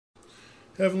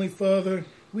Heavenly Father,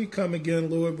 we come again,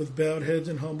 Lord, with bowed heads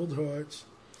and humbled hearts,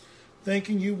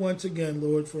 thanking you once again,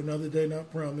 Lord, for another day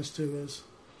not promised to us.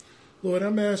 Lord,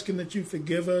 I'm asking that you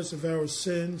forgive us of our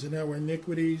sins and our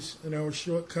iniquities and our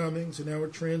shortcomings and our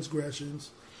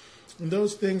transgressions and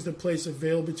those things that place a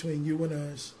veil between you and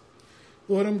us.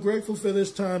 Lord, I'm grateful for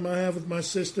this time I have with my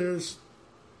sisters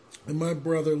and my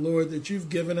brother, Lord, that you've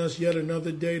given us yet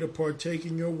another day to partake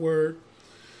in your word,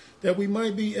 that we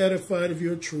might be edified of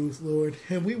your truth, Lord.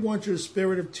 And we want your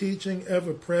spirit of teaching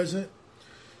ever present.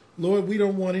 Lord, we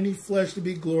don't want any flesh to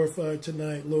be glorified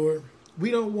tonight, Lord.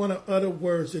 We don't want to utter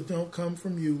words that don't come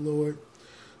from you, Lord.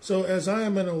 So as I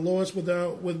am at a loss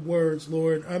with words,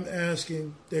 Lord, I'm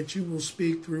asking that you will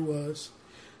speak through us.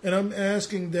 And I'm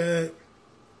asking that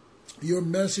your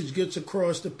message gets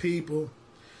across to people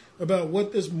about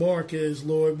what this mark is,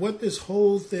 Lord, what this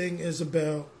whole thing is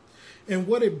about, and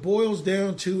what it boils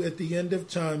down to at the end of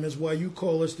time is why you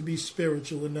call us to be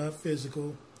spiritual and not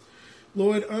physical.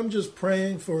 Lord, I'm just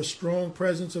praying for a strong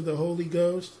presence of the Holy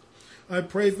Ghost. I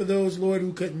pray for those, Lord,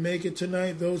 who couldn't make it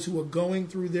tonight, those who are going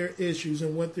through their issues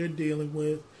and what they're dealing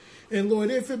with. And Lord,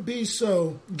 if it be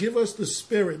so, give us the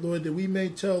spirit, Lord, that we may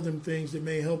tell them things that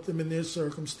may help them in their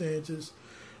circumstances.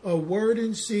 A word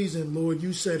in season, Lord,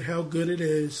 you said how good it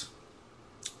is.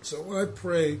 So I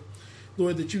pray,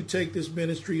 Lord, that you take this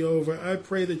ministry over. I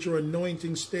pray that your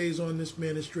anointing stays on this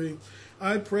ministry.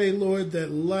 I pray, Lord, that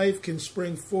life can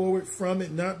spring forward from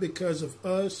it, not because of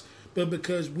us, but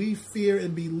because we fear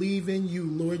and believe in you,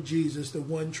 Lord Jesus, the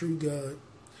one true God.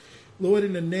 Lord,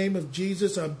 in the name of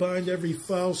Jesus, I bind every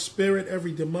foul spirit,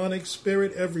 every demonic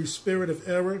spirit, every spirit of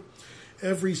error,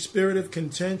 every spirit of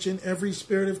contention, every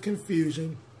spirit of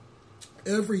confusion,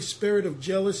 every spirit of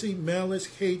jealousy, malice,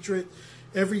 hatred,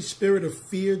 every spirit of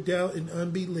fear, doubt, and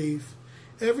unbelief.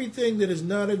 Everything that is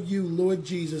not of you, Lord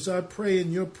Jesus, I pray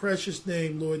in your precious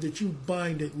name, Lord, that you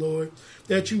bind it, Lord,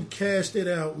 that you cast it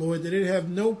out, Lord, that it have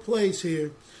no place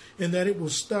here, and that it will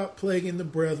stop plaguing the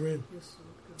brethren. Yes,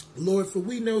 Lord, for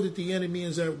we know that the enemy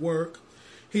is at work.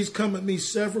 He's come at me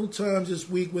several times this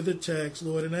week with attacks,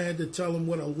 Lord, and I had to tell him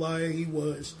what a liar he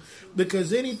was.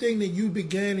 Because anything that you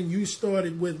began and you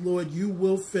started with, Lord, you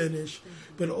will finish.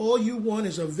 But all you want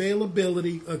is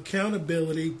availability,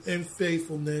 accountability, and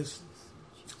faithfulness.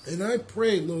 And I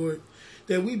pray, Lord,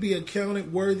 that we be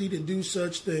accounted worthy to do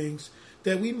such things,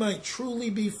 that we might truly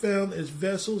be found as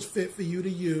vessels fit for you to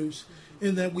use,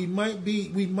 and that we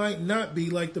might not be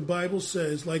like the Bible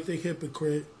says, like the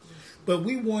hypocrite. But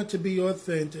we want to be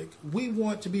authentic. We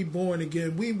want to be born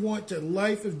again. We want the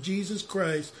life of Jesus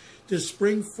Christ to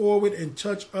spring forward and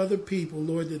touch other people,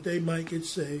 Lord, that they might get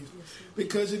saved.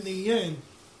 Because in the end,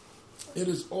 it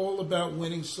is all about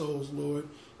winning souls, Lord.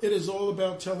 It is all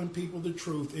about telling people the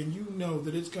truth. And you know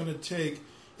that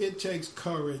it takes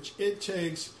courage. It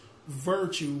takes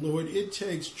virtue, Lord. It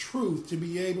takes truth to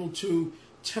be able to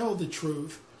tell the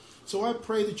truth. So I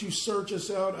pray that you search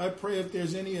us out. I pray if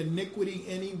there's any iniquity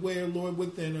anywhere, Lord,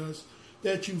 within us,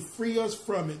 that you free us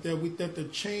from it, that the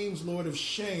chains, Lord, of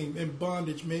shame and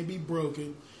bondage may be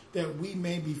broken, that we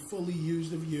may be fully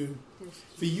used of you.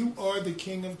 For you are the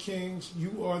King of kings.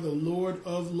 You are the Lord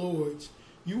of lords.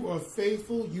 You are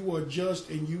faithful, you are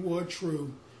just, and you are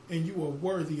true, and you are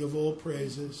worthy of all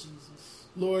praises.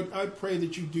 Lord, I pray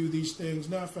that you do these things,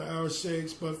 not for our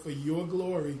sakes, but for your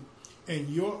glory and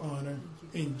your honor.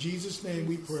 In Jesus' name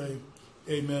we pray.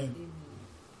 Amen.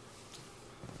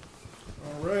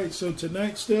 All right, so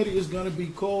tonight's study is going to be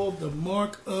called The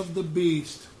Mark of the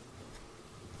Beast.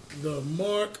 The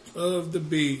Mark of the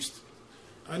Beast.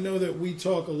 I know that we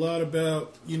talk a lot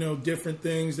about, different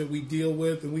things that we deal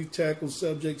with, and we've tackled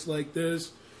subjects like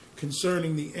this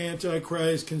concerning the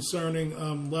Antichrist,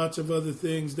 concerning lots of other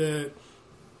things that,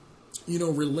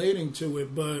 relating to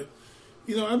it. But,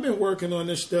 I've been working on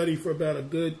this study for about a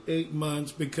good 8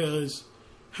 months, because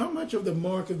how much of the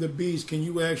mark of the beast can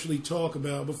you actually talk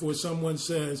about before someone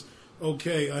says,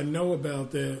 okay, I know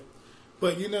about that?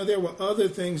 But, there were other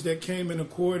things that came in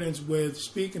accordance with,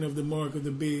 speaking of the mark of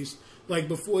the beast. Like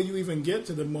before you even get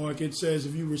to the mark, it says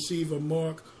if you receive a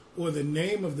mark or the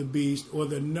name of the beast or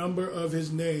the number of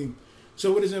his name.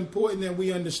 So it is important that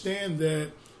we understand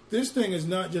that this thing is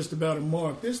not just about a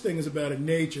mark. This thing is about a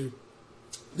nature.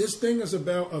 This thing is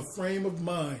about a frame of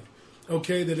mind,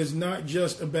 okay, that is not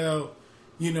just about,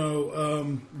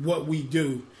 what we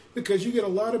do. Because you get a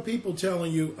lot of people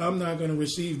telling you, I'm not going to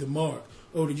receive the mark.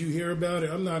 Oh, did you hear about it?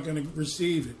 I'm not going to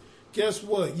receive it. Guess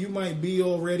what? You might be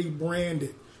already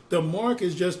branded. The mark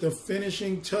is just the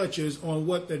finishing touches on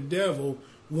what the devil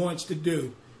wants to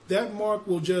do. That mark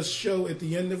will just show at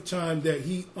the end of time that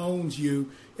he owns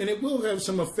you, and it will have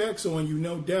some effects on you,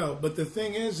 no doubt. But the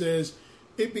thing is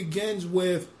it begins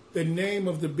with the name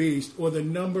of the beast or the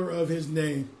number of his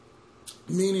name.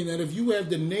 Meaning that if you have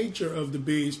the nature of the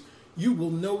beast, you will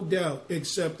no doubt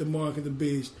accept the mark of the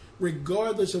beast,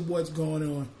 regardless of what's going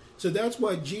on. So that's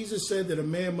why Jesus said that a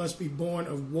man must be born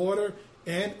of water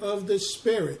and of the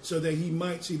Spirit so that he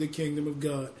might see the kingdom of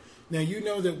God. Now, you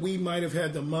know that we might have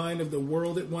had the mind of the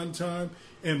world at one time,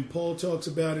 and Paul talks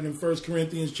about it in 1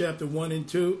 Corinthians chapter 1 and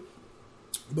 2.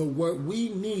 But what we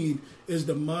need is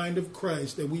the mind of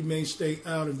Christ, that we may stay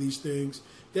out of these things.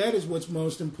 That is what's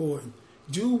most important.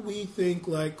 Do we think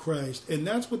like Christ? And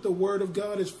that's what the Word of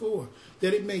God is for,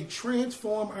 that it may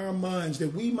transform our minds,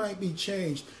 that we might be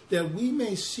changed, that we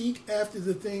may seek after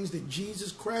the things that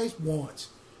Jesus Christ wants.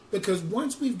 Because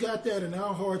once we've got that in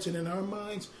our hearts and in our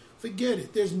minds, forget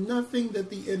it. There's nothing that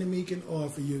the enemy can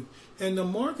offer you. And the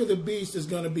mark of the beast is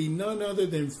going to be none other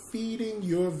than feeding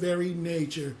your very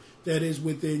nature that is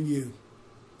within you.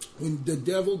 When the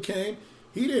devil came,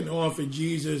 he didn't offer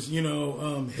Jesus,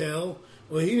 hell.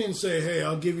 Or he didn't say, hey,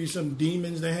 I'll give you some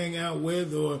demons to hang out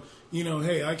with. Or,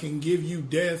 hey, I can give you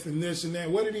death and this and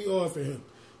that. What did he offer him?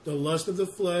 The lust of the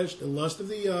flesh, the lust of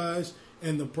the eyes,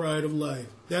 and the pride of life.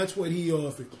 That's what he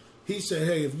offered. He said,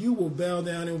 hey, if you will bow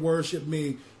down and worship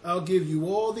me, I'll give you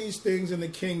all these things in the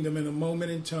kingdom in a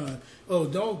moment in time. Oh,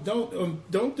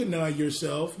 don't deny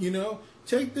yourself,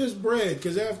 Take this bread,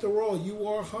 because after all, you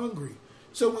are hungry.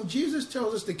 So when Jesus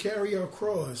tells us to carry our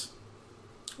cross,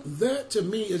 that to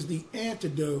me is the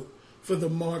antidote for the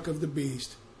mark of the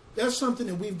beast. That's something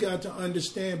that we've got to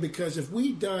understand, because if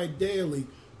we die daily,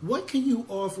 what can you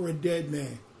offer a dead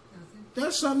man? Nothing.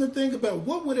 That's something to think about.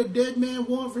 What would a dead man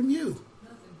want from you?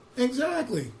 Nothing.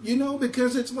 Exactly.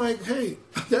 Because it's like, hey,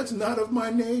 that's not of my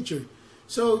nature.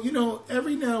 So,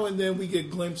 every now and then we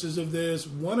get glimpses of this.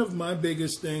 One of my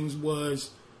biggest things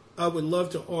was I would love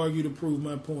to argue to prove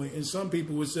my point. And some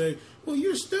people would say, well,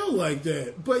 you're still like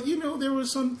that. But, there were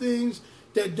some things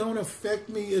that don't affect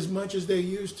me as much as they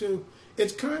used to.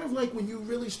 It's kind of like when you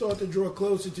really start to draw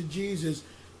closer to Jesus,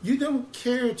 you don't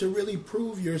care to really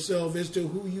prove yourself as to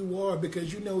who you are,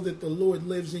 because you know that the Lord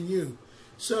lives in you.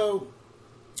 So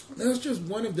that's just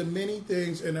one of the many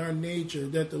things in our nature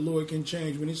that the Lord can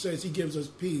change. When he says he gives us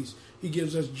peace, he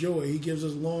gives us joy, he gives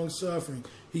us long suffering,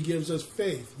 he gives us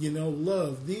faith,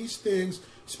 love. These things,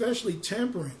 especially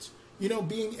temperance,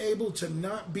 being able to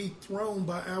not be thrown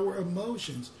by our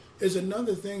emotions is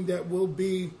another thing that will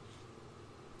be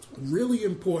really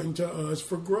important to us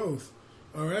for growth.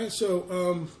 All right,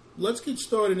 so let's get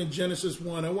started in Genesis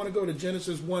 1. I want to go to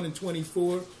Genesis 1 and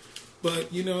 24.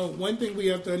 But, one thing we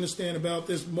have to understand about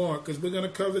this mark, because we're going to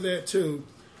cover that too,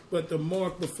 but the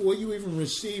mark, before you even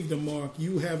receive the mark,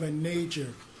 you have a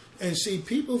nature. And see,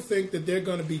 people think that they're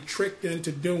going to be tricked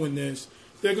into doing this.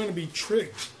 They're going to be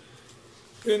tricked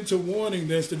into wanting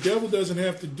this. The devil doesn't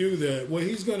have to do that. What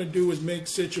he's going to do is make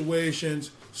situations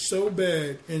so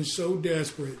bad and so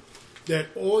desperate that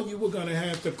all you were going to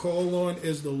have to call on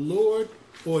is the Lord,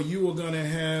 or you are going to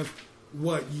have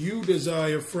what you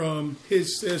desire from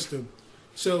his system.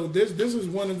 So this is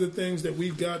one of the things that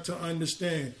we've got to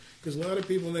understand, because a lot of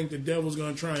people think the devil's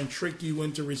going to try and trick you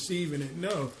into receiving it.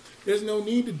 No, there's no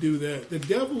need to do that. The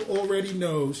devil already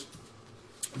knows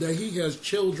that he has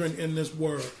children in this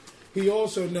world. He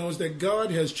also knows that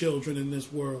God has children in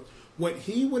this world. What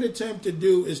he would attempt to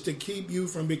do is to keep you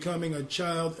from becoming a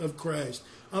child of Christ.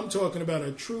 I'm talking about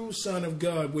a true son of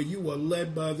God, where you are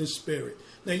led by the Spirit.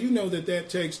 Now, you know that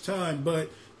takes time, but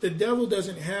the devil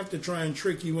doesn't have to try and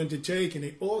trick you into taking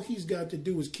it. All he's got to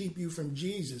do is keep you from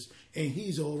Jesus, and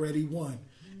he's already won.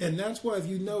 And that's why, if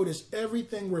you notice,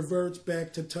 everything reverts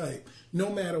back to type, no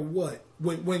matter what.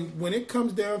 When it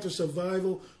comes down to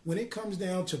survival, when it comes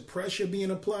down to pressure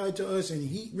being applied to us and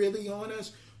heat really on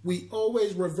us, we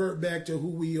always revert back to who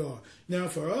we are. Now,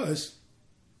 for us,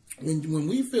 when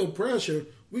we feel pressure,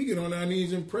 we get on our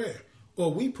knees in prayer. Or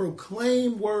we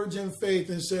proclaim words in faith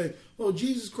and say, oh,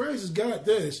 Jesus Christ has got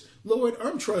this. Lord,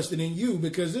 I'm trusting in you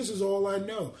because this is all I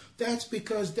know. That's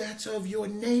because that's of your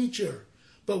nature.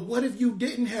 But what if you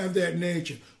didn't have that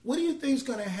nature? What do you think is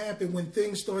going to happen when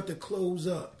things start to close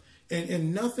up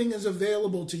and nothing is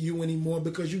available to you anymore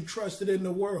because you trusted in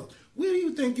the world? Where do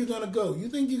you think you're going to go? You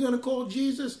think you're going to call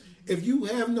Jesus? If you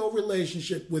have no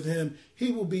relationship with him,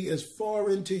 he will be as far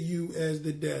into you as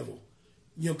the devil.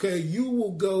 Okay, you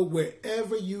will go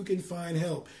wherever you can find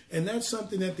help. And that's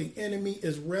something that the enemy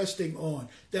is resting on.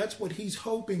 That's what he's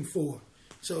hoping for.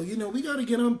 So, we got to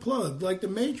get unplugged, like the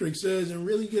Matrix says, and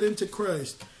really get into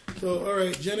Christ. So, all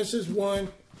right, Genesis 1,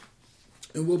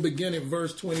 and we'll begin at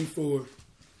verse 24.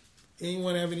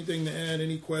 Anyone have anything to add?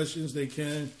 Any questions? They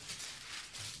can.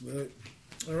 But,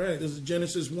 all right, this is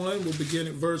Genesis 1. We'll begin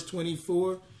at verse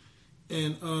 24.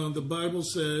 And the Bible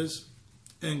says,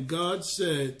 and God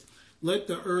said, let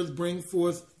the earth bring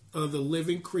forth the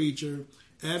living creature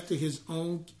after his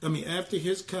kind,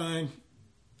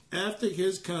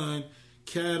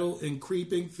 cattle and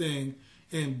creeping thing,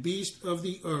 and beast of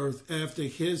the earth after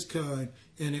his kind.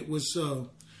 And it was so.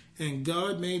 And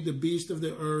God made the beast of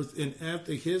the earth and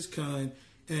after his kind,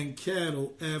 and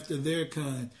cattle after their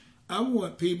kind. I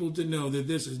want people to know that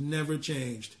this has never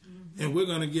changed. Mm-hmm. And we're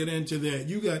going to get into that.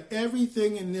 You got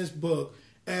everything in this book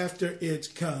after its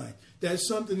kind. That's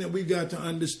something that we've got to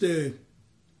understand.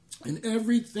 And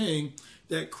everything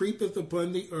that creepeth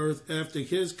upon the earth after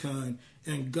his kind,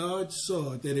 and God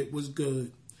saw that it was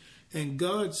good. And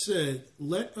God said,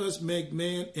 let us make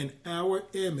man in our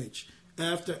image,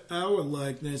 after our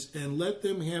likeness, and let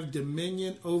them have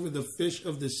dominion over the fish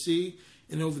of the sea,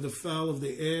 and over the fowl of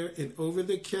the air, and over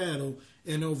the cattle,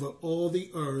 and over all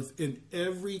the earth, and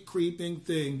every creeping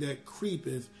thing that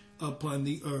creepeth upon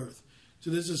the earth. So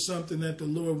this is something that the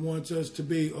Lord wants us to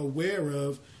be aware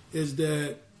of, is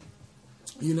that,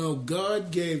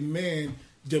 God gave man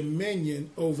dominion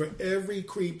over every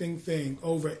creeping thing,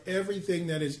 over everything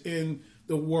that is in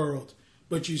the world.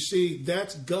 But you see,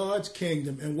 that's God's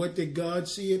kingdom. And what did God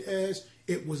see it as?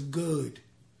 It was good.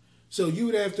 So you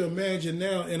would have to imagine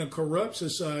now in a corrupt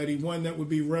society, one that would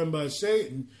be run by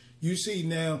Satan, you see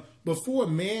now, before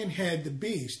man had the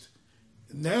beast,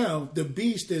 now the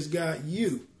beast has got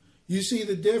you. You see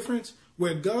the difference?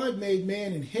 Where God made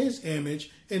man in his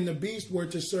image and the beast were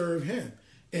to serve him.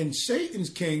 In Satan's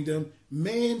kingdom,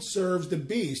 man serves the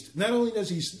beast. Not only does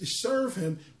he serve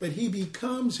him, but he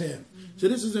becomes him. Mm-hmm. So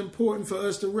this is important for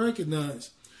us to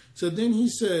recognize. So then he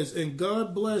says, and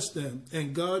God blessed them,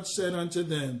 and God said unto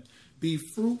them, be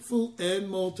fruitful and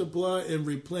multiply and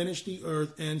replenish the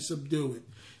earth and subdue it.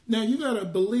 Now you got to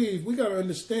believe, we got to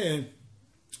understand,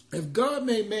 if God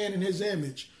made man in his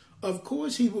image, of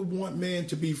course he would want man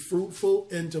to be fruitful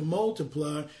and to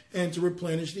multiply and to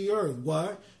replenish the earth.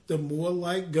 Why? The more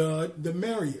like God, the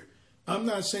merrier. I'm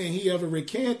not saying he ever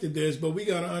recanted this, but we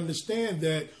got to understand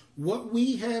that what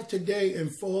we have today in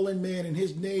fallen man and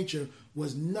his nature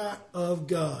was not of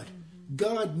God.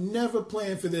 God never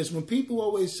planned for this. When people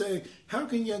always say, how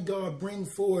can your God bring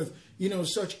forth,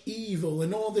 such evil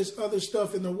and all this other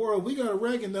stuff in the world? We got to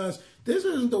recognize this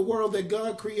isn't the world that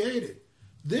God created.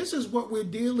 This is what we're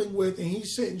dealing with. And he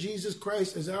sent Jesus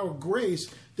Christ as our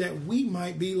grace that we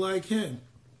might be like him.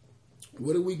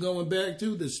 What are we going back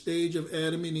to? The stage of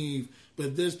Adam and Eve.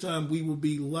 But this time we will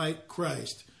be like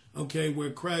Christ. Okay, where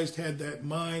Christ had that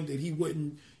mind that he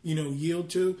wouldn't, yield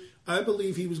to. I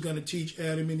believe he was going to teach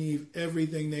Adam and Eve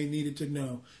everything they needed to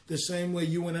know. The same way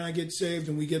you and I get saved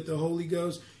and we get the Holy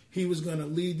Ghost, he was going to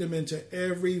lead them into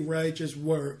every righteous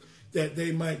work that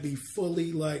they might be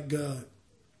fully like God.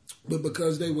 But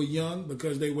because they were young,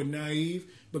 because they were naive,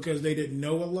 because they didn't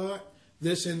know a lot,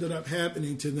 this ended up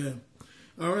happening to them.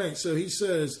 All right, so he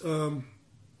says, and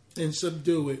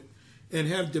subdue it, and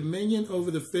have dominion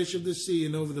over the fish of the sea,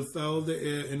 and over the fowl of the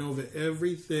air, and over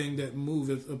everything that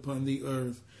moveth upon the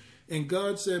earth. And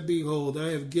God said, behold,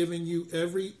 I have given you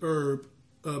every herb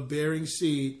bearing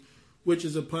seed, which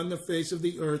is upon the face of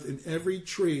the earth, and every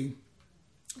tree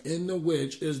in the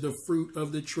which is the fruit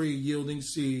of the tree yielding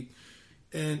seed.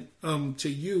 And to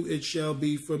you it shall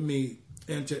be for meat,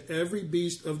 and to every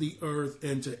beast of the earth,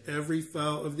 and to every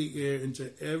fowl of the air, and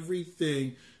to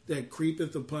everything that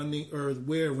creepeth upon the earth,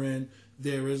 wherein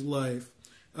there is life.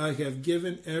 I have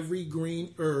given every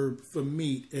green herb for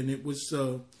meat, and it was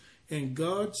so. And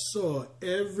God saw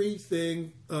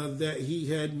everything that he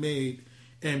had made,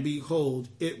 and behold,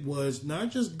 it was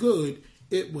not just good,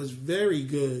 it was very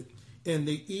good. And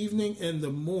the evening and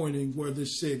the morning were the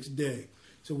sixth day.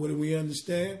 So what do we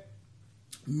understand?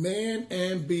 Man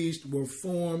and beast were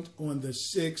formed on the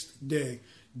sixth day.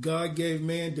 God gave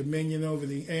man dominion over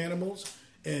the animals,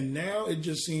 and now it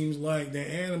just seems like the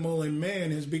animal and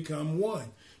man has become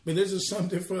one. But this is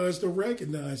something for us to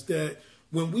recognize, that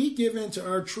when we give into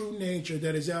our true nature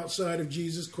that is outside of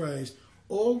Jesus Christ,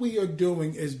 all we are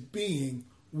doing is being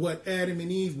what Adam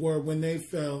and Eve were when they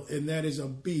fell, and that is a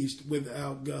beast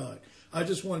without God. I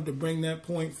just wanted to bring that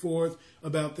point forth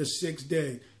about the sixth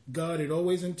day. God had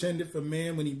always intended for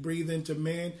man, when he breathed into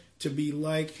man, to be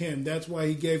like him. That's why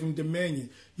he gave him dominion.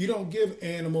 You don't give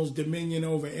animals dominion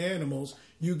over animals.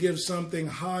 You give something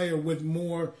higher with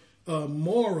more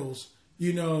morals,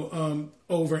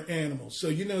 over animals. So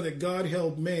you know that God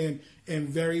held man in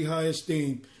very high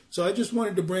esteem. So I just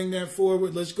wanted to bring that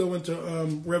forward. Let's go into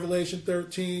Revelation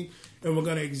 13, and we're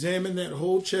going to examine that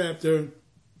whole chapter.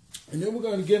 And then we're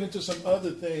going to get into some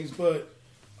other things, but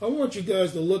I want you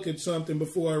guys to look at something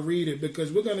before I read it,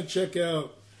 because we're going to check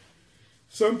out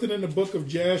something in the book of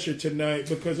Jasher tonight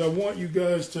because I want you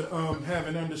guys to have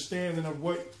an understanding of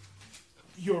what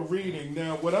you're reading.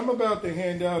 Now, what I'm about to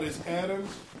hand out is Adam's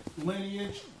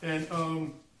lineage, and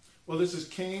this is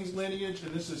Cain's lineage,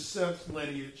 and this is Seth's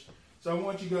lineage. So I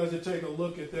want you guys to take a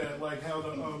look at that, like how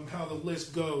the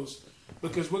list goes,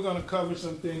 because we're going to cover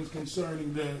some things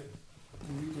concerning that.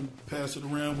 You can pass it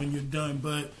around when you're done,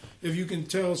 but if you can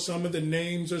tell, some of the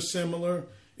names are similar.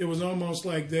 It was almost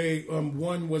like they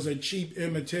one was a cheap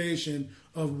imitation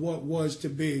of what was to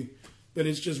be, but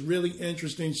it's just really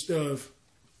interesting stuff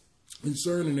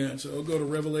concerning that. So I'll go to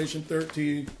Revelation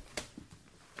 13.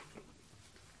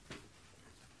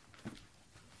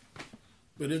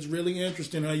 But it's really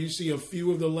interesting how you see a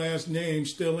few of the last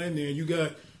names still in there. You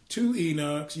got 2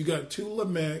 Enochs, you got 2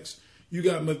 Lamechs, you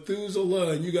got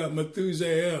Methuselah, and you got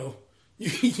Methusael.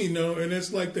 And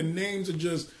it's like the names are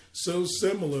just so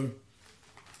similar.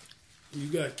 You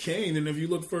got Cain, and if you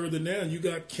look further down, you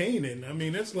got Canaan. I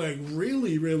mean, it's like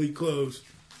really, really close.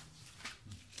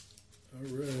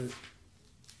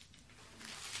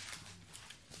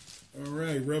 All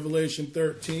right, Revelation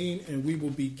 13, and we will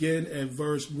begin at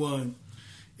verse 1.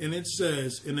 And it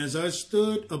says, "And as I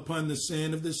stood upon the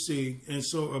sand of the sea, and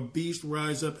saw a beast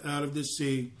rise up out of the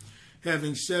sea,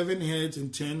 having 7 heads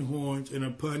and 10 horns, and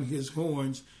upon his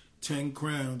horns 10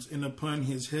 crowns, and upon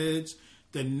his heads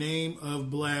the name of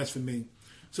blasphemy."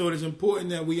 So it is important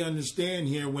that we understand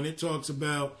here when it talks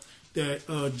about that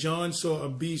John saw a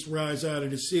beast rise out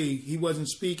of the sea. He wasn't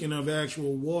speaking of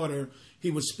actual water. He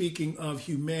was speaking of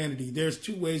humanity. There's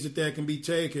 2 ways that can be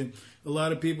taken. A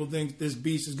lot of people think this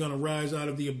beast is going to rise out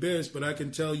of the abyss, but I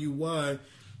can tell you why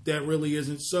that really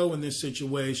isn't so in this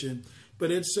situation.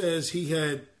 But it says he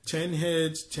had 10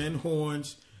 heads, 10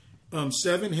 horns,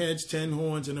 7 heads, 10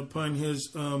 horns, and upon his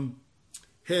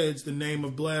heads the name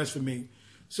of blasphemy.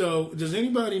 So does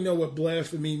anybody know what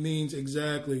blasphemy means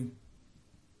exactly?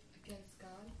 Against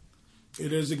God?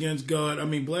 It is against God. I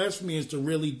mean, blasphemy is to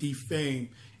really defame.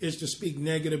 It's to speak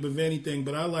negative of anything,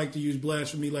 but I like to use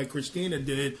blasphemy like Christina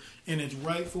did in its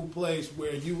rightful place,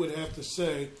 where you would have to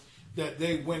say that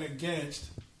they went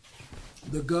against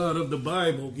the God of the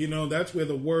Bible. That's where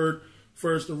the word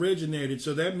first originated.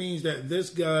 So that means that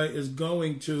this guy is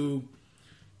going to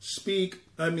speak,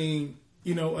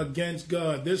 against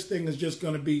God. This thing is just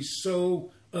going to be so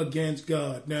against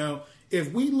God. Now,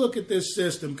 if we look at this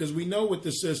system, because we know what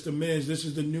the system is, this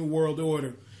is the New World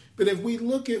Order. But if we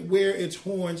look at where its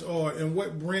horns are and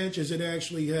what branches it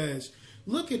actually has,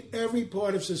 look at every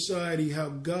part of society, how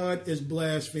God is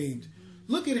blasphemed.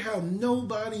 Look at how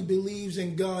nobody believes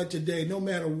in God today, no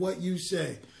matter what you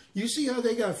say. You see how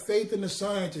they got faith in the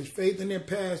scientists, faith in their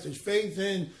pastors, faith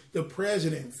in the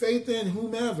president, faith in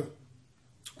whomever.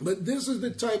 But this is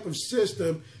the type of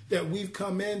system that we've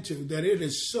come into, that it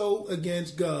is so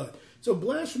against God. So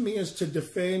blasphemy is to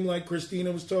defame, like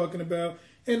Christina was talking about,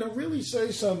 and to really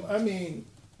say some,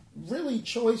 really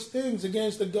choice things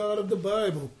against the God of the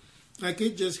Bible. Like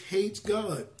it just hates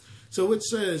God. So it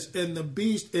says, and the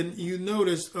beast, and you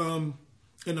notice, and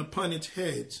upon its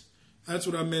heads. That's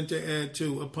what I meant to add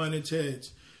to, upon its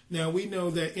heads. Now we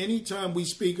know that anytime we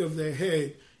speak of the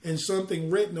head and something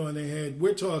written on the head,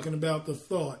 we're talking about the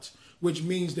thoughts, which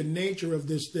means the nature of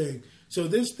this thing. So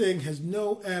this thing has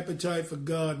no appetite for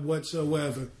God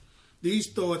whatsoever.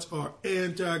 These thoughts are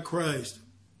antichrist.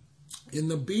 And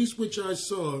the beast which I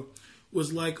saw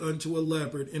was like unto a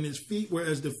leopard, and his feet were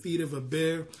as the feet of a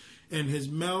bear, and his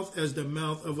mouth as the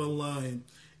mouth of a lion.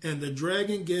 And the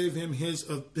dragon gave him his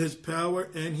power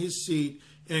and his seat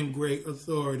and great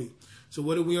authority. So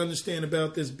what do we understand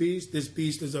about this beast? This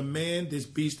beast is a man, this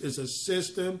beast is a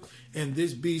system, and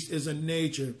this beast is a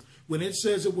nature. When it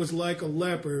says it was like a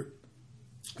leopard,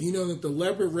 you know that the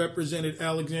leopard represented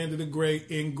Alexander the Great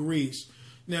in Greece.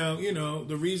 Now,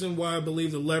 the reason why I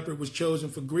believe the leopard was chosen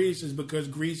for Greece is because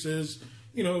Greece is,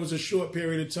 it was a short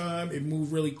period of time. It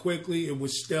moved really quickly. It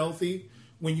was stealthy.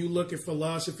 When you look at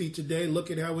philosophy today,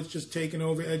 look at how it's just taken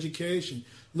over education.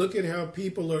 Look at how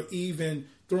people are even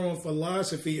throwing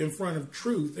philosophy in front of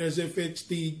truth as if it's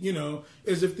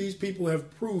as if these people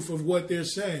have proof of what they're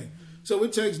saying. So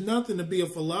it takes nothing to be a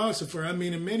philosopher.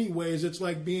 In many ways, it's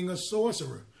like being a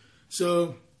sorcerer.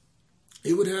 So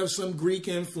it would have some Greek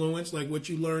influence, like what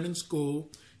you learn in school.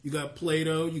 You got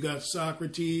Plato, you got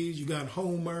Socrates, you got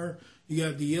Homer, you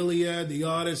got the Iliad, the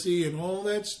Odyssey, and all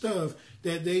that stuff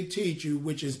that they teach you,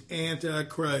 which is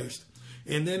antichrist.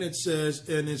 And then it says,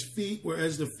 and his feet were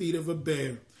as the feet of a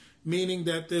bear, meaning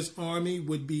that this army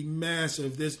would be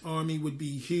massive. This army would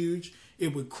be huge.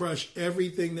 It would crush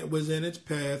everything that was in its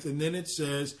path. And then it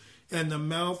says, and the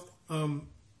mouth, and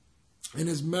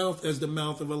his mouth as the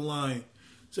mouth of a lion.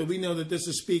 So we know that this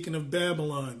is speaking of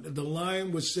Babylon. The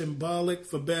lion was symbolic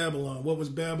for Babylon. What was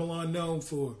Babylon known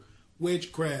for?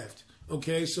 Witchcraft.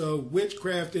 Okay, so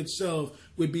witchcraft itself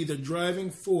would be the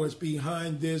driving force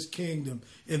behind this kingdom.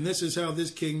 And this is how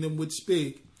this kingdom would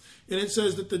speak. And it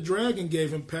says that the dragon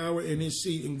gave him power in his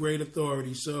seat and great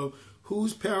authority. So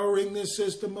who's powering this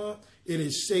system up? It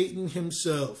is Satan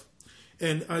himself.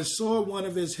 And I saw one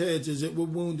of his heads as it were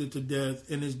wounded to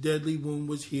death, and his deadly wound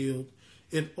was healed.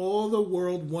 And all the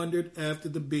world wondered after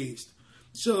the beast.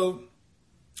 So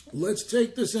let's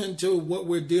take this into what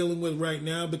we're dealing with right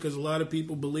now, because a lot of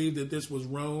people believe that this was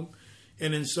Rome.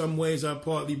 And in some ways, I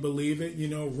partly believe it. You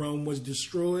know, Rome was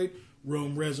destroyed.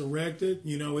 Rome resurrected.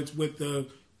 You know, it's with the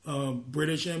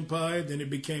British Empire. Then it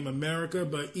became America.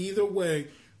 But either way,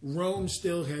 Rome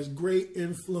still has great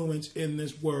influence in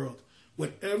this world.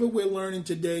 Whatever we're learning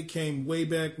today came way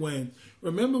back when.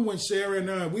 Remember when Sarah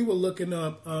and I, we were looking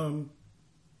up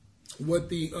what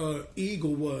the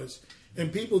eagle was.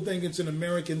 And people think it's an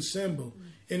American symbol.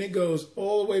 And it goes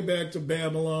all the way back to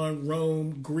Babylon,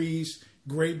 Rome, Greece,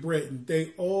 Great Britain.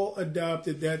 They all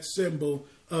adopted that symbol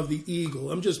of the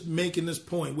eagle. I'm just making this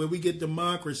point. Where we get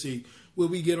democracy, where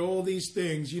we get all these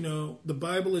things, you know, the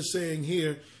Bible is saying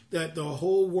here that the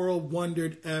whole world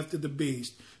wondered after the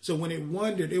beast. So when it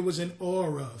wondered, it was in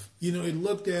awe of. You know, it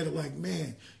looked at it like,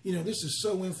 man, you know, this is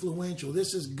so influential.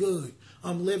 This is good.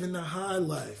 I'm living the high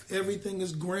life. Everything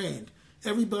is grand.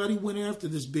 Everybody went after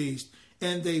this beast.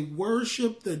 And they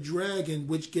worshiped the dragon,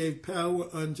 which gave power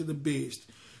unto the beast.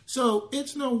 So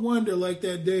it's no wonder, like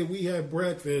that day we had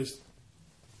breakfast.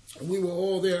 We were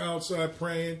all there outside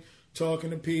praying,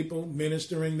 talking to people,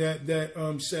 ministering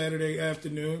that Saturday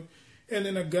afternoon. And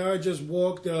then a guy just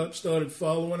walked up, started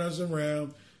following us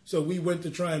around. So we went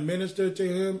to try and minister to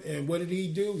him. And what did he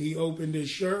do? He opened his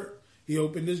shirt. He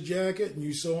opened his jacket. And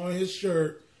you saw on his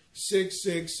shirt,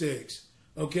 666.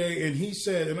 Okay. And he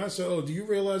said, and I said, oh, do you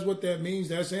realize what that means?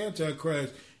 That's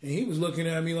Antichrist. And he was looking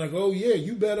at me like, oh, yeah,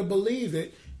 you better believe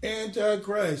it.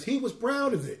 Antichrist. He was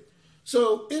proud of it.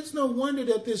 So it's no wonder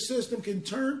that this system can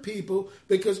turn people,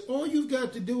 because all you've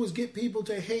got to do is get people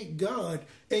to hate God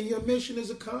and your mission is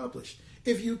accomplished.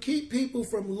 If you keep people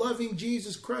from loving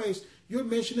Jesus Christ, your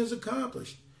mission is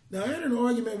accomplished. Now, I had an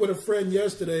argument with a friend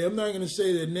yesterday. I'm not going to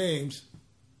say their names,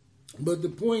 but the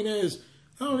point is,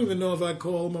 I don't even know if I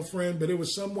call him a friend, but it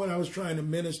was someone I was trying to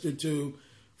minister to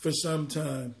for some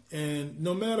time. And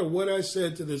no matter what I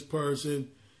said to this person,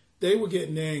 they were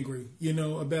getting angry, you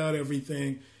know, about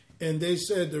everything. And they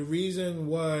said the reason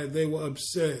why they were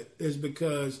upset is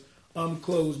because I'm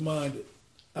closed-minded.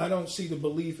 I don't see the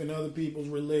belief in other people's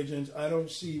religions. I don't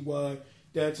see why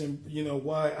that's, you know,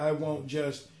 why I won't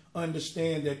just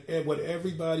understand that what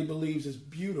everybody believes is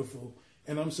beautiful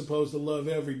and I'm supposed to love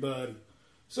everybody.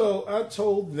 So I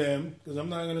told them, because I'm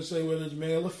not going to say whether it's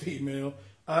male or female,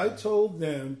 I told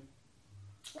them,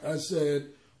 I said,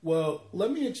 well,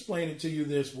 let me explain it to you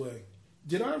this way.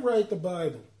 Did I write the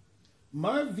Bible?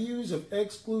 My views of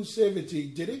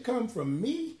exclusivity, did it come from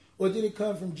me or did it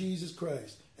come from Jesus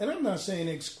Christ? And I'm not saying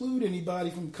exclude anybody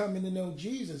from coming to know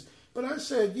Jesus, but I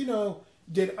said, you know,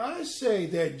 did I say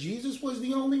that Jesus was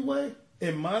the only way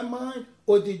in my mind,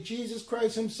 or did Jesus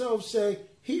Christ himself say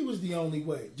he was the only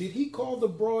way? Did he call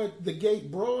the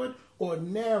gate broad or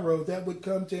narrow that would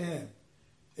come to him?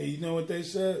 And you know what they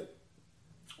said?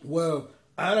 Well,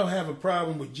 I don't have a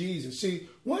problem with Jesus. See,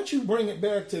 once you bring it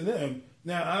back to them,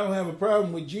 now, I don't have a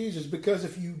problem with Jesus, because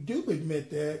if you do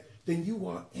admit that, then you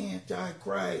are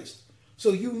Antichrist. So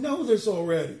you know this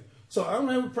already. So I don't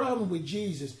have a problem with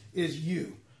Jesus. It's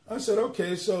you. I said,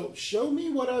 okay, so show me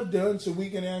what I've done so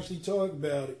we can actually talk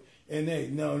about it. And they,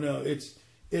 no, it's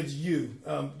you.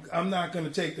 I'm not going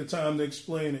to take the time to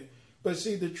explain it. But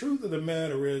see, the truth of the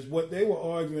matter is, what they were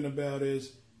arguing about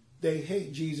is they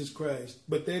hate Jesus Christ,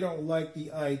 but they don't like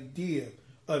the idea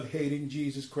of hating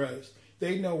Jesus Christ.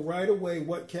 They know right away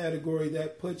what category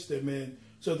that puts them in.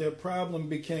 So their problem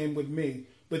became with me.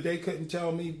 But they couldn't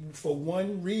tell me for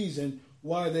one reason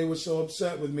why they were so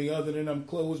upset with me, other than I'm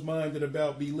closed-minded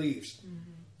about beliefs. Mm-hmm.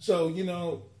 So, you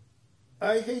know,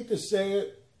 I hate to say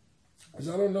it, because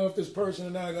I don't know if this person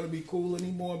and I are going to be cool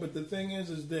anymore. But the thing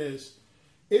is this.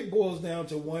 It boils down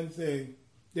to one thing.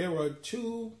 There are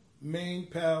two main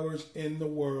powers in the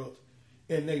world,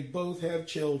 and they both have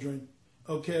children.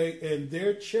 Okay, and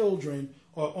their children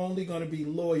are only going to be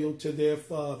loyal to their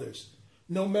fathers.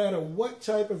 No matter what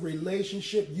type of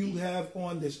relationship you have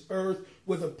on this earth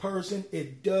with a person,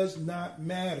 it does not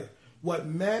matter. What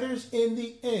matters in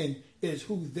the end is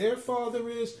who their father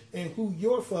is and who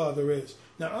your father is.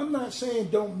 Now, I'm not saying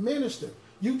don't minister.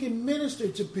 You can minister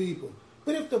to people.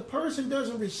 But if the person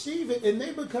doesn't receive it and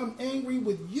they become angry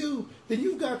with you, then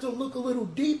you've got to look a little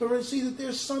deeper and see that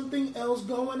there's something else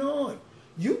going on.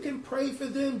 You can pray for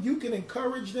them. You can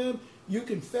encourage them. You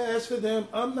can fast for them.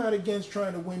 I'm not against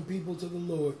trying to win people to the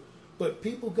Lord. But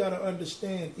people got to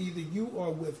understand, either you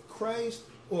are with Christ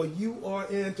or you are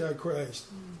Antichrist.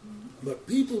 But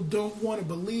people don't want to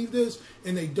believe this,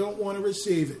 and they don't want to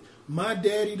receive it. My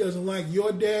daddy doesn't like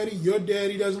your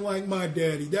daddy doesn't like my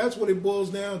daddy. That's what it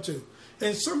boils down to.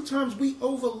 And sometimes we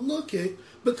overlook it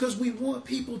because we want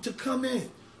people to come in.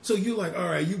 So you're like, all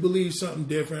right, you believe something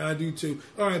different. I do too.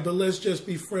 All right, but let's just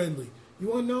be friendly. You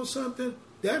want to know something?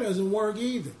 That doesn't work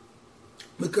either.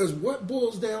 Because what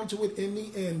boils down to it in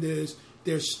the end is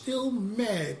they're still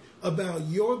mad about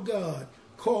your God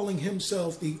calling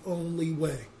himself the only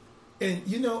way. And,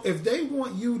 you know, if they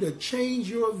want you to change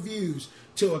your views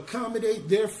to accommodate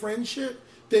their friendship,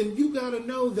 then you got to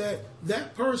know that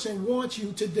that person wants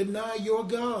you to deny your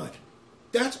God.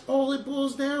 That's all it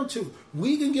boils down to.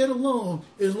 We can get along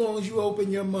as long as you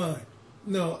open your mind.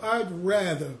 No, I'd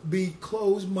rather be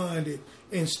closed-minded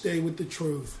and stay with the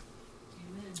truth.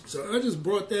 Amen. So I just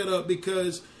brought that up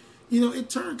because, you know, it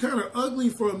turned kind of ugly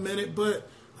for a minute, but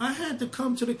I had to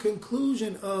come to the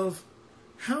conclusion of,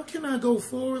 how can I go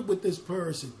forward with this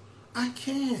person? I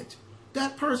can't.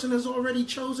 That person has already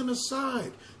chosen a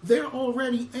side. They're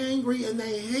already angry and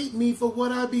they hate me for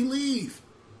what I believe.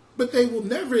 But they will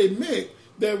never admit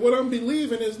that what I'm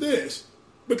believing is this,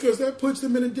 because that puts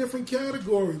them in a different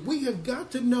category. We have got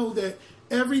to know that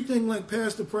everything, like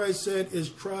Pastor Price said, is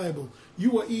tribal.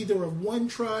 You are either of one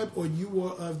tribe or you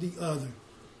are of the other.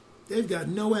 They've got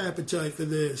no appetite for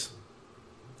this.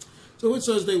 So it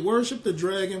says, they worship the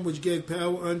dragon which gave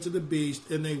power unto the beast,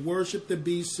 and they worship the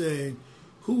beast, saying,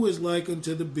 who is like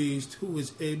unto the beast, who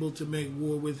is able to make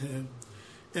war with him?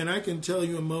 And I can tell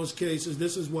you in most cases,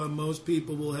 this is why most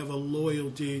people will have a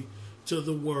loyalty to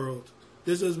the world.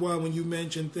 This is why when you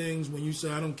mention things, when you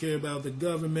say, I don't care about the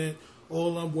government,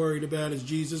 all I'm worried about is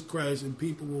Jesus Christ, and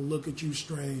people will look at you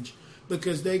strange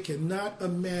because they cannot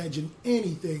imagine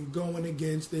anything going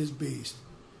against this beast.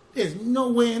 There's no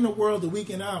way in the world that we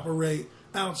can operate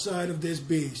outside of this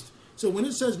beast. So when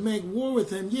it says make war with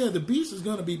him, yeah, the beast is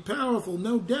going to be powerful,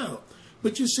 no doubt.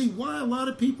 But you see, why a lot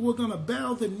of people are going to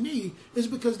bow the knee is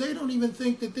because they don't even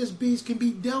think that this beast can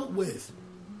be dealt with.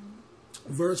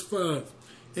 Verse 5,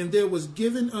 and there was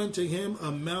given unto him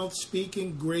a mouth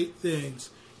speaking great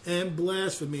things and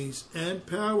blasphemies, and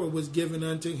power was given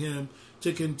unto him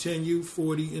to continue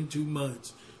 42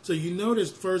 months. So you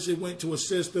notice first it went to a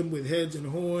system with heads and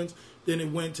horns. Then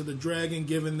it went to the dragon,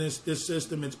 giving this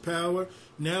system its power.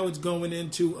 Now it's going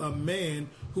into a man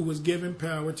who was given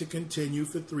power to continue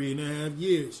for 3.5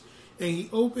 years. And he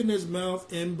opened his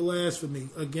mouth in blasphemy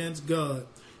against God,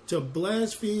 to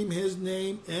blaspheme his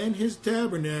name and his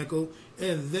tabernacle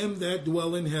and them that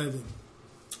dwell in heaven.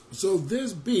 So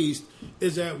this beast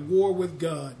is at war with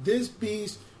God. This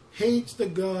beast hates the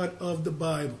God of the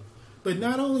Bible. But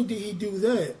not only did he do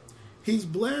that, he's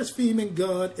blaspheming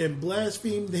God and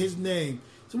blasphemed his name.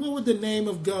 So what would the name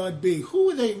of God be? Who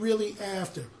are they really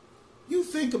after? You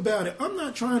think about it. I'm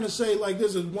not trying to say like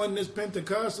this is oneness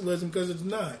Pentecostalism, because it's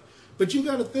not. But you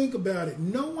got to think about it.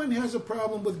 No one has a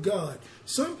problem with God.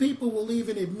 Some people will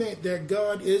even admit that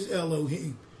God is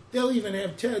Elohim. They'll even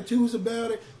have tattoos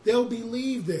about it. They'll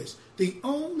believe this. The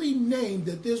only name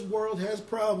that this world has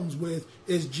problems with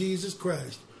is Jesus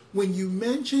Christ. When you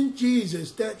mention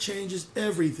Jesus, that changes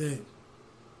everything.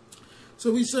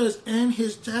 So he says, and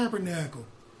his tabernacle.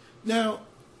 Now,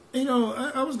 you know,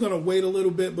 I was going to wait a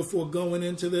little bit before going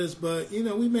into this, but, you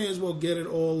know, we may as well get it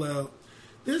all out.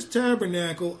 This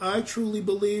tabernacle, I truly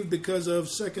believe, because of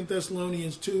 2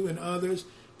 Thessalonians 2 and others,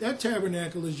 that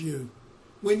tabernacle is you.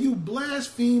 When you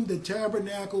blaspheme the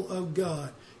tabernacle of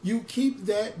God, you keep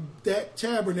that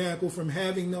tabernacle from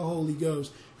having the Holy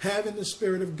Ghost, having the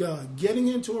Spirit of God, getting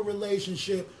into a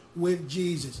relationship with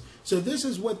Jesus. So this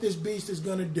is what this beast is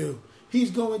going to do.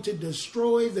 He's going to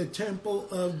destroy the temple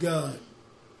of God.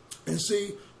 And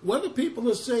see, whether people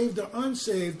are saved or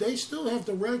unsaved, they still have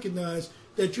to recognize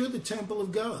that you're the temple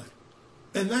of God.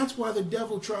 And that's why the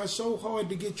devil tries so hard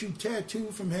to get you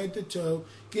tattooed from head to toe,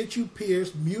 get you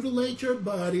pierced, mutilate your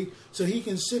body so he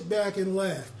can sit back and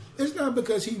laugh. It's not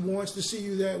because he wants to see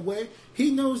you that way.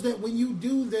 He knows that when you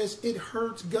do this, it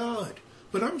hurts God.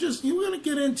 But you're going to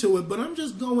get into it, but I'm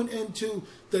just going into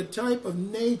the type of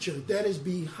nature that is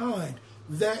behind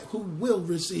that who will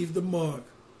receive the mark.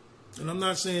 And I'm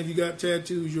not saying if you got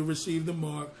tattoos, you'll receive the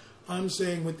mark. I'm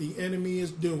saying what the enemy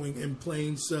is doing in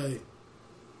plain sight.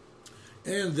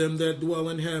 And them that dwell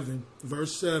in heaven,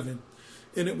 verse 7.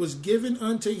 And it was given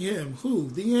unto him, who?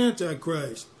 The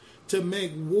Antichrist, to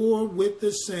make war with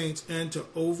the saints and to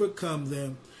overcome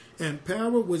them. And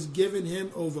power was given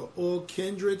him over all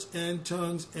kindreds and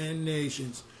tongues and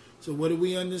nations. So what do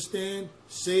we understand?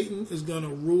 Satan is going to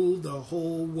rule the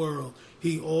whole world.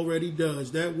 He already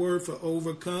does. That word for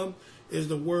overcome is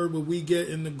the word that we get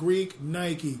in the Greek,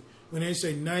 Nike. When they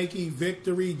say Nike,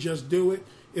 victory, just do it.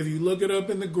 If you look it up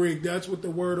in the Greek, that's what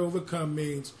the word overcome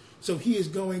means. So he is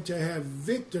going to have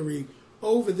victory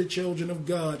over the children of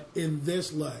God in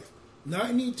this life.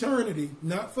 Not in eternity,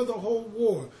 not for the whole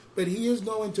war, but he is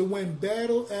going to win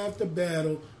battle after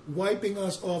battle, wiping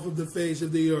us off of the face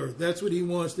of the earth. That's what he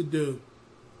wants to do.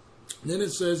 Then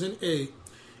it says in 8,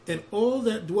 and all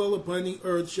that dwell upon the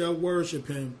earth shall worship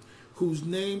him, whose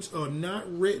names are not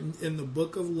written in the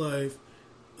book of life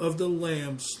of the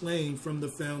Lamb slain from the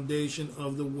foundation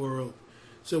of the world.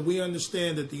 So we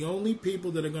understand that the only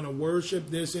people that are going to worship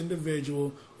this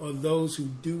individual are those who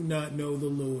do not know the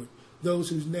Lord, those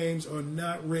whose names are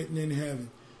not written in heaven.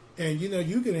 And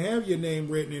you can have your name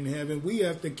written in heaven. We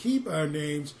have to keep our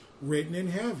names written in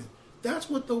heaven. That's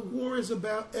what the war is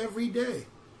about every day.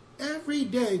 Every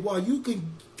day, while you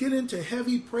can get into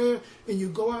heavy prayer and you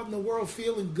go out in the world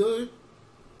feeling good,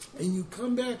 and you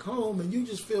come back home and you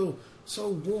just feel so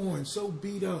worn, so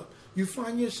beat up. You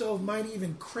find yourself might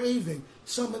even craving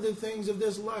some of the things of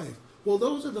this life. Well,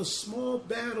 those are the small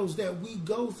battles that we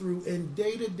go through in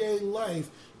day-to-day life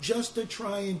just to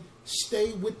try and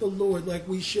stay with the Lord like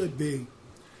we should be.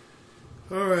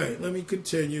 All right, let me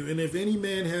continue. And if any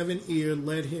man have an ear,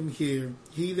 let him hear.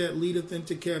 He that leadeth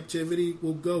into captivity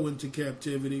will go into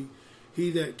captivity. He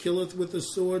that killeth with the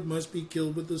sword must be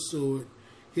killed with the sword.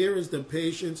 Here is the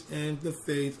patience and the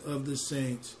faith of the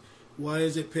saints. Why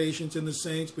is it patience in the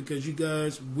saints? Because you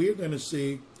guys, we're going to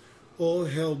see all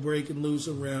hell breaking loose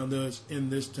around us in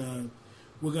this time.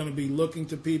 We're going to be looking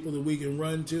to people that we can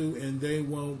run to, and they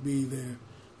won't be there.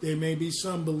 There may be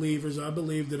some believers, I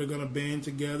believe, that are going to band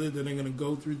together, that are going to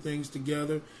go through things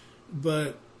together,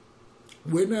 but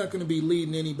we're not going to be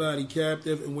leading anybody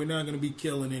captive, and we're not going to be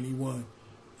killing anyone.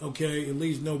 Okay, at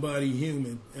least nobody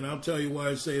human. And I'll tell you why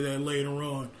I say that later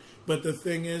on. But the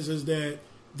thing is that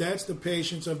that's the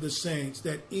patience of the saints,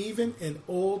 that even in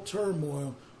all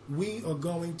turmoil, we are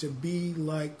going to be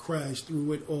like Christ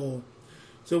through it all.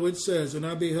 So it says, and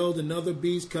I beheld another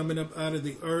beast coming up out of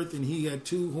the earth, and he had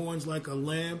 2 horns like a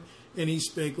lamb, and he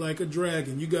spake like a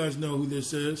dragon. You guys know who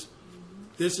this is.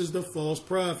 This is the false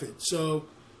prophet. So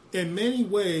in many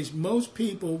ways, most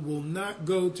people will not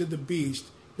go to the beast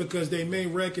because they may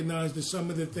recognize that some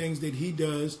of the things that he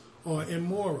does are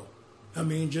immoral. I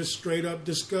mean, just straight up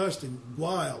disgusting,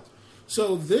 wild.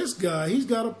 So this guy, he's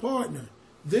got a partner.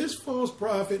 This false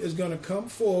prophet is going to come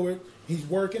forward. He's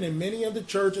working in many of the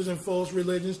churches and false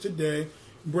religions today,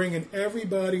 bringing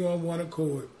everybody on one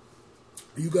accord.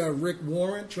 You got Rick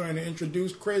Warren trying to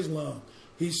introduce Chrislam.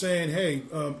 He's saying, hey,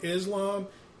 Islam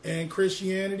and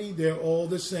Christianity, they're all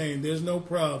the same. There's no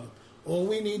problem. All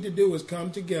we need to do is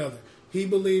come together. He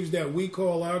believes that we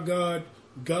call our God,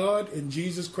 God, and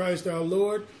Jesus Christ our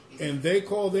Lord, and they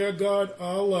call their God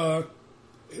Allah,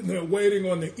 and they're waiting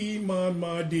on the Imam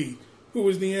Mahdi, who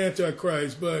is the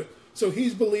Antichrist. But so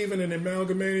he's believing in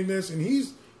amalgamating this, and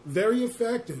he's very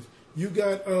effective. You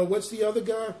got, what's the other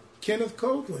guy? Kenneth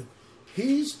Copeland.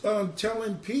 He's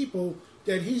telling people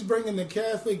that he's bringing the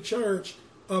Catholic Church,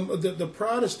 the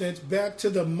Protestants, back to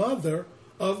the mother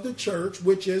of the church,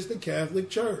 which is the Catholic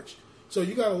Church. So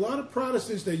you got a lot of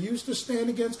Protestants that used to stand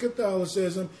against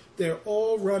Catholicism. They're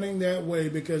all running that way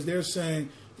because they're saying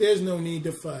there's no need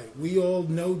to fight. We all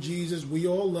know Jesus. We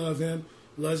all love him.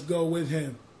 Let's go with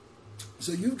him.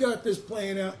 So you've got this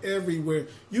playing out everywhere.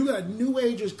 You got New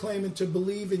Agers claiming to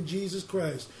believe in Jesus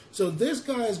Christ. So this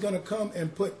guy is going to come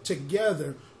and put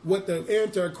together what the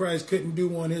Antichrist couldn't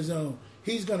do on his own.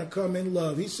 He's going to come in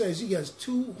love. He says he has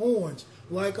 2 horns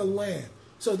like a lamb.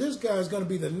 So this guy is going to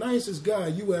be the nicest guy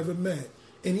you ever met.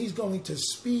 And he's going to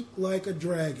speak like a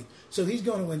dragon. So he's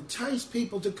going to entice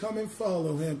people to come and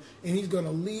follow him. And he's going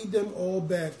to lead them all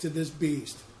back to this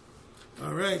beast.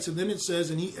 All right, so then it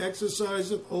says, and he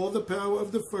exerciseth all the power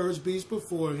of the first beast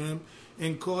before him,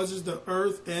 and causes the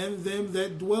earth and them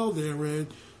that dwell therein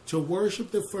to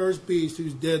worship the first beast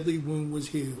whose deadly wound was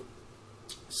healed.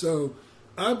 So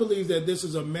I believe that this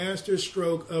is a master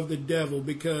stroke of the devil,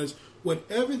 because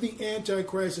whatever the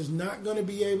Antichrist is not going to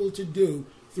be able to do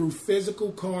through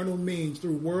physical carnal means,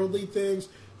 through worldly things,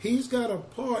 he's got a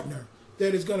partner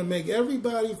that is going to make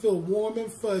everybody feel warm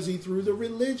and fuzzy through the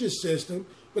religious system,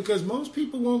 because most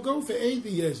people won't go for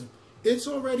atheism. It's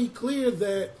already clear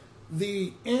that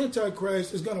the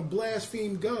Antichrist is going to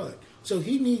blaspheme God. So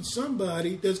he needs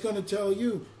somebody that's going to tell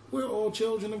you, we're all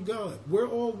children of God. We're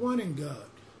all one in God.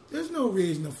 There's no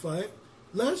reason to fight.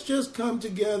 Let's just come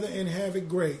together and have it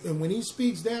great. And when he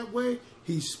speaks that way,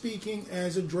 he's speaking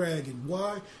as a dragon.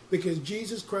 Why? Because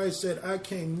Jesus Christ said, I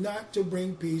came not to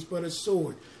bring peace, but a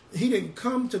sword. He didn't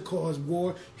come to cause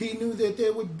war. He knew that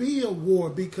there would be a war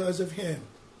because of him.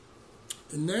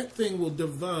 And that thing will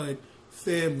divide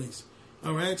families.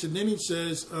 All right, so then he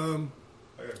says... I got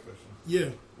a question. Yeah.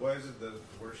 Why is it that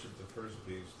worship the first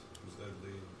beast instead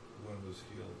the one was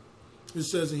healed? It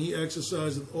says, and he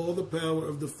exerciseth all the power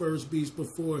of the first beast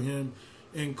before him,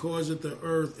 and causeth the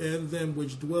earth and them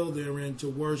which dwell therein to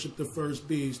worship the first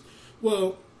beast.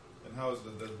 Well... And how is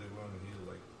the deadly one healed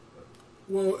like that?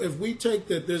 Well, if we take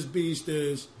that this beast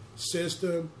is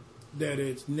system, that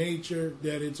it's nature,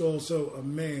 that it's also a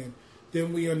man,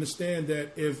 then we understand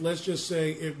that if, let's just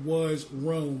say it was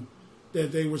Rome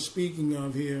that they were speaking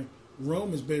of here,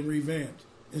 Rome has been revamped.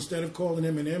 Instead of calling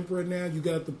him an emperor now, you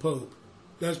got the Pope.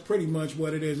 That's pretty much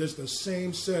what it is. It's the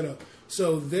same setup.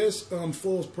 So this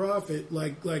false prophet,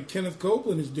 like Kenneth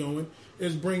Copeland is doing,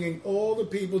 is bringing all the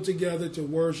people together to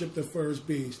worship the first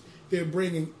beast. They're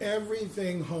bringing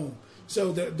everything home.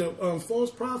 So the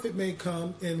false prophet may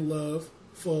come in love,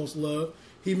 false love.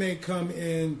 He may come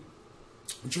in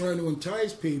trying to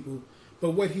entice people.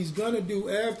 But what he's going to do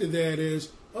after that is,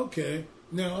 okay,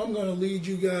 now I'm going to lead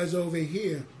you guys over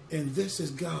here, and this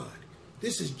is God.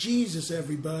 This is Jesus,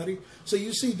 everybody. So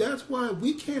you see, that's why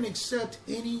we can't accept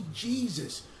any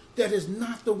Jesus that is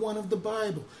not the one of the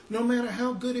Bible, no matter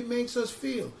how good it makes us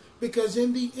feel. Because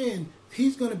in the end,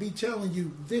 he's going to be telling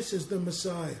you, this is the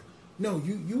Messiah. No,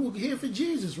 you will hear for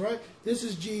Jesus, right? This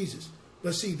is Jesus.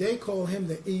 But see, they call him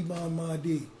the Imam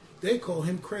Mahdi. They call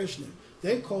him Krishna.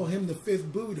 They call him the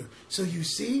fifth Buddha. So you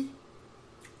see,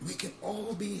 we can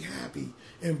all be happy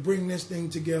and bring this thing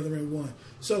together in one.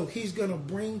 So he's going to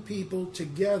bring people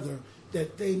together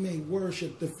that they may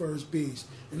worship the first beast.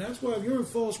 And that's why if you're in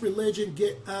false religion,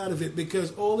 get out of it,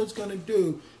 because all it's going to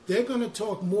do, they're going to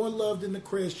talk more love than the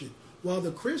Christian, while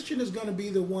the Christian is going to be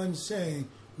the one saying,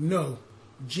 no,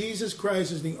 Jesus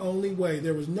Christ is the only way.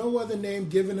 There is no other name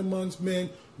given amongst men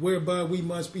whereby we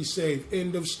must be saved.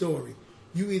 End of story.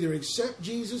 You either accept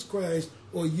Jesus Christ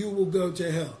or you will go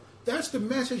to hell. That's the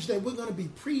message that we're going to be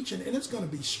preaching, and it's going to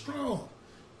be strong.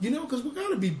 You know, because we're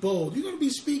going to be bold. You're going to be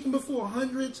speaking before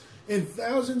hundreds and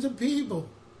thousands of people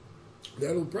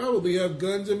that'll probably have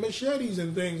guns and machetes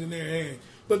and things in their hand.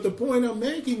 But the point I'm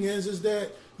making is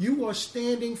that you are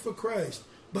standing for Christ.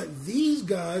 But these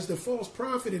guys, the false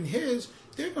prophet and his,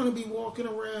 they're going to be walking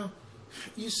around.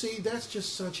 You see, that's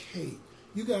just such hate.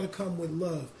 You got to come with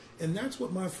love. And that's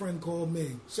what my friend called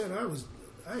me. Said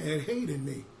I had hate in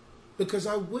me because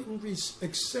I wouldn't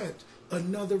accept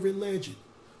another religion.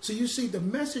 So you see, the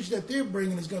message that they're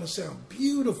bringing is going to sound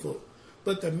beautiful.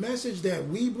 But the message that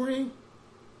we bring,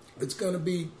 it's going to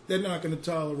be, they're not going to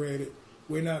tolerate it.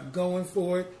 We're not going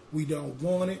for it. We don't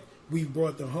want it. We've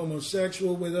brought the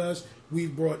homosexual with us.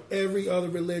 We've brought every other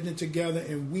religion together,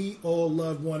 and we all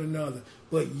love one another.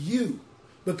 But you,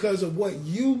 because of what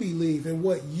you believe and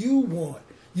what you want,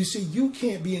 you see, you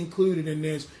can't be included in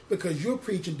this because you're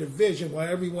preaching division while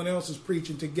everyone else is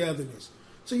preaching togetherness.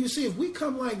 So you see, if we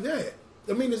come like that,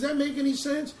 I mean, does that make any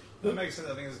sense? That makes sense.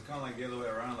 I think it's kind of like the other way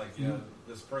around. Like, you know,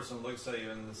 this person looks at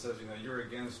you and says, you know, you're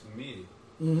against me.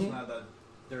 It's not that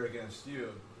they're against you.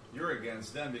 You're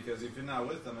against them, because if you're not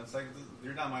with them, it's like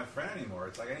you're not my friend anymore.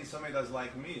 It's like I need somebody that's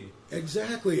like me.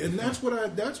 Exactly, and that's what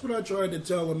I tried to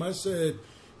tell him. I said,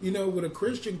 you know, with a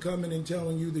Christian coming and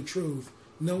telling you the truth,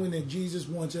 knowing that Jesus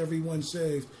wants everyone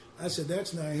saved, I said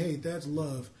that's not hate, that's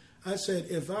love. I said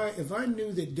if I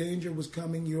knew that danger was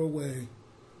coming your way,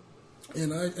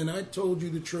 and I told you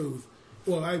the truth,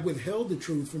 or I withheld the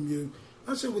truth from you,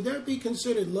 I said, would that be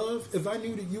considered love if I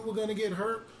knew that you were going to get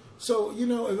hurt? So, you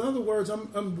know, in other words,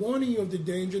 I'm warning you of the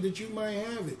danger that you might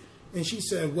have it. And she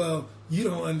said, well, you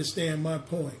don't understand my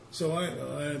point. So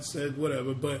I said,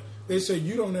 whatever. But they said,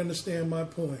 you don't understand my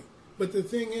point. But the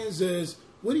thing is,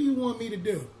 what do you want me to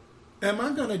do? Am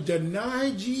I going to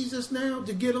deny Jesus now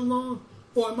to get along?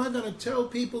 Or am I going to tell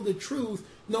people the truth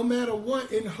no matter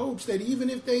what, in hopes that even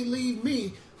if they leave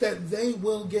me, that they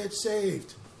will get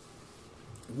saved?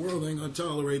 The world ain't going to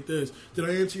tolerate this. Did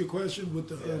I answer your question with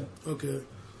the... Yeah. Okay.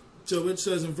 So it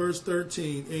says in verse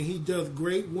 13, and he doth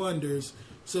great wonders,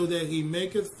 so that he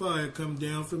maketh fire come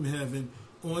down from heaven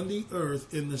on the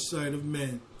earth in the sight of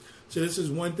men. So this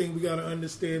is one thing we got to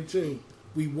understand too.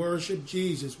 We worship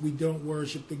Jesus. We don't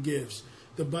worship the gifts.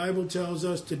 The Bible tells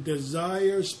us to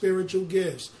desire spiritual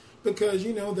gifts because,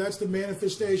 you know, that's the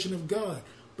manifestation of God.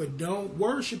 But don't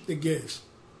worship the gifts,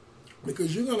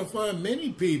 because you're going to find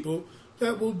many people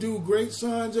that will do great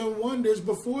signs and wonders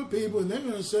before people, and they're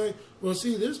going to say, well,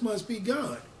 see, this must be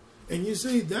God. And you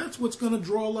see, that's what's going to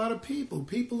draw a lot of people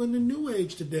in the new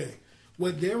age today.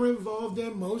 What they're involved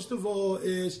in most of all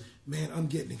is, man, I'm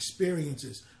getting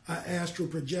experiences. I astral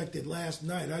projected last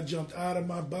night. I jumped out of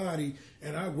my body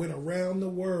and I went around the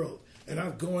world. And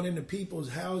I've gone into people's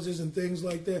houses and things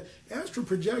like that. Astral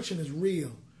projection is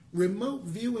real. Remote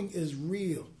viewing is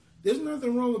real. There's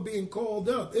nothing wrong with being called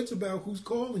up. It's about who's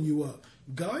calling you up.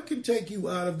 God can take you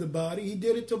out of the body. He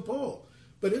did it to Paul.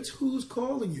 But it's who's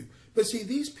calling you. But see,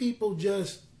 these people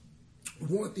just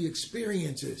want the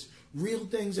experiences. Real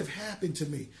things have happened to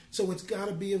me. So it's got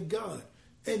to be of God.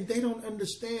 And they don't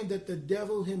understand that the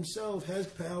devil himself has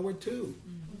power too.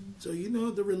 Mm-hmm. So,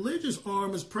 the religious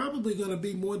arm is probably going to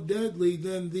be more deadly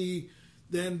than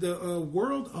the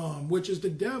world arm, which is the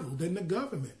devil, than the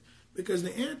government. Because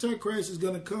the Antichrist is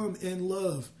going to come in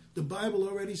love. The Bible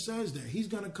already says that. He's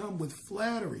going to come with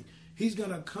flattery. He's going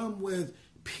to come with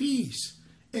peace.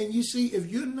 And you see, if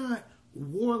you're not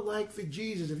warlike for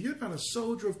Jesus, if you're not a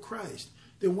soldier of Christ,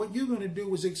 then what you're going to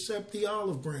do is accept the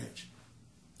olive branch.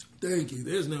 Thank you.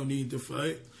 There's no need to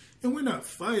fight. And we're not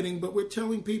fighting, but we're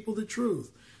telling people the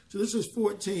truth. So this is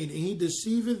 14. And he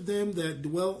deceiveth them that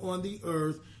dwell on the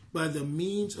earth by the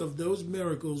means of those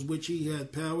miracles which he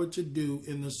had power to do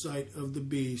in the sight of the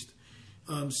beast,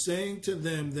 saying to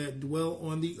them that dwell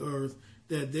on the earth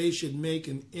that they should make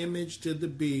an image to the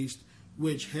beast,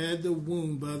 which had the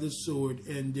wound by the sword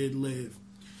and did live.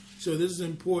 So this is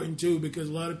important too, because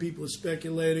a lot of people are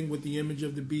speculating what the image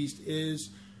of the beast is.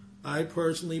 I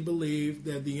personally believe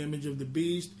that the image of the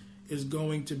beast is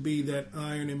going to be that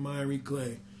iron and miry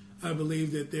clay. I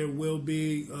believe that there will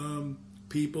be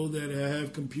people that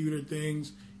have computer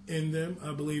things in them.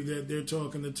 I believe that they're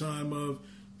talking the time of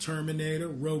Terminator,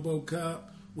 RoboCop,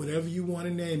 whatever you want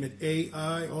to name it,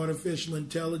 AI, artificial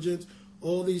intelligence,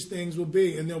 all these things will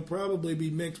be, and they'll probably be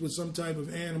mixed with some type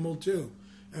of animal too.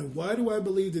 And why do I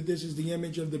believe that this is the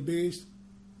image of the beast?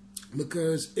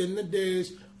 Because in the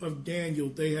days of Daniel,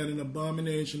 they had an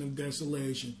abomination of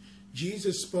desolation.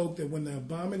 Jesus spoke that when the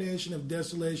abomination of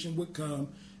desolation would come,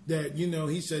 that,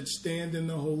 he said, stand in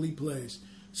the holy place.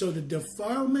 So the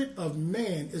defilement of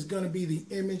man is going to be the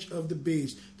image of the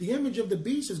beast. The image of the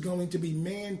beast is going to be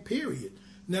man, period.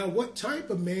 Now, what type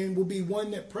of man will be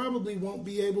one that probably won't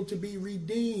be able to be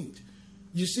redeemed?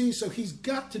 You see, so he's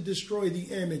got to destroy the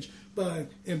image by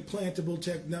implantable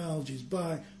technologies,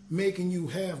 by making you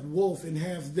half wolf and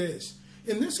half this.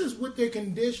 And this is what they're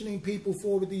conditioning people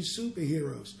for with these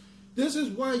superheroes. This is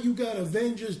why you got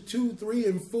Avengers 2, 3,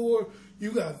 and 4.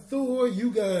 You got Thor,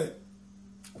 you got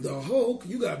the Hulk,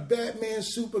 you got Batman,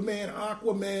 Superman,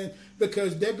 Aquaman,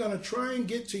 because they're going to try and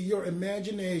get to your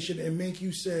imagination and make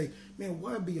you say, man,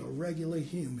 why be a regular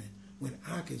human when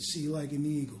I can see like an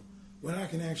eagle, when I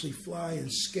can actually fly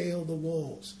and scale the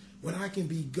walls, when I can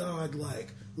be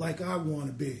God-like, like I want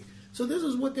to be. So this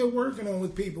is what they're working on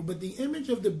with people. But the image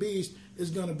of the beast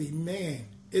is going to be man.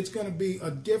 It's going to be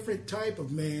a different type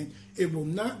of man. It will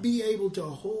not be able to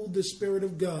hold the Spirit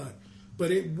of God,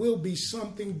 but it will be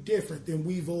something different than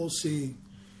we've all seen.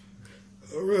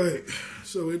 All right.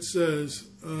 So it says,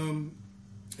 and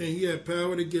he had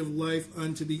power to give life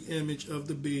unto the image of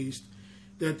the beast,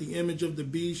 that the image of the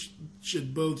beast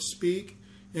should both speak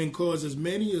and cause as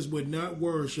many as would not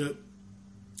worship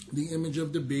the image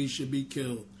of the beast should be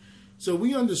killed. So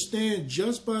we understand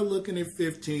just by looking at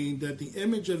 15 that the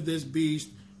image of this beast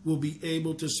will be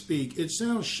able to speak. It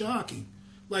sounds shocking,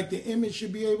 like the image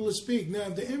should be able to speak. Now,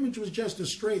 if the image was just a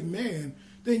straight man,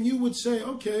 then you would say,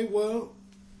 okay, well,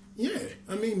 yeah,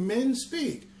 men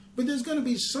speak. But there's going to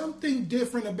be something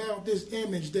different about this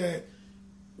image that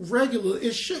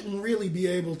it shouldn't really be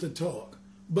able to talk.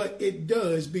 But it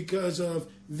does because of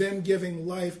them giving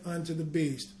life unto the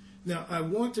beast. Now, I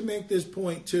want to make this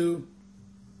point too,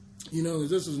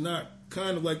 this is not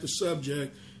kind of like the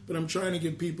subject, but I'm trying to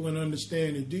give people an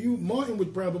understanding. Martin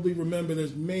would probably remember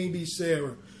this, maybe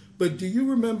Sarah, but do you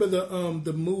remember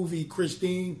the movie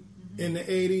Christine in the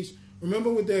 80s?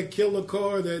 Remember with that killer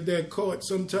car that caught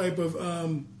some type of,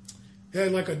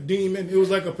 had like a demon? It was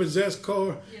like a possessed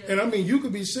car. Yeah. And you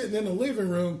could be sitting in the living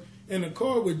room and the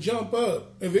car would jump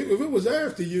up. If it was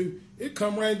after you, it'd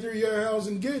come right through your house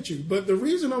and get you. But the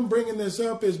reason I'm bringing this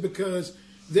up is because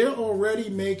they're already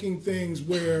making things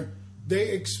where they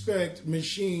expect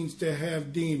machines to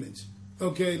have demons.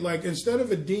 Okay, like instead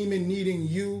of a demon needing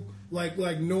you like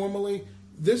normally,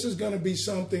 this is going to be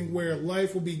something where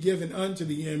life will be given unto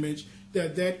the image,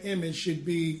 that image should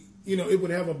be, it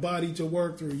would have a body to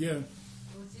work through, yeah.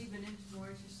 What's even more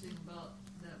interesting about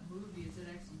that movie is it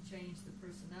actually changed the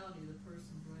personality of the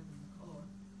person driving the car.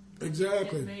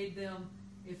 Exactly. It made them,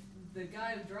 if the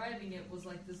guy driving it was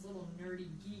like this little nerdy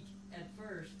geek, at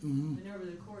first, Mm-hmm. and over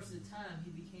the course of time,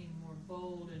 he became more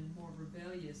bold and more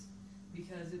rebellious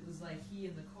because it was like he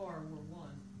and the car were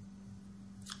one.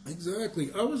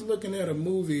 Exactly. I was looking at a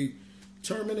movie,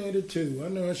 Terminator 2. I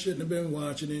know I shouldn't have been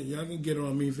watching it. Y'all can get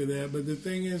on me for that. But the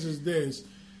thing is this.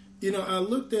 You know, I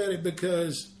looked at it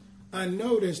because I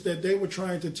noticed that they were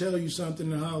trying to tell you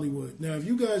something in Hollywood. Now, if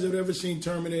you guys have ever seen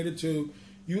Terminator 2,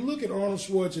 you look at Arnold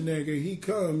Schwarzenegger, he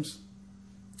comes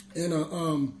in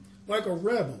a like a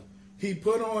rebel. He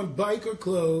put on biker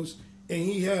clothes and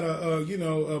he had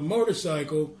a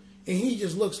motorcycle, and he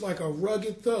just looks like a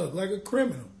rugged thug, like a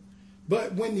criminal.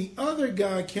 But when the other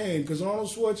guy came, because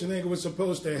Arnold Schwarzenegger was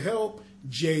supposed to help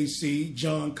JC,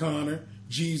 John Connor,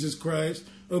 Jesus Christ,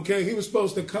 okay, he was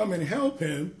supposed to come and help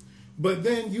him, but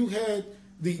then you had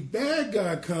the bad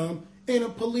guy come in a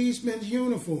policeman's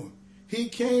uniform. He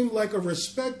came like a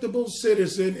respectable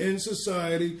citizen in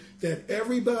society that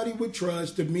everybody would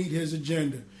trust to meet his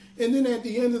agenda. And then at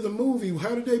the end of the movie,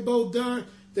 how did they both die?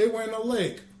 They were in a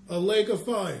lake of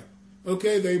fire.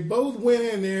 Okay, they both went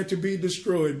in there to be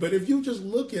destroyed. But if you just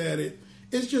look at it,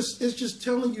 it's just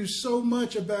telling you so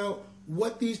much about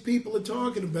what these people are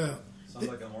talking about. Sounds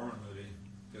like a Mormon movie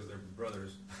because they're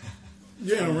brothers.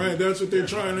 Yeah, right. That's what they're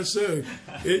trying to say.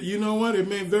 You know what? It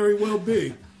may very well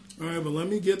be. All right, but let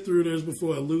me get through this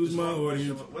before I lose Just my one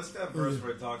question. audience. What's that verse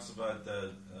where it talks about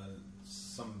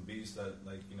some beast that,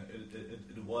 like, you know,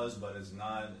 it was but is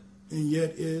not, And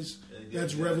yet is.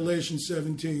 That's yeah. Revelation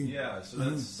 17. Yeah, so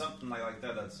that's something like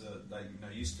that. That's like, you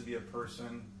know, used to be a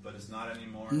person, but it's not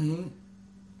anymore. Mm-hmm.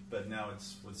 But now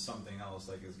it's with something else.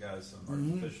 Like it's got some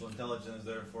artificial intelligence.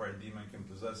 Therefore, a demon can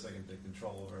possess it, can take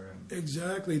control over it.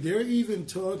 Exactly. They're even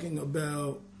talking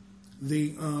about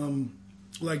the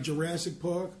like Jurassic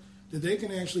Park, that they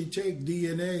can actually take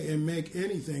DNA and make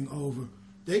anything over.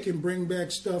 They can bring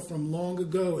back stuff from long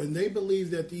ago, and they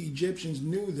believe that the Egyptians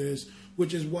knew this,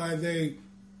 which is why they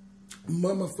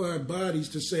mummified bodies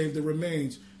to save the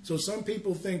remains. So some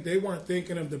people think they weren't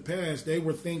thinking of the past, they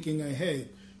were thinking ahead,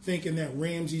 thinking that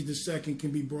Ramses II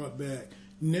can be brought back,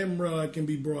 Nimrod can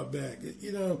be brought back.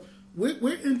 You know,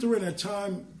 we're entering a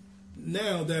time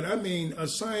now that, I mean, a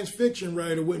science fiction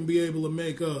writer wouldn't be able to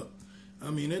make up. I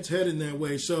mean, it's heading that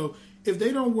way. So if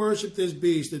they don't worship this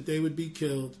beast, that they would be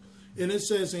killed. And it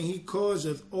says, and he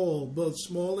causeth all, both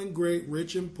small and great,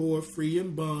 rich and poor, free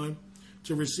and bond,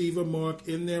 to receive a mark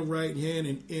in their right hand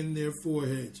and in their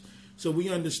foreheads. So we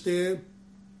understand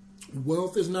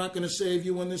wealth is not going to save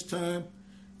you in this time.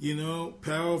 You know,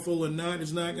 powerful or not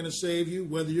is not going to save you.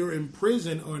 Whether you're in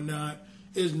prison or not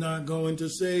is not going to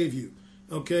save you.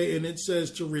 Okay, and it says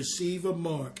to receive a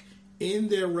mark in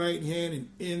their right hand and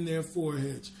in their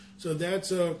foreheads. So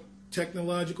that's a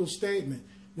technological statement.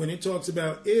 When it talks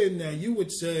about in, now you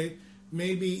would say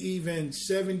maybe even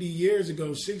 70 years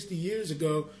ago, 60 years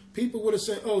ago, people would have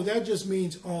said, oh, that just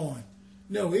means on.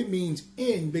 No, it means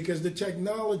in, because the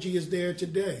technology is there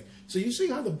today. So you see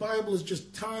how the Bible is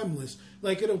just timeless.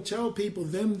 Like it'll tell people,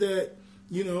 them that,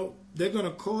 you know, they're going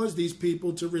to cause these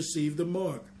people to receive the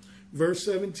mark. Verse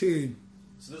 17.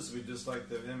 So this would be just like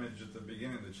the image at the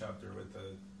beginning of the chapter with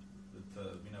the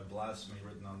you know, blasphemy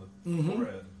written on the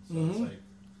forehead. So it's like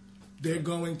they're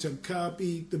going to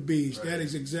copy the beast. Right. That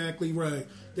is exactly right.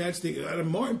 That's the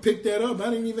Martin picked that up. I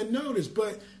didn't even notice,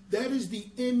 but that is the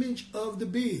image of the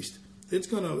beast. It's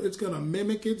gonna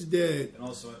mimic its dead. And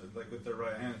also, like with the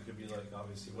right hand, it could be like,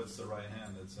 obviously, what's the right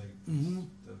hand? It's like, you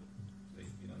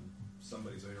know,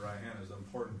 somebody's right hand is an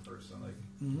important person. Like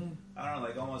I don't know,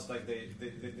 like almost like they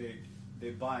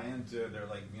buy into it. They're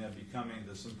like, you know, becoming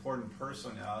this important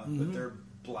person now, but they're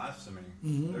blaspheming.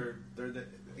 They're the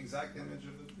exact image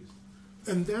of the beast.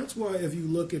 And that's why if you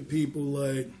look at people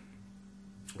like,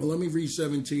 well, let me read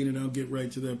 17 and I'll get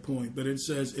right to that point. But it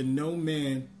says, and no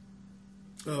man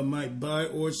might buy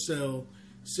or sell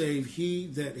save he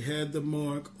that had the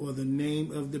mark or the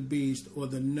name of the beast or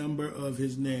the number of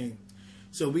his name.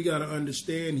 So we got to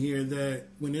understand here that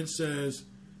when it says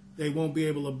they won't be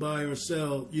able to buy or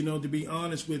sell, you know, to be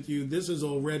honest with you, this is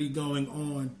already going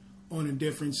on a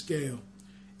different scale.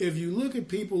 If you look at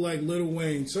people like Lil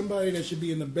Wayne, somebody that should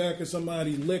be in the back of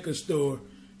somebody's liquor store,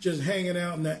 just hanging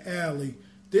out in the alley,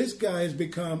 this guy has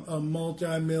become a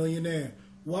multi-millionaire.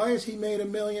 Why is he made a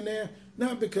millionaire?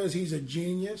 Not because he's a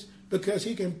genius, because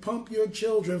he can pump your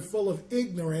children full of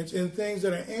ignorance and things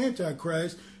that are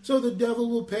antichrist, so the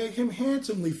devil will pay him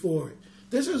handsomely for it.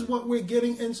 This is what we're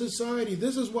getting in society.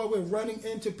 This is why we're running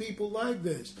into people like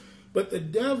this. But the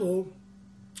devil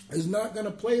is not going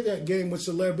to play that game with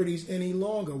celebrities any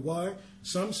longer. Why?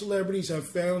 Some celebrities have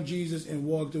found Jesus and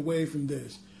walked away from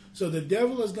this. So the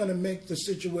devil is going to make the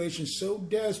situation so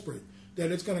desperate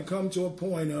that it's going to come to a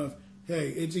point of hey,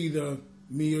 it's either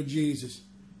me or Jesus.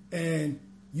 And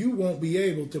you won't be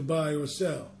able to buy or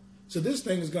sell. So this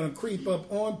thing is going to creep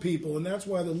up on people, and that's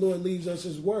why the Lord leaves us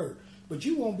his word. But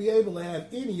you won't be able to have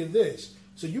any of this.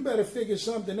 So you better figure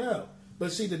something out.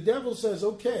 But see, the devil says,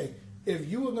 okay, if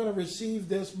you are going to receive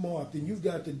this mark, then you've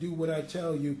got to do what I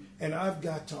tell you, and I've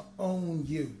got to own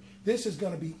you. This is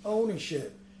going to be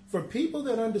ownership. For people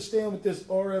that understand what this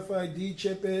RFID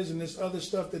chip is and this other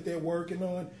stuff that they're working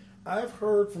on, I've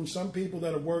heard from some people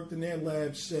that have worked in their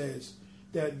labs says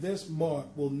that this mark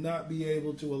will not be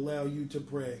able to allow you to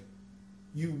pray.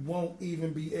 You won't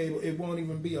even be able, it won't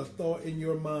even be a thought in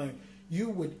your mind. You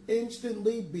would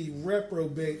instantly be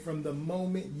reprobate from the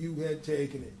moment you had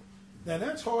taken it. Now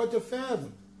that's hard to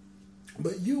fathom,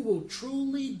 but you will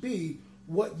truly be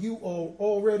what you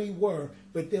already were,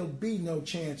 but there'll be no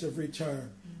chance of return.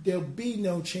 There'll be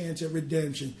no chance of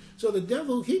redemption. So the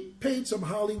devil, he paid some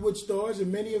Hollywood stars,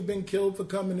 and many have been killed for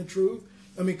coming to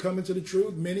the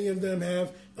truth. Many of them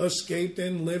have escaped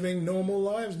and living normal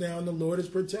lives now, and the Lord has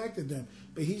protected them.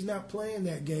 But he's not playing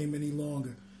that game any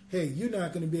longer. Hey, you're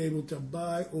not going to be able to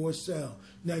buy or sell.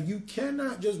 Now, you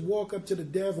cannot just walk up to the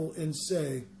devil and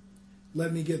say,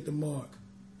 let me get the mark.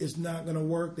 It's not going to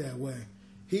work that way.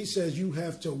 He says you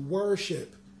have to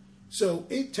worship. So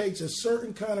it takes a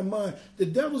certain kind of mind. The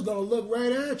devil's going to look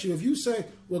right at you. If you say,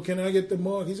 well, can I get the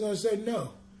mark? He's going to say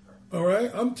no. All right?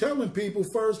 I'm telling people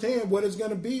firsthand what it's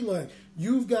going to be like.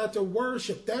 You've got to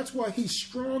worship. That's why he's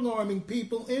strong-arming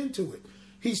people into it.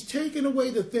 He's taking away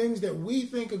the things that we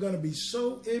think are going to be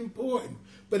so important,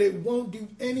 but it won't do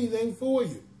anything for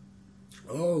you.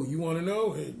 Oh, you want to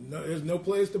know? There's no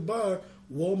place to buy.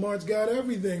 Walmart's got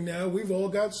everything now. We've all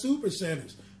got super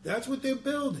centers. That's what they're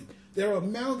building. They're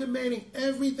amalgamating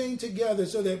everything together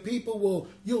so that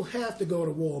you'll have to go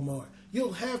to Walmart.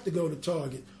 You'll have to go to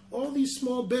Target. All these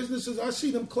small businesses, I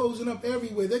see them closing up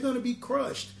everywhere. They're going to be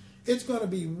crushed. It's going to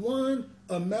be one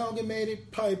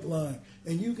amalgamated pipeline,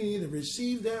 and you can either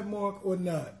receive that mark or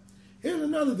not. Here's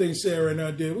another thing Sarah and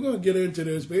I did. We're going to get into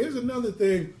this, but here's another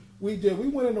thing we did. We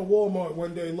went into Walmart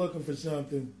one day looking for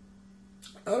something.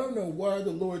 I don't know why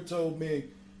the Lord told me,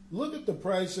 look at the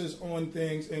prices on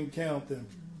things and count them.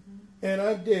 And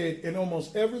I did, and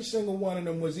almost every single one of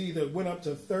them was either went up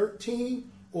to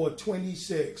 13 or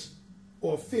 26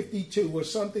 or 52 or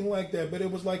something like that. But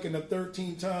it was like in the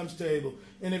 13 times table.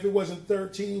 And if it wasn't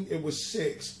 13, it was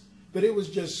 6. But it was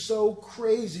just so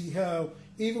crazy how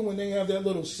even when they have that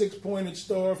little 6-pointed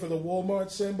star for the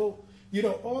Walmart symbol, you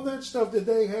know, all that stuff that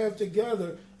they have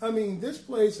together. I mean, this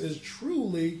place is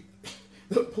truly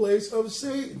the place of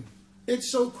Satan.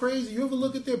 It's so crazy. You ever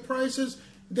look at their prices?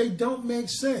 They don't make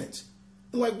sense.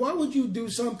 Like, why would you do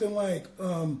something like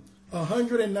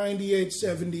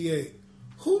 $198.78?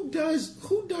 Who does,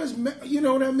 you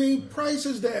know what I mean?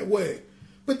 Prices that way.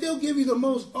 But they'll give you the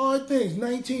most odd things.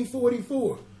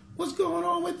 1944. What's going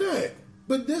on with that?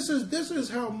 But this is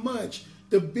how much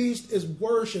the beast is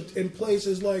worshipped in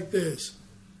places like this.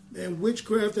 And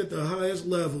witchcraft at the highest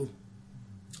level.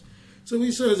 So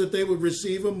he says that they would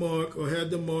receive a mark or had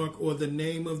the mark or the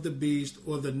name of the beast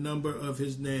or the number of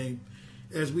his name.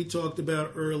 As we talked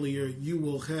about earlier, you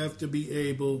will have to be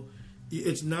able,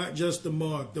 it's not just the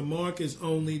mark. The mark is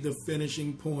only the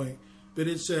finishing point. But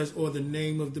it says, or the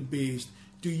name of the beast.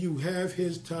 Do you have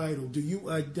his title? Do you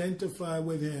identify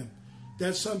with him?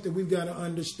 That's something we've got to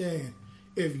understand.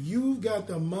 If you've got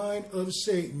the mind of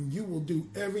Satan, you will do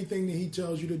everything that he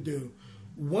tells you to do.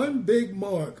 One big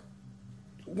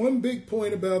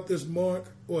point about this mark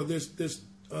or this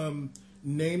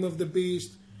name of the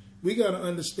beast, we got to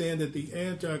understand that the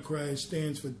Antichrist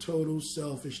stands for total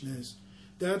selfishness.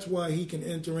 That's why he can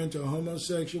enter into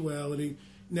homosexuality.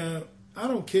 Now, I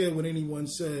don't care what anyone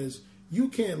says. You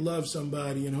can't love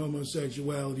somebody in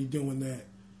homosexuality doing that.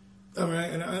 All right,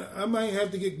 and I might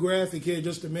have to get graphic here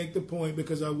just to make the point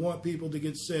because I want people to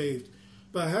get saved.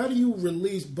 But how do you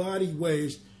release body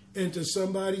waste into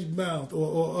somebody's mouth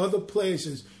or other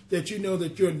places that you know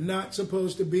that you're not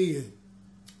supposed to be in?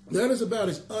 That is about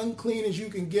as unclean as you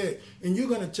can get. And you're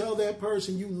going to tell that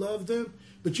person you love them,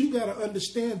 but you got to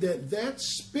understand that that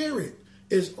spirit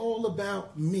is all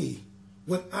about me.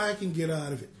 What I can get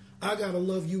out of it. I got to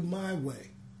love you my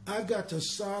way. I've got to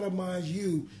sodomize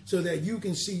you so that you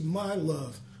can see my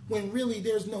love. When really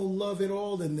there's no love at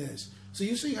all in this. So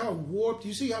you see how warped,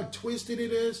 you see how twisted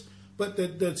it is? But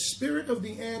the spirit of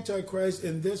the Antichrist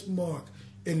in this mark,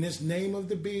 in this name of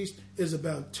the beast, is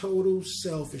about total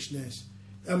selfishness.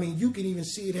 I mean, you can even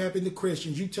see it happen to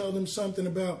Christians. You tell them something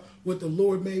about what the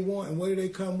Lord may want, and what do they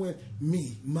come with?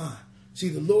 Me, mine. See,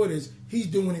 the Lord he's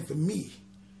doing it for me.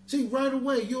 See, right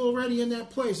away, you're already in that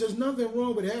place. There's nothing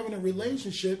wrong with having a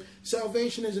relationship.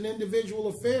 Salvation is an individual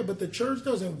affair, but the church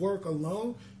doesn't work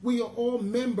alone. We are all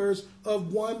members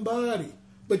of one body.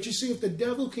 But you see, if the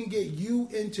devil can get you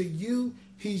into you,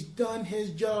 he's done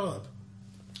his job.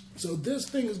 So this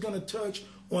thing is going to touch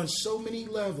on so many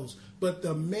levels. But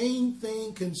the main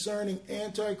thing concerning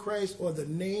Antichrist, or the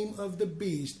name of the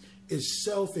beast, is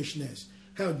selfishness.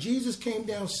 How Jesus came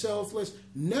down selfless,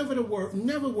 never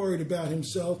worried about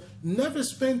himself, never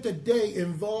spent a day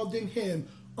involved in him,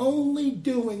 only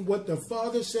doing what the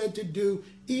Father said to do,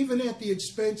 even at the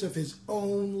expense of his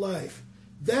own life.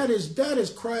 That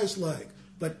is Christ-like.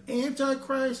 But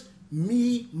Antichrist,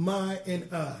 me, my,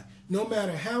 and I. No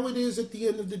matter how it is at the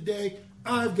end of the day,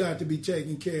 I've got to be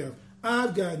taken care of.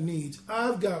 I've got needs.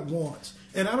 I've got wants.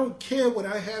 And I don't care what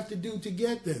I have to do to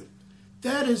get them.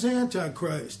 That is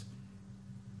Antichrist.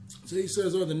 So he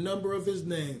says, or the number of his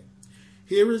name.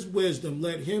 Here is wisdom.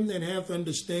 Let him that hath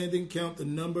understanding count the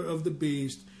number of the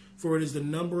beast, for it is the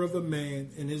number of a man,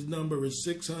 and his number is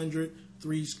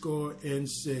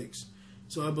 666.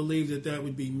 So I believe that that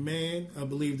would be man. I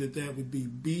believe that that would be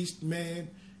beast man.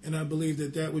 And I believe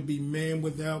that that would be man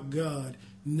without God,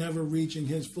 never reaching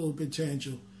his full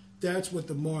potential. That's what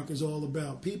the mark is all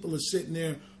about. People are sitting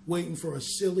there waiting for a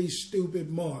silly, stupid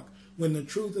mark, when the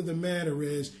truth of the matter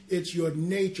is, it's your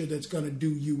nature that's going to do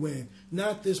you in,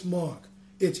 not this mark.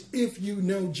 It's if you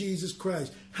know Jesus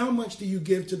Christ. How much do you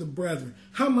give to the brethren?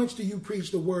 How much do you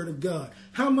preach the word of God?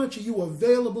 How much are you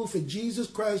available for Jesus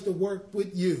Christ to work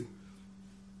with you?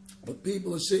 But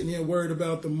people are sitting here worried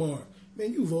about the mark.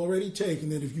 Man, you've already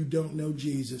taken it if you don't know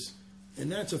Jesus.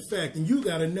 And that's a fact. And you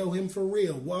got to know him for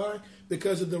real. Why?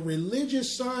 Because of the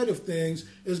religious side of things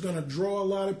is going to draw a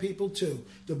lot of people too.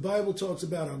 The Bible talks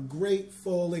about a great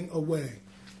falling away.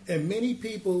 And many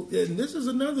people, and this is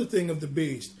another thing of the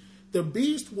beast. The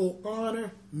beast will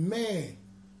honor man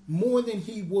more than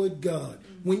he would God.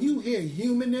 When you hear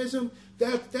humanism,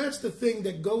 that's the thing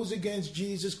that goes against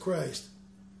Jesus Christ.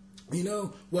 You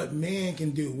know, what man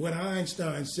can do, what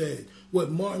Einstein said,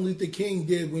 what Martin Luther King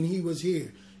did when he was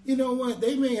here. You know what?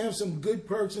 They may have some good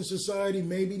perks in society,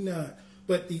 maybe not.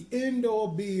 But the end-all,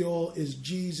 be-all is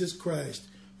Jesus Christ.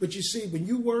 But you see, when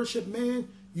you worship man,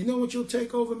 you know what you'll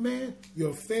take over man?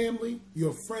 Your family,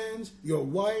 your friends, your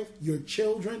wife, your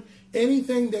children,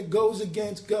 anything that goes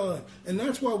against God. And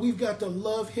that's why we've got to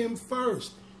love him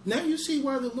first. Now you see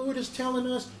why the Lord is telling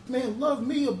us, man, love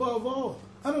me above all.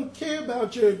 I don't care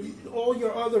about all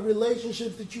your other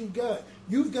relationships that you've got.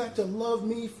 You've got to love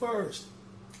me first.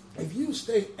 If you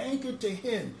stay anchored to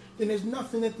him, then there's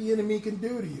nothing that the enemy can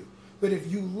do to you. But if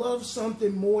you love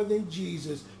something more than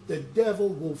Jesus, the devil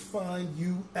will find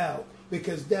you out,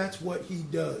 because that's what he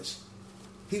does.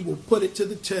 He will put it to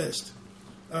the test.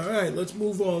 All right, let's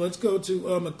move on. Let's go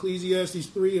to Ecclesiastes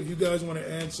 3. If you guys want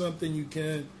to add something, you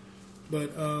can.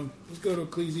 But let's go to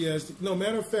Ecclesiastes. No,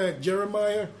 matter of fact,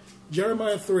 Jeremiah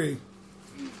 3.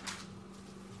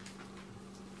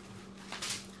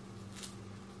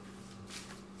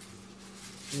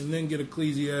 And then get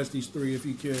Ecclesiastes 3 if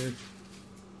you can.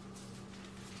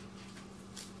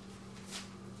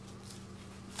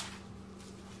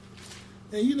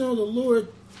 And you know, the Lord,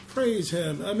 praise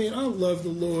him. I mean, I love the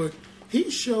Lord.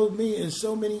 He showed me in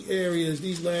so many areas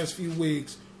these last few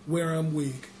weeks where I'm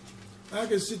weak. I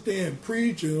can sit there and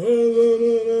preach and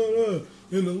and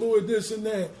the Lord this and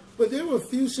that. But there were a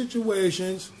few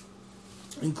situations,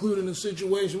 including a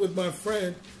situation with my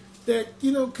friend, that,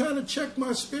 you know, kind of checked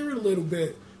my spirit a little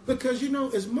bit. Because, you know,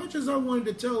 as much as I wanted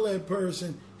to tell that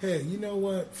person, hey, you know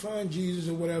what, find Jesus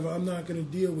or whatever, I'm not going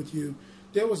to deal with you,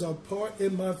 there was a part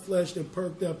in my flesh that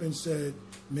perked up and said,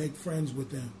 make friends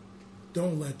with them.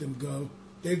 Don't let them go.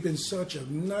 They've been such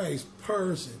a nice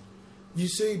person. You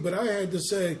see, but I had to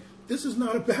say, this is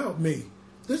not about me.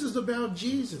 This is about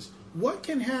Jesus. What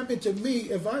can happen to me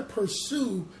if I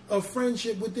pursue a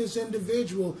friendship with this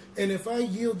individual, and if I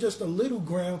yield just a little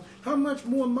ground, how much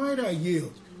more might I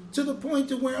yield? To the point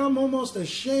to where I'm almost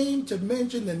ashamed to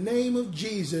mention the name of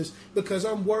Jesus because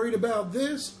I'm worried about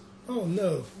this? Oh,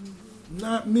 no.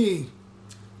 Not me.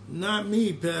 Not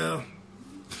me, pal.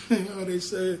 How they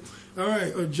say it. All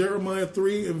right, Jeremiah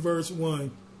 3 and verse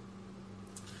 1.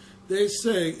 They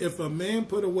say, if a man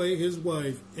put away his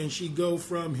wife, and she go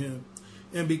from him,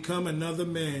 and become another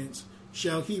man's,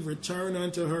 shall he return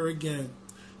unto her again?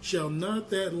 Shall not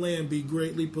that land be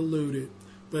greatly polluted?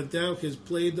 But thou hast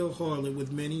played the harlot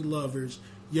with many lovers,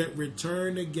 yet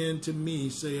return again to me,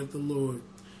 saith the Lord.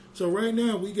 So right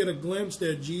now we get a glimpse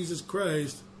that Jesus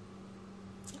Christ,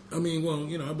 I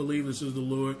believe this is the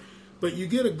Lord, but you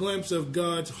get a glimpse of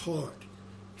God's heart.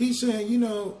 He's saying, you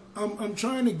know, I'm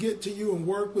trying to get to you and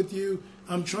work with you.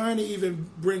 I'm trying to even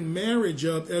bring marriage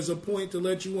up as a point to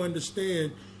let you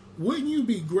understand, wouldn't you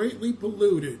be greatly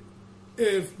polluted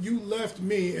if you left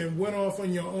me and went off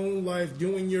on your own life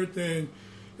doing your thing,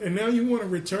 and now you want to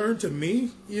return to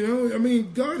me? You know, I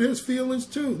mean, God has feelings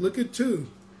too. Look at 2.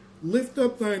 Lift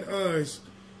up thine eyes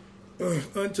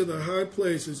unto the high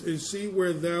places, and see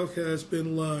where thou hast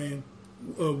been lying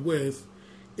with.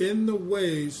 In the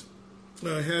ways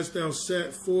hast thou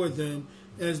sat for them,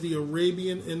 as the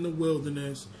Arabian in the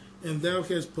wilderness, and thou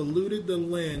hast polluted the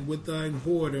land with thine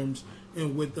whoredoms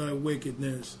and with thy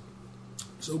wickedness.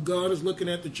 So God is looking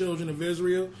at the children of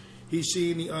Israel. He's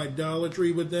seeing the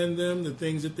idolatry within them, the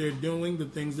things that they're doing, the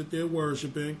things that they're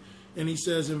worshiping. And he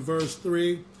says in verse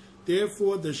 3,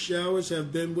 therefore the showers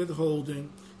have been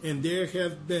withholding, and there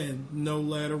have been no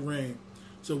latter rain.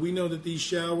 So we know that these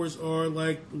showers are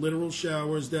like literal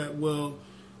showers that will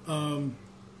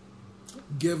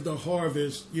give the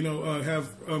harvest, have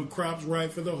crops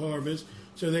ripe for the harvest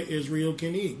so that Israel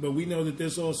can eat. But we know that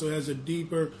this also has a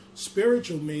deeper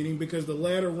spiritual meaning, because the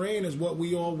latter rain is what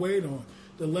we all wait on.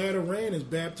 The latter rain is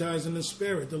baptized in the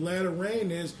Spirit. The latter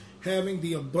rain is having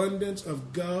the abundance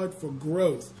of God for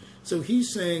growth. So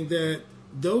he's saying that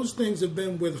those things have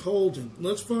been withholden.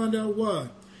 Let's find out why.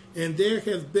 And there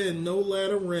hath been no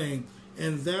latter rain,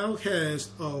 and thou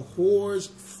hast a whore's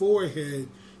forehead,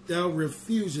 thou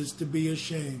refusest to be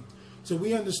ashamed. So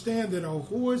we understand that a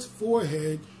whore's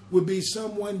forehead would be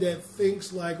someone that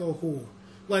thinks like a whore.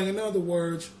 Like, in other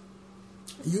words,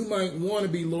 you might want to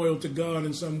be loyal to God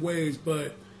in some ways,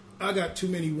 but I got too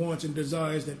many wants and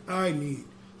desires that I need.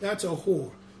 That's a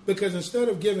whore. Because instead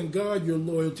of giving God your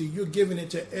loyalty, you're giving it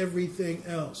to everything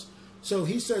else. So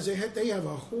he says they have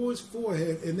a whore's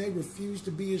forehead, and they refuse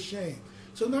to be ashamed.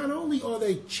 So not only are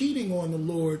they cheating on the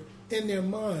Lord in their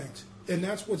minds, and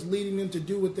that's what's leading them to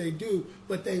do what they do,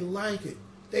 but they like it.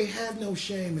 They have no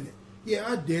shame in it. Yeah,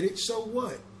 I did it, so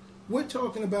what? We're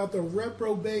talking about the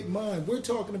reprobate mind. We're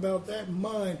talking about that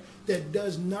mind that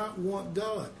does not want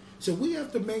God. So we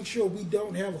have to make sure we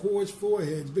don't have whore's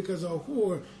foreheads, because a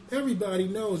whore, everybody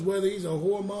knows, whether he's a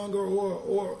whoremonger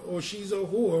or she's a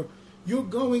whore, you're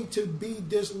going to be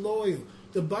disloyal.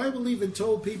 The Bible even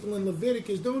told people in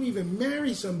Leviticus, don't even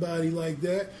marry somebody like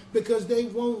that, because they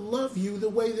won't love you the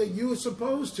way that you are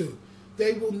supposed to.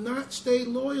 They will not stay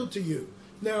loyal to you.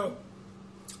 Now,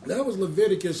 that was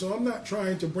Leviticus, so I'm not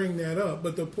trying to bring that up.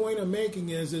 But the point I'm making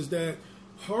is that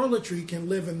harlotry can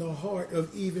live in the heart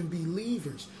of even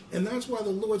believers. And that's why the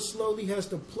Lord slowly has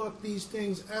to pluck these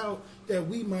things out, that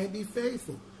we might be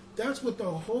faithful. That's what the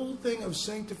whole thing of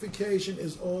sanctification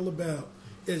is all about,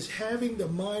 is having the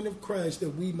mind of Christ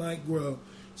that we might grow.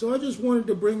 So I just wanted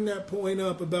to bring that point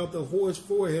up about the whore's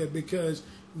forehead, because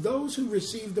those who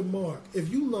receive the mark, if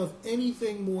you love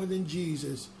anything more than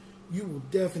Jesus, you will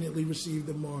definitely receive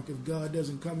the mark if God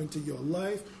doesn't come into your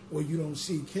life, or you don't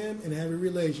seek him and have a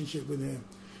relationship with him.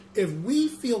 If we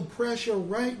feel pressure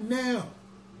right now,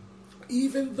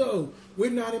 even though we're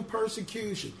not in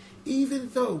persecution, even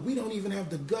though we don't even have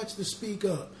the guts to speak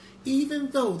up,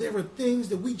 even though there are things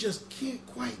that we just can't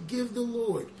quite give the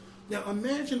Lord. Now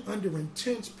imagine under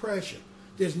intense pressure.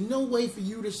 There's no way for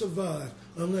you to survive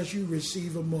unless you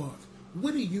receive a mark.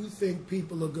 What do you think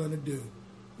people are going to do?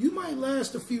 You might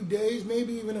last a few days,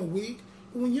 maybe even a week,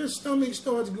 but when your stomach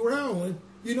starts growling,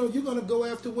 you're going to go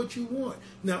after what you want.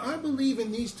 Now, I believe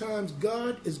in these times,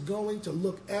 God is going to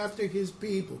look after his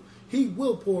people. He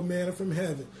will pour manna from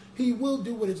heaven. He will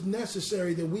do what is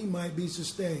necessary that we might be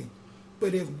sustained.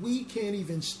 But if we can't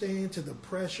even stand to the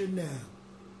pressure now,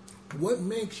 what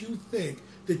makes you think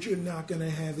that you're not going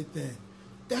to have it then?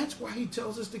 That's why he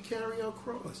tells us to carry our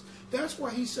cross. That's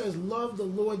why he says, love the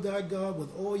Lord thy God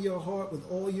with all your heart, with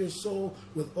all your soul,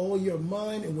 with all your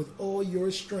mind, and with all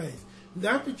your strength.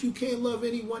 Not that you can't love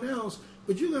anyone else,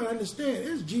 but you got to understand,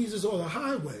 it's Jesus or the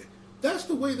highway. That's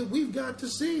the way that we've got to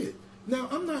see it. Now,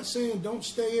 I'm not saying don't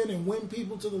stay in and win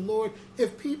people to the Lord.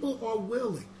 If people are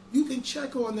willing, you can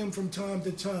check on them from time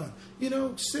to time.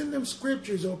 Send them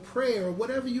scriptures or prayer or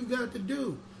whatever you've got to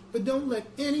do. But don't let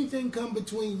anything come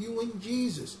between you and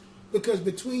Jesus, because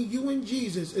between you and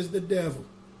Jesus is the devil.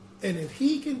 And if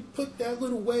he can put that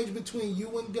little wedge between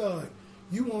you and God,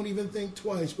 you won't even think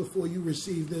twice before you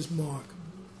receive this mark.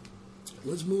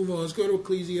 Let's move on. Let's go to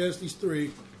Ecclesiastes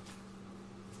 3.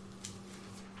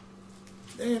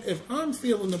 And if I'm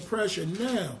feeling the pressure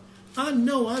now, I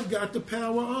know I've got to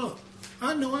power up.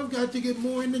 I know I've got to get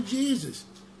more into Jesus.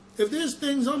 If there's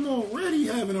things I'm already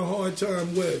having a hard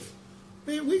time with,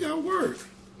 man, we got work.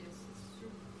 Yes, it's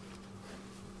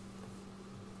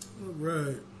true. All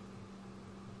right.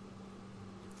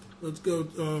 Let's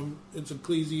go. It's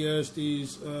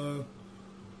Ecclesiastes.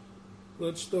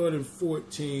 let's start in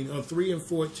 3 and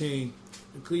 14.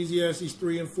 Ecclesiastes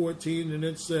 3 and 14, and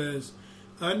it says,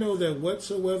 I know that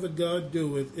whatsoever God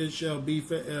doeth, it shall be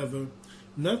forever.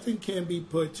 Nothing can be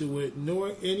put to it,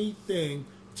 nor anything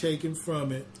taken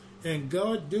from it. And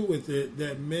God doeth it,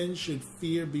 that men should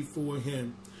fear before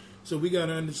him. So we got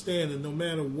to understand that no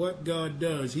matter what God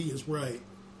does, he is right.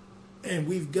 And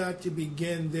we've got to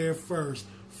begin there first.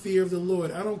 Fear of the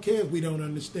Lord. I don't care if we don't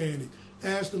understand it.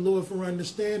 Ask the Lord for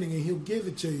understanding and he'll give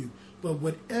it to you. But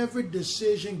whatever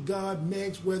decision God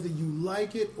makes, whether you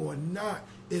like it or not,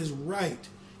 is right.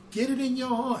 Get it in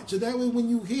your heart. So that way when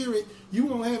you hear it, you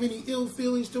won't have any ill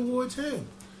feelings towards him.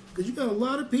 Because you got a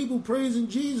lot of people praising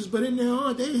Jesus, but in their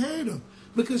heart they hate him.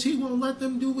 Because he won't let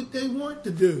them do what they want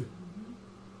to do.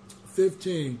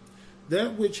 15.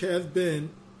 That which hath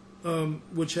been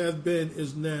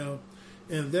is now,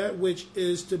 and that which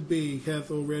is to be hath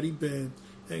already been,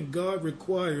 and God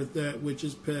requireth that which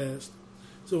is past.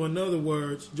 So in other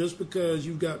words, just because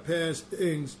you've got past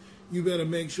things, you better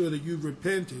make sure that you've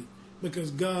repented,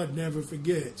 because God never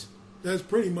forgets. That's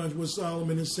pretty much what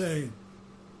Solomon is saying.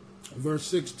 Verse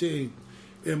 16.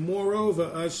 And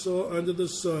moreover, I saw under the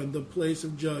sun the place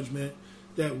of judgment,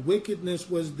 that wickedness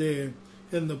was there,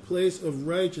 and the place of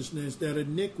righteousness, that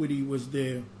iniquity was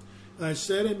there. I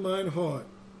said in mine heart,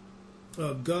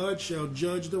 God shall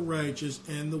judge the righteous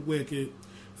and the wicked,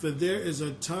 for there is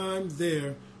a time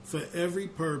there for every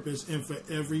purpose and for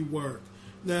every work.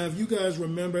 Now, if you guys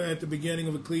remember at the beginning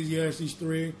of Ecclesiastes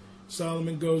 3,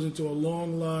 Solomon goes into a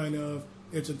long line of,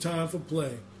 it's a time for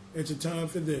play, it's a time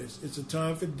for this, it's a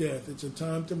time for death, it's a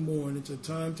time to mourn, it's a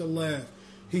time to laugh.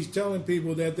 He's telling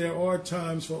people that there are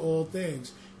times for all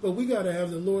things. But we got to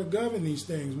have the Lord govern these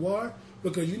things. Why?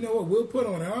 Because you know what we'll put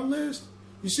on our list?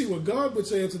 You see, what God would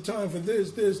say, it's a time for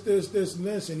this, this, this, this, and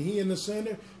this, and he in the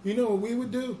center. You know what we would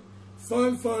do?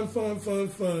 Fun, fun, fun, fun,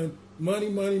 fun. Money,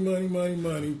 money, money, money,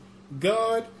 money.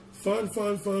 God, fun,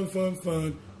 fun, fun, fun,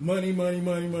 fun. Money, money,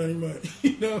 money, money, money.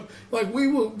 You know, like we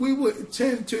would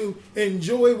tend to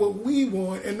enjoy what we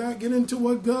want and not get into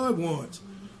what God wants.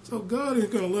 So God is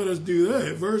going to let us do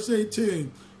that. Verse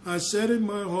 18. I said in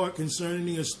my heart concerning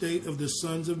the estate of the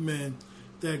sons of men,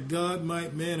 that God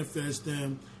might manifest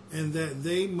them, and that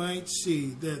they might see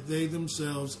that they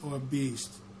themselves are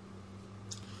beasts.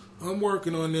 I'm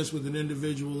working on this with an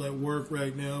individual at work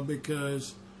right now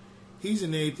because he's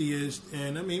an atheist,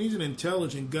 and I mean, he's an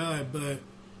intelligent guy, but,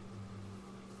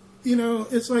 you know,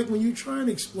 it's like when you try and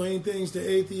explain things to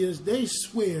atheists, they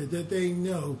swear that they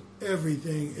know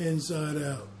everything inside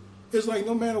out. It's like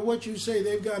no matter what you say,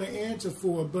 they've got an answer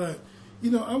for it. But, you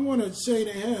know, I want to say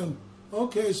to him,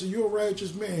 okay, so you're a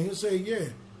righteous man. He'll say, yeah.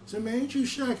 So, man, ain't you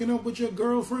shacking up with your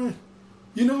girlfriend?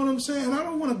 You know what I'm saying? I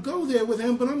don't want to go there with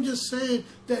him, but I'm just saying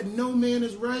that no man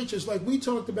is righteous. Like we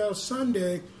talked about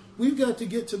Sunday, we've got to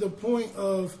get to the point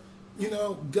of, you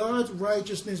know, God's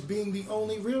righteousness being the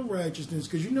only real righteousness.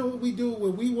 Because you know what we do where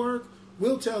we work?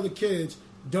 We'll tell the kids,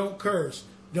 don't curse.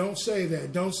 Don't say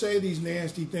that. Don't say these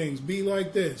nasty things. Be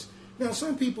like this. Now,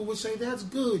 some people would say, that's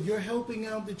good. You're helping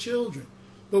out the children.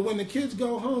 But when the kids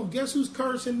go home, guess who's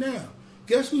cursing now?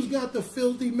 Guess who's got the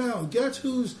filthy mouth? Guess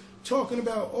who's talking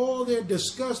about all their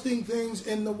disgusting things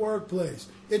in the workplace?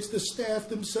 It's the staff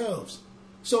themselves.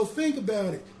 So think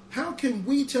about it. How can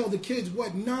we tell the kids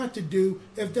what not to do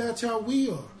if that's how we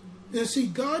are? And see,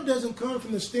 God doesn't come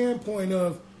from the standpoint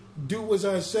of do as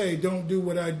I say, don't do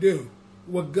what I do.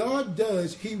 What God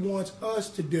does, he wants us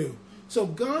to do. So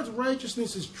God's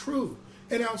righteousness is true.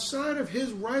 And outside of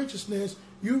his righteousness,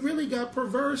 you really got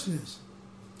perverseness.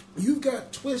 You've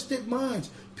got twisted minds.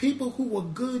 People who are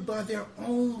good by their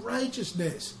own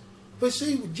righteousness. But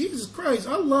see, Jesus Christ,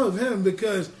 I love him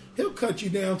because he'll cut you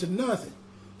down to nothing.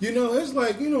 You know, it's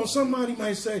like, you know, somebody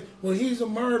might say, well, he's a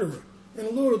murderer. And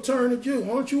the Lord will turn at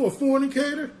you. Aren't you a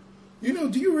fornicator? You know,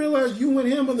 do you realize you and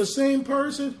him are the same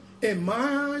person in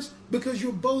my eyes? Because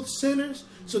you're both sinners.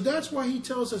 So that's why he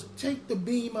tells us, take the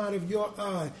beam out of your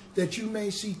eye that you may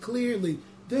see clearly.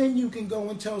 Then you can go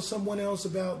and tell someone else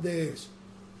about theirs.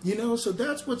 You know, so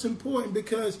that's what's important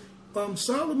because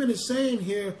Solomon is saying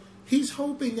here, he's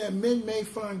hoping that men may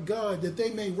find God, that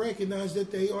they may recognize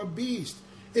that they are beasts.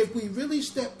 If we really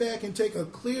step back and take a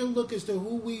clear look as to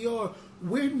who we are,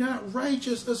 we're not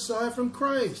righteous aside from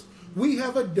Christ. We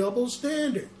have a double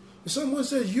standard. If someone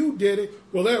says you did it,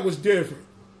 well, that was different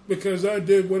because I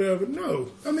did whatever. No.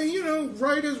 I mean, you know,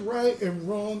 right is right and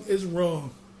wrong is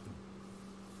wrong.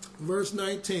 Verse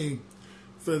 19.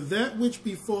 For that which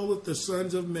befalleth the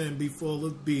sons of men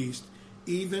befalleth beasts,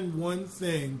 even one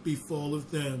thing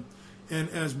befalleth them. And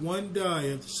as one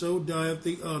dieth, so dieth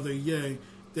the other. Yea,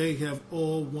 they have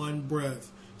all one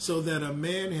breath. so that a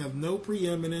man have no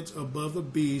preeminence above a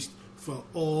beast, for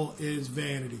all is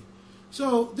vanity.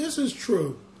 So this is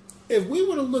true. If we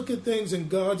were to look at things in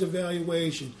God's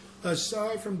evaluation,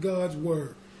 aside from God's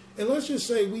word, and let's just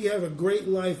say we have a great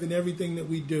life in everything that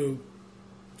we do,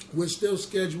 we're still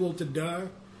scheduled to die.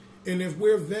 And if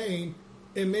we're vain,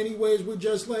 in many ways, we're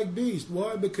just like beasts.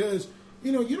 Why? Because,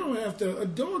 you don't have to, a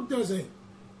dog doesn't,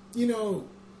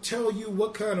 tell you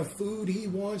what kind of food he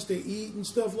wants to eat and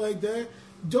stuff like that.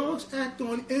 Dogs act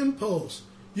on impulse.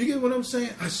 You get what I'm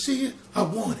saying? I see it, I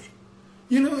want it.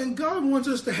 And God wants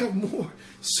us to have more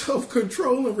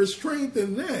self-control and restraint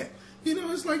than that.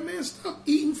 It's like, man, stop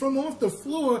eating from off the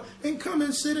floor and come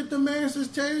and sit at the master's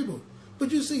table.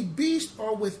 But you see, beasts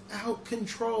are without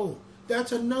control.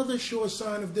 That's another sure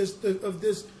sign of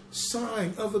this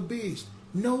sign of a beast.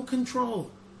 No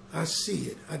control. I see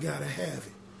it. I gotta have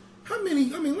it.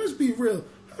 Let's be real.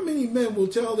 How many men will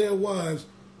tell their wives,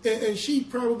 and she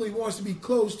probably wants to be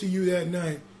close to you that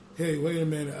night, hey, wait a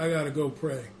minute, I gotta go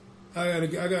pray. I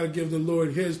gotta give the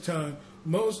Lord his time.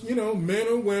 Most, men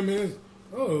or women,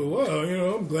 oh,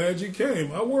 well, I'm glad you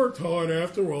came. I worked hard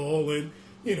after all, and,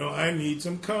 I need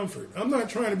some comfort. I'm not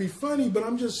trying to be funny, but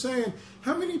I'm just saying,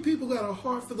 how many people got a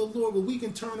heart for the Lord where we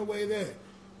can turn away that?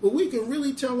 Where we can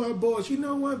really tell our boss, you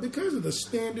know what, because of the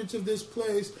standards of this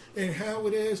place and how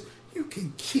it is, you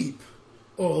can keep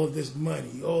all of this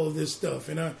money, all of this stuff,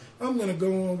 and I'm going to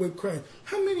go on with Christ.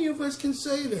 How many of us can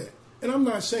say that? And I'm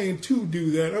not saying to do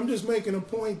that. I'm just making a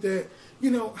point that,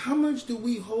 how much do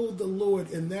we hold the Lord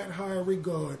in that higher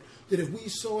regard that if we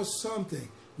saw something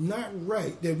not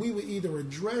right, that we would either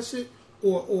address it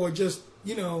or just,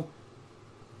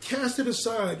 cast it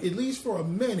aside, at least for a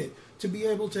minute, to be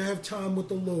able to have time with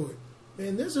the Lord.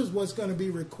 And this is what's going to be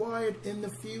required in the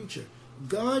future.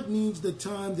 God needs the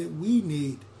time that we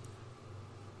need,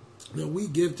 that we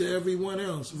give to everyone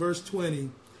else. Verse 20,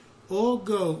 all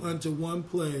go unto one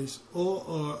place, all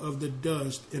are of the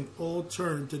dust, and all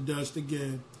turn to dust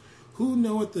again. Who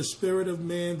knoweth the spirit of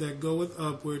man that goeth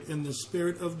upward, and the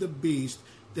spirit of the beast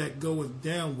that goeth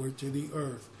downward to the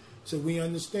earth? So we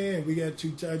understand we got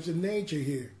two types of nature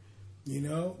here.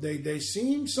 They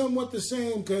seem somewhat the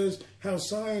same, because how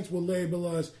science will label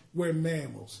us, we're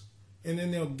mammals. And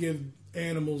then they'll give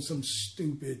animals some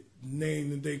stupid name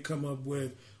that they come up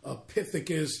with, a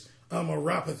Pithecus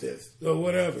Amaropithith, or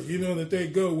whatever, that they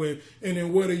go with. And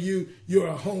then what are you? You're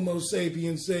a Homo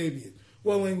sapiens sapien.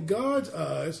 Well, in God's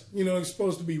eyes, it's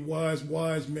supposed to be wise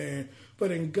man.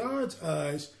 But in God's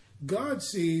eyes, God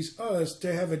sees us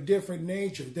to have a different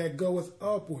nature that goeth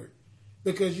upward.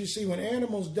 Because you see, when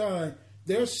animals die,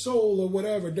 their soul or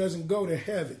whatever doesn't go to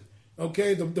heaven.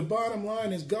 Okay, the bottom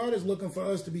line is God is looking for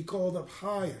us to be called up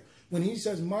higher. When he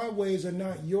says, my ways are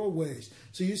not your ways.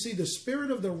 So you see, the spirit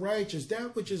of the righteous,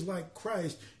 that which is like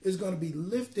Christ, is going to be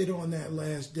lifted on that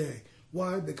last day.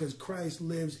 Why? Because Christ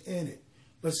lives in it.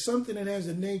 But something that has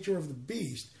the nature of the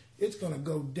beast, it's going to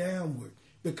go downward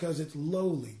because it's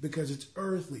lowly, because it's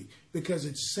earthly, because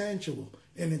it's sensual,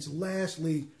 and it's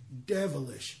lastly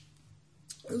devilish.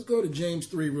 Let's go to James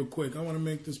 3 real quick. I want to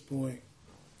make this point.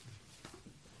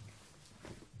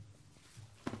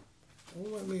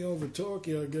 Don't let me overtalk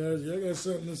y'all guys. Y'all got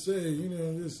something to say.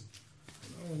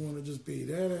 I don't want to just be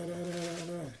da.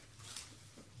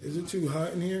 Is it too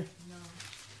hot in here?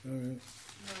 No. All right.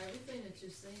 No, everything that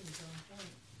you're saying is on point.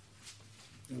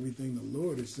 Everything the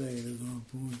Lord is saying is on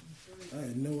point. I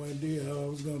had no idea how I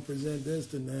was going to present this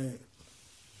tonight.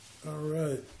 All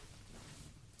right.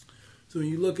 So when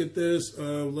you look at this,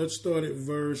 let's start at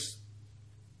verse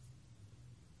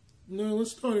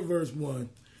 1.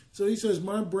 So he says,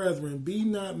 my brethren, be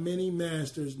not many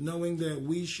masters, knowing that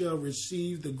we shall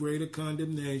receive the greater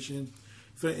condemnation.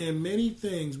 For in many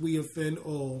things we offend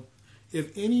all.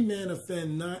 If any man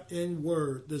offend not in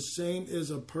word, the same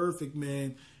is a perfect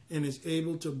man, and is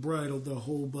able to bridle the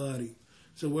whole body.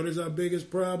 So what is our biggest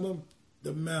problem?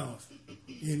 The mouth.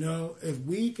 If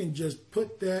we can just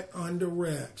put that under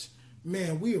wraps,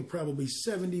 man, we are probably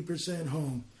 70%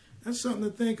 home. That's something to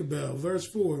think about. Verse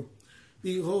 4,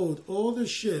 behold, all the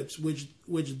ships, which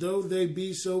though they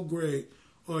be so great,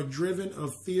 are driven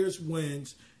of fierce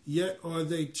winds, yet are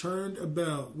they turned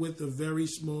about with a very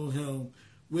small helm,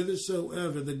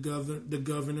 whithersoever the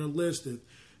governor listeth.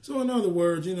 So in other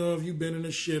words, if you've been in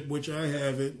a ship, which I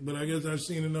haven't, but I guess I've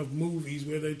seen enough movies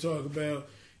where they talk about,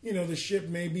 the ship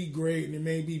may be great and it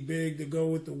may be big to go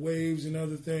with the waves and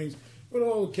other things, but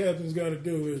all the captain's got to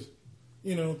do is,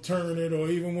 turn it, or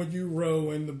even when you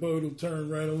row and the boat will turn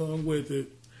right along with it.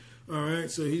 All right,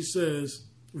 so he says,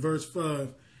 verse 5,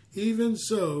 even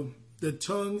so, the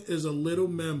tongue is a little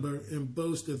member and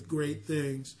boasteth great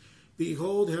things.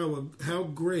 Behold how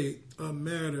great a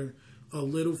matter a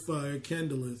little fire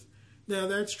kindleth. Now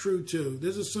that's true too.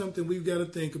 This is something we've got to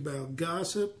think about.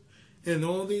 Gossip and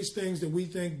all these things that we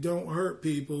think don't hurt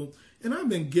people. And I've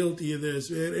been guilty of this,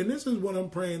 man. And this is what I'm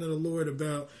praying to the Lord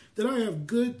about. That I have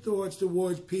good thoughts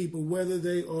towards people, whether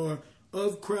they are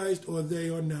of Christ or they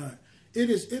are not. It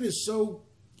is so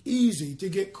easy to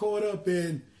get caught up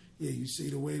in, yeah, you see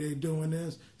the way they're doing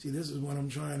this? See, this is what I'm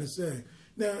trying to say.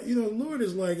 Now, the Lord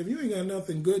is like, if you ain't got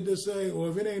nothing good to say, or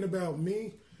if it ain't about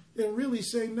me, then really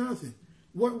say nothing.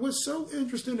 What's so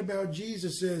interesting about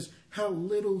Jesus is how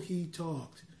little he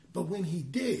talked. But when he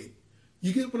did,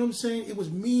 you get what I'm saying? It was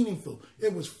meaningful.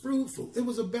 It was fruitful. It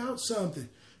was about something.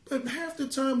 But half the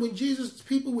time when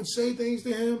people would say things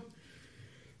to him,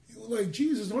 he was like,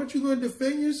 Jesus, aren't you going to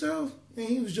defend yourself? And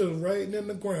he was just writing in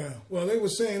the ground. Well, they were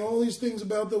saying all these things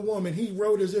about the woman. He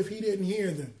wrote as if he didn't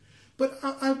hear them. But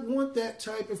I want that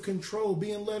type of control,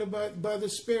 being led by the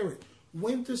Spirit.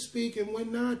 When to speak and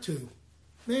when not to.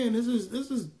 Man, this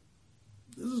is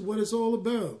what it's all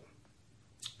about.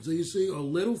 So you see, a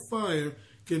little fire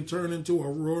can turn into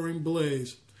a roaring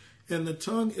blaze. And the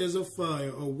tongue is a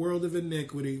fire, a world of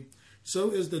iniquity.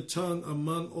 So is the tongue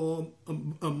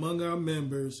among our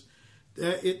members,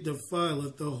 that it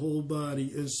defileth the whole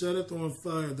body, and setteth on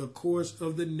fire the course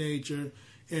of the nature,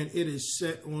 and it is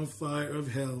set on fire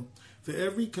of hell. For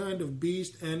every kind of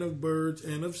beast, and of birds,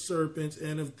 and of serpents,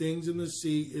 and of things in the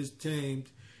sea is tamed,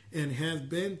 and have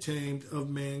been tamed of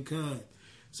mankind.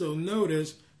 So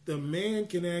notice, the man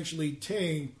can actually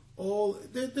tame all.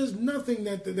 There's nothing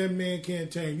that man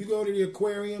can't tame. You go to the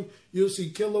aquarium, you'll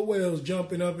see killer whales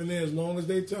jumping up in there as long as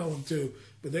they tell them to.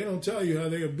 But they don't tell you how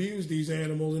they abuse these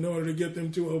animals in order to get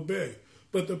them to obey.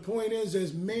 But the point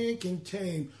is man can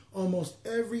tame almost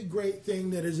every great thing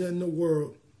that is in the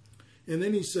world. And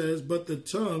then he says, but the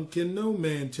tongue can no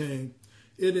man tame.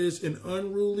 It is an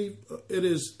unruly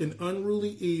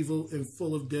evil and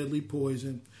full of deadly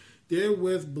poison.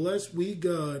 Therewith bless we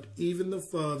God, even the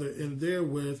Father, and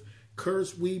therewith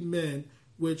curse we men,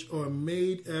 which are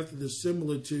made after the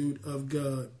similitude of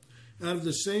God. Out of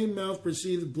the same mouth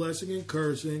proceedeth blessing and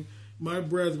cursing. My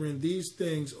brethren, these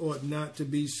things ought not to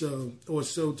be so, or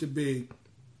so to be.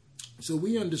 So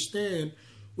we understand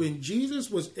when Jesus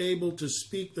was able to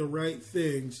speak the right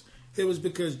things, it was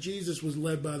because Jesus was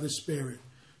led by the Spirit.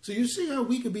 So you see how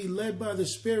we could be led by the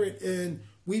Spirit and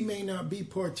we may not be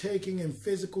partaking in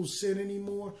physical sin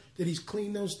anymore, that he's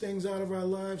cleaned those things out of our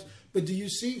lives. But do you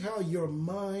see how your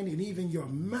mind and even your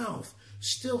mouth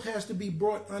still has to be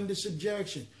brought under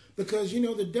subjection? Because,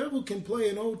 the devil can play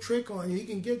an old trick on you. He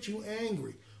can get you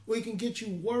angry, or he can get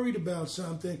you worried about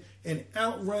something and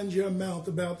outruns your mouth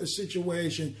about the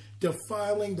situation,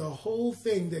 defiling the whole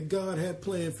thing that God had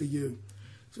planned for you.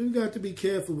 So you've got to be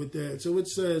careful with that. So it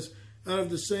says, out of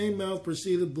the same mouth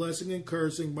proceedeth blessing and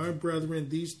cursing. My brethren,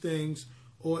 these things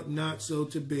ought not so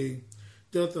to be.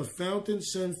 Doth a fountain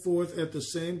send forth at the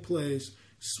same place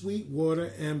sweet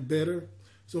water and bitter?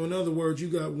 So in other words, you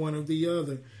got one or the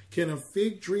other. Can a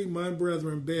fig tree, my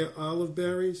brethren, bear olive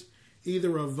berries?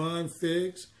 Either a vine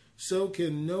figs? So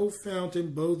can no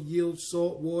fountain both yield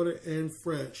salt water and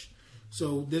fresh.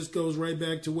 So this goes right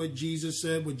back to what Jesus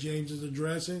said, what James is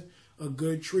addressing. A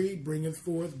good tree bringeth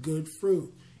forth good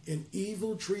fruit. An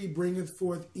evil tree bringeth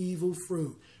forth evil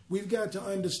fruit. We've got to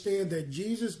understand that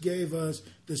Jesus gave us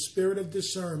the spirit of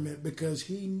discernment because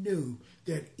he knew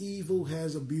that evil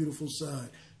has a beautiful side.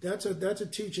 That's a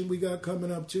teaching we got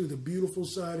coming up too, the beautiful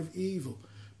side of evil.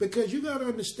 Because you got to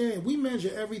understand, we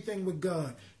measure everything with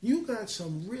God. You got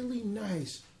some really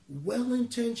nice,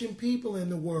 well-intentioned people in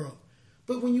the world.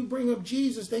 But when you bring up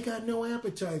Jesus, they got no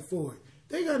appetite for it.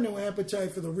 They got no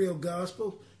appetite for the real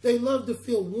gospel. They love to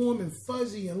feel warm and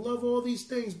fuzzy and love all these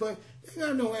things, but they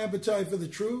got no appetite for the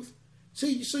truth.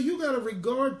 See, so you got to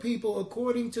regard people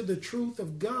according to the truth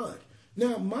of God.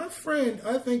 Now, my friend,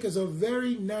 I think, is a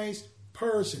very nice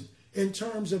person in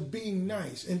terms of being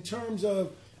nice, in terms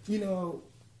of,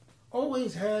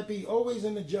 always happy, always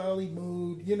in a jolly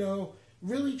mood,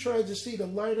 really tries to see the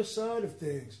lighter side of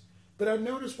things. But I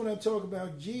notice when I talk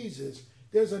about Jesus,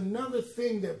 there's another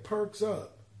thing that perks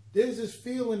up. There's this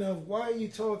feeling of, why are you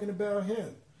talking about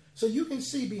him? So you can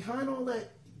see behind all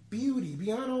that beauty,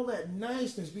 behind all that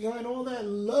niceness, behind all that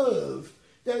love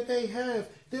that they have,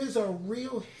 there's a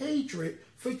real hatred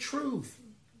for truth.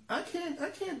 I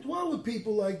can't dwell with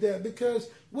people like that, because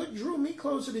what drew me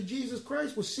closer to Jesus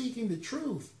Christ was seeking the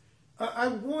truth. I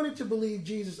wanted to believe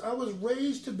Jesus. I was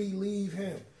raised to believe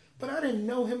him. But I didn't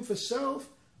know him for self.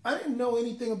 I didn't know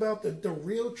anything about the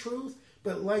real truth.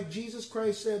 But like Jesus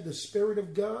Christ said, the Spirit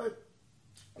of God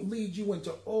leads you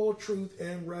into all truth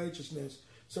and righteousness.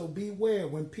 So beware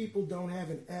when people don't have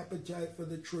an appetite for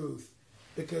the truth.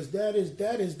 Because that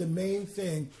is the main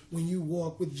thing when you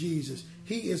walk with Jesus.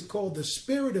 He is called the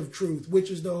Spirit of Truth, which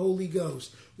is the Holy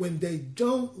Ghost. When they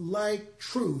don't like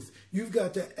truth, you've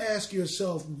got to ask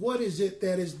yourself, what is it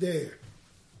that is there?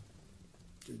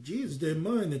 So Jesus didn't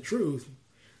mind the truth.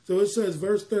 So it says,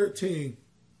 verse 13,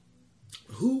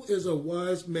 who is a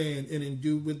wise man and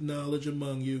endued with knowledge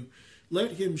among you?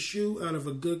 Let him shew out of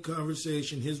a good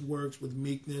conversation his works with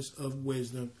meekness of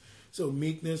wisdom. So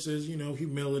meekness is,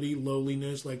 humility,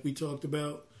 lowliness, like we talked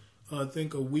about, I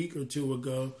think a week or two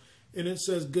ago. And it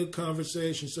says good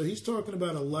conversation. So he's talking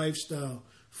about a lifestyle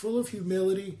full of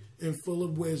humility and full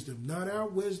of wisdom. Not our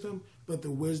wisdom, but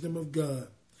the wisdom of God.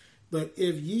 But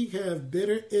if ye have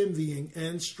bitter envying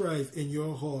and strife in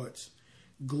your hearts,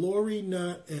 glory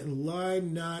not and lie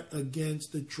not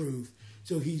against the truth.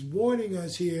 So he's warning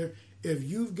us here, if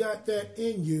you've got that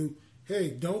in you,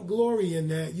 hey, don't glory in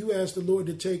that. You ask the Lord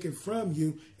to take it from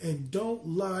you, and don't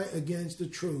lie against the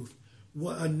truth.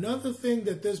 Well, another thing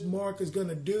that this mark is going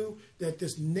to do, that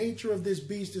this nature of this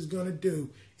beast is going to do,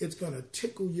 it's going to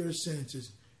tickle your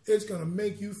senses. It's going to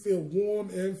make you feel warm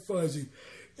and fuzzy.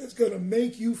 It's going to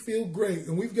make you feel great.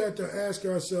 And we've got to ask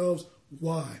ourselves,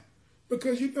 why?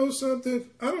 Because you know something?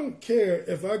 I don't care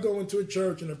if I go into a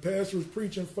church and the pastor is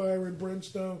preaching fire and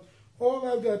brimstone. All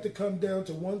I've got to come down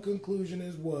to one conclusion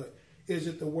is what? Is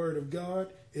it the word of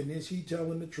God? And is he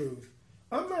telling the truth?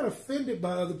 I'm not offended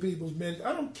by other people's ministry.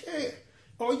 I don't care.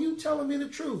 Are you telling me the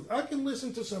truth? I can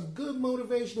listen to some good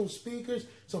motivational speakers,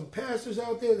 some pastors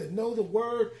out there that know the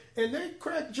word, and they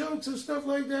crack jokes and stuff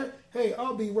like that. Hey,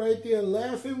 I'll be right there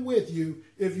laughing with you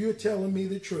if you're telling me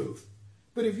the truth.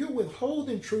 But if you're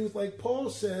withholding truth, like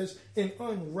Paul says, in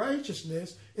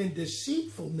unrighteousness and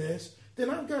deceitfulness, then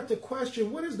I've got to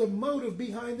question, what is the motive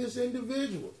behind this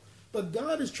individual? But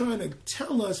God is trying to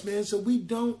tell us, man, so we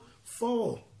don't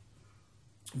fall.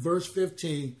 Verse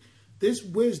 15, this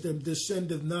wisdom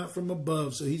descendeth not from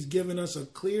above. So he's given us a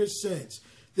clear sense.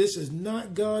 This is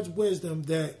not God's wisdom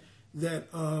that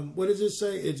what does it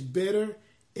say? It's bitter,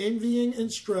 envying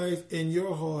and strife in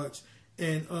your hearts,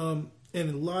 and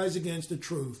it lies against the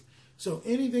truth. So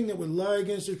anything that would lie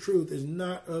against the truth is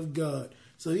not of God.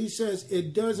 So he says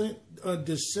it doesn't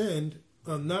descend,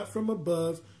 not from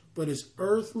above, but it's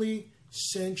earthly,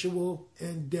 sensual,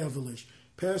 and devilish.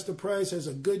 Pastor Price has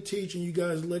a good teaching. You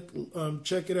guys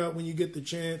check it out when you get the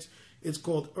chance. It's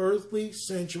called Earthly,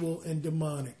 Sensual, and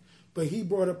Demonic. But he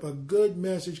brought up a good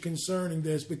message concerning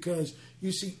this because,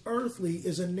 you see, earthly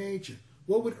is a nature.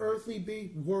 What would earthly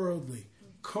be? Worldly,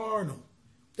 carnal.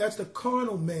 That's the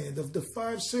carnal man, the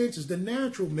five senses, the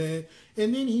natural man.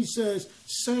 And then he says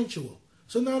sensual.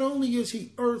 So not only is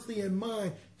he earthly in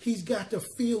mind, he's got to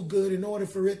feel good in order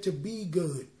for it to be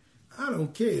good. I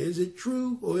don't care. Is it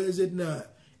true or is it not?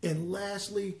 And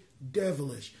lastly,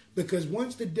 devilish. Because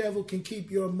once the devil can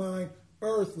keep your mind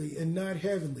earthly and not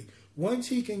heavenly, once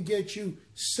he can get you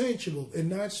sensual and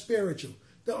not spiritual,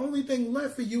 the only thing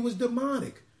left for you is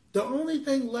demonic. The only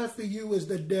thing left for you is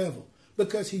the devil,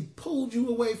 because he pulled you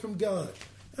away from God.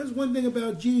 That's one thing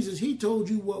about Jesus. He told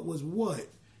you what was what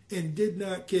and did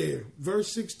not care.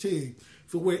 Verse 16,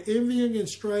 for where envying and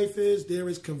strife is, there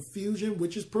is confusion,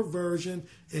 which is perversion,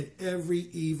 and every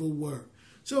evil work.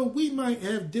 So we might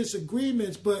have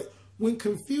disagreements, but when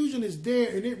confusion is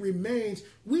there and it remains,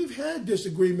 we've had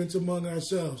disagreements among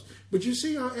ourselves. But you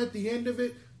see how at the end of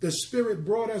it, the Spirit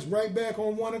brought us right back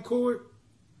on one accord?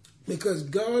 Because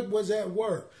God was at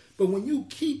work. But when you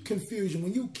keep confusion,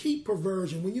 when you keep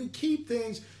perversion, when you keep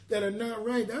things that are not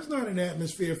right, that's not an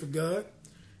atmosphere for God.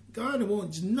 God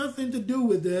wants nothing to do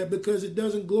with that because it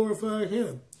doesn't glorify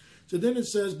him. So then it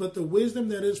says, but the wisdom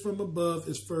that is from above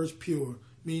is first pure,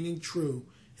 meaning true,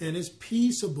 and is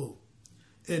peaceable,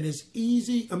 and is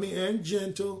easy, and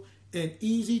gentle, and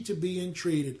easy to be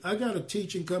entreated. I got a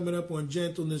teaching coming up on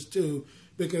gentleness too,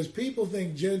 because people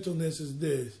think gentleness is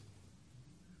this.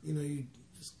 You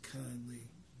just kindly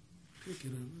pick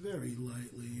it up very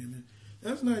lightly. And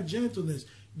that's not gentleness.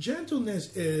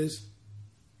 Gentleness is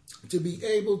to be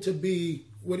able to be,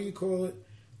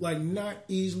 like not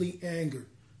easily angered,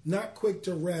 not quick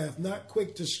to wrath, not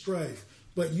quick to strife,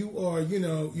 but you are,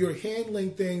 you're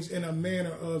handling things in a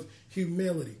manner of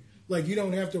humility. Like you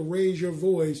don't have to raise your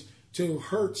voice to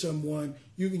hurt someone.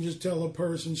 You can just tell a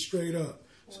person straight up.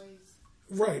 Poise.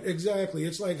 Right, exactly.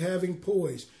 It's like having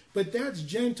poise. But that's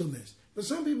gentleness. But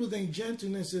some people think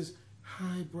gentleness is,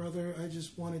 hi, brother, I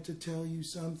just wanted to tell you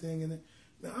something. And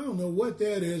now, I don't know what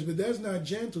that is, but that's not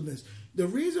gentleness. The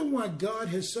reason why God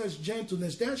has such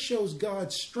gentleness, that shows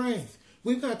God's strength.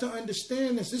 We've got to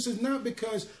understand this. This is not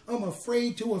because I'm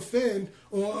afraid to offend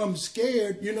or I'm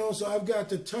scared, so I've got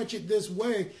to touch it this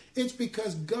way. It's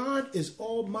because God is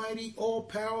almighty,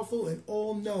 all-powerful, and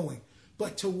all-knowing.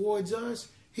 But towards us,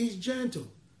 he's gentle.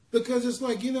 Because it's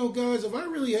like, guys, if I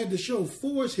really had to show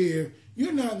force here,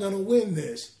 you're not going to win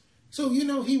this. So,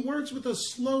 he works with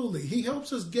us slowly. He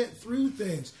helps us get through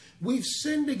things. We've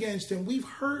sinned against him. We've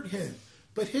hurt him.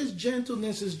 But his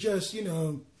gentleness is just,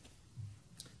 he'll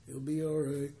be all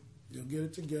right. He'll get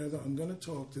it together. I'm going to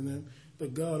talk to them.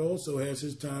 But God also has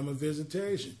his time of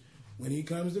visitation. When he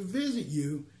comes to visit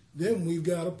you, then we've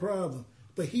got a problem.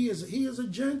 But he is a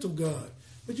gentle God.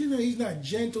 But, he's not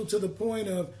gentle to the point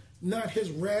of not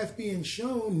his wrath being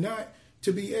shown, not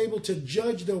to be able to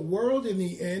judge the world in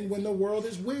the end when the world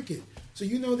is wicked. So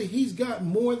that he's got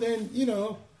more than,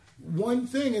 one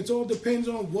thing. It all depends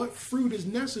on what fruit is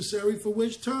necessary for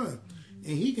which time.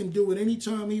 And he can do it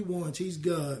anytime he wants. He's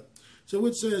God. So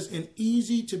it says, and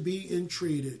easy to be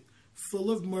entreated,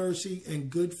 full of mercy and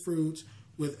good fruits,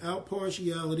 without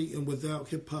partiality and without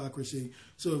hypocrisy.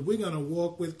 So if we're going to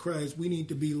walk with Christ, we need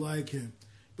to be like him.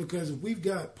 Because if we've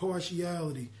got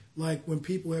partiality, like when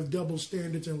people have double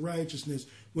standards in righteousness,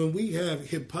 when we have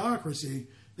hypocrisy,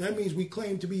 that means we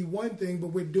claim to be one thing, but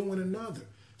we're doing another.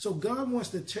 So God wants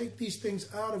to take these things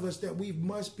out of us that we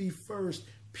must be first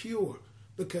pure.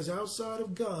 Because outside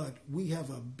of God, we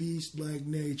have a beast-like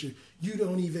nature. You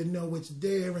don't even know it's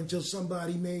there until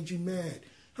somebody made you mad.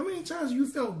 How many times you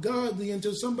felt godly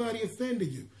until somebody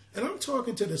offended you? And I'm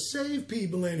talking to the saved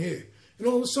people in here. And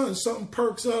all of a sudden something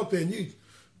perks up and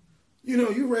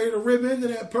you're ready to rip into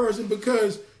that person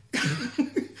because,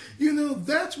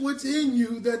 that's what's in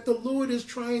you that the Lord is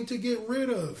trying to get rid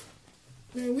of.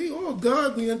 Man, we all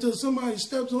godly until somebody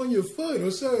steps on your foot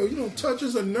or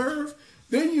touches a nerve.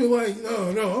 Then you're like,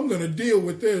 no, I'm going to deal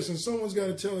with this. And someone's got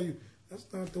to tell you, that's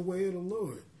not the way of the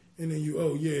Lord. And then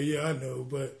yeah, I know.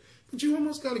 But you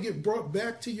almost got to get brought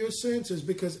back to your senses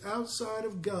because outside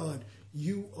of God,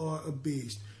 you are a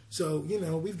beast. So,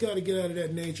 we've got to get out of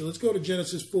that nature. Let's go to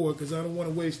Genesis 4 because I don't want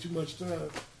to waste too much time.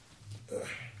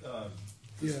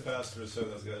 This pastor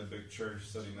said that's got a big church.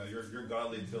 Said, you're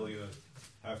godly until you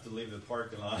have to leave the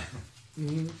parking lot.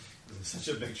 Mm-hmm. It's such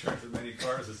a big church with many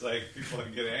cars. It's like people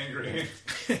can get angry.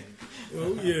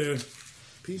 Oh, yeah.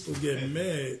 People get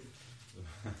mad.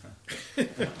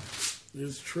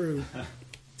 It's true.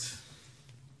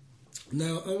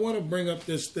 Now, I want to bring up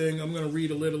this thing. I'm going to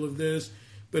read a little of this.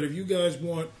 But if you guys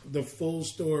want the full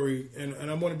story, and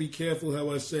I want to be careful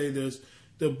how I say this,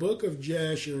 the book of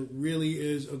Jasher really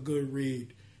is a good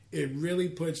read. It really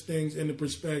puts things into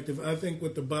perspective. I think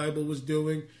what the Bible was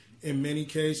doing in many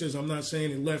cases, I'm not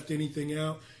saying it left anything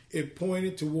out, it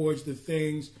pointed towards the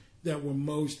things that were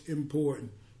most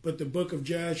important. But the book of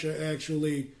Jasher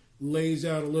actually lays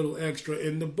out a little extra.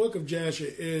 And the book of Jasher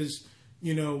is,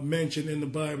 mentioned in the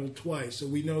Bible twice. So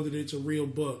we know that it's a real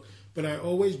book. But I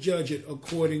always judge it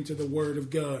according to the word of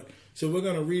God. So we're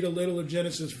going to read a little of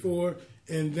Genesis 4,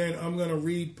 and then I'm going to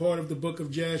read part of the book of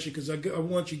Jasher because I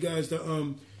want you guys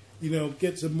to,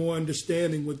 get some more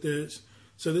understanding with this.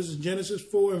 So this is Genesis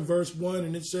 4 and verse 1,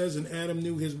 and it says, and Adam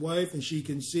knew his wife, and she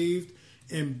conceived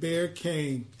and bare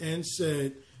Cain, and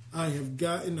said, I have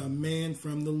gotten a man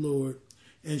from the Lord.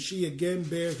 And she again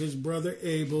bare his brother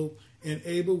Abel, and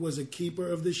Abel was a keeper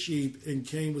of the sheep, and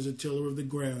Cain was a tiller of the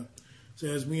ground. So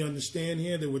as we understand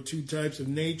here, there were two types of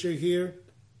nature here.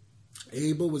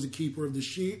 Abel was a keeper of the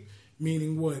sheep,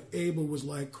 meaning what? Abel was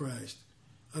like Christ.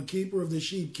 A keeper of the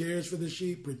sheep cares for the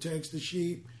sheep, protects the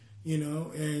sheep,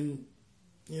 and,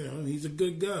 he's a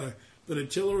good guy. But a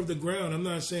tiller of the ground, I'm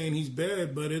not saying he's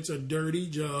bad, but it's a dirty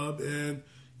job. And,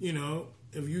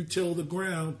 if you till the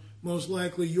ground, most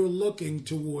likely you're looking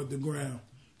toward the ground.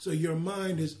 So your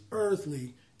mind is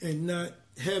earthly and not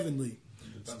heavenly.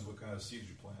 It depends what kind of seeds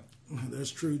you plant.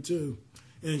 That's true too.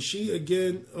 And she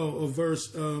again,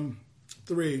 verse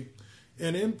 3,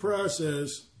 and in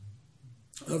process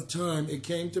of time it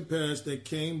came to pass that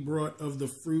Cain brought of the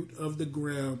fruit of the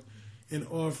ground an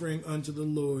offering unto the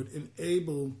Lord. And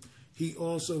Abel he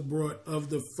also brought of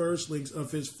the firstlings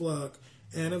of his flock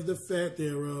and of the fat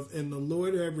thereof. And the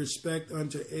Lord had respect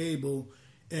unto Abel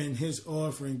and his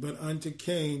offering, but unto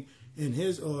Cain and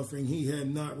his offering he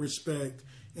had not respect.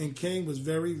 And Cain was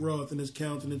very wroth, and his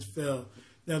countenance fell.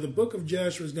 Now, the book of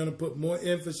Joshua is going to put more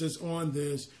emphasis on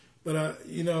this, but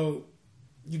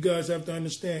you guys have to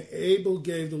understand, Abel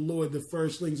gave the Lord the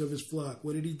firstlings of his flock.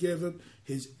 What did he give him?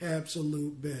 His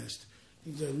absolute best.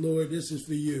 He said, Lord, this is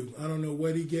for you. I don't know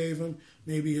what he gave him,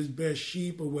 maybe his best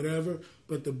sheep or whatever,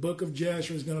 but the book of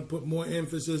Joshua is going to put more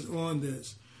emphasis on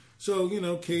this. So,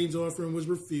 Cain's offering was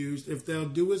refused. If thou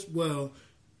doest well,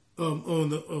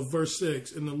 verse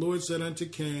 6. And the Lord said unto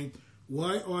Cain,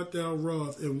 why art thou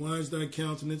wroth, and why is thy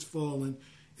countenance fallen?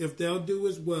 If thou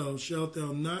doest well, shalt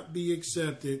thou not be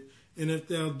accepted? And if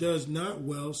thou doest not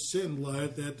well, sin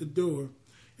lieth at the door.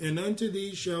 And unto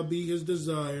thee shall be his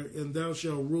desire, and thou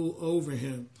shalt rule over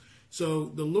him. So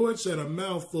the Lord said a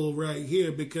mouthful right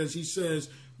here, because he says,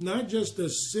 not just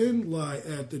does sin lie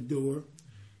at the door,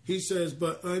 he says,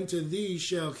 but unto thee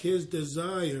shall his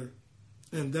desire,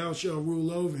 and thou shalt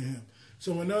rule over him.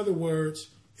 So in other words,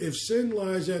 if sin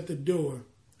lies at the door,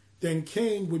 then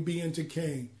Cain would be into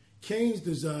Cain's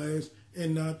desires,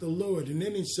 and not the Lord. And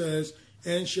then he says,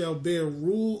 and shall bear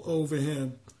rule over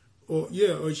him, or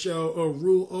shall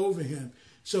rule over him.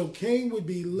 So Cain would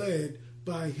be led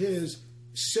by his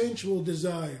sensual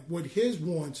desire, what his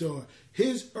wants are.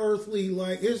 His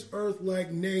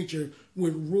earth-like nature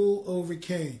would rule over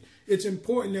Cain. It's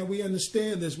important that we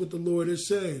understand this, what the Lord is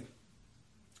saying.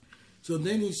 So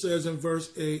then he says in verse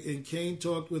 8, and Cain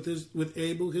talked with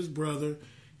Abel his brother,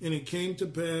 and it came to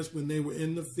pass when they were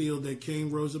in the field that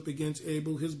Cain rose up against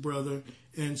Abel his brother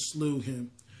and slew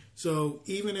him. So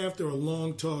even after a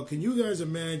long talk, can you guys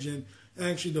imagine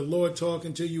actually the Lord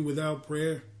talking to you without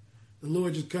prayer? The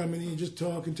Lord just coming in, just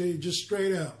talking to you, just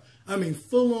straight out. I mean,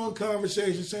 full-on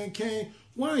conversation saying, Cain,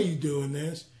 why are you doing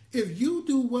this? If you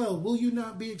do well, will you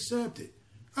not be accepted?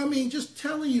 I mean, just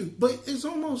telling you. But it's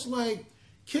almost like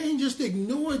Cain just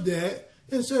ignored that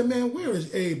and said, man, where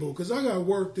is Abel? Because I got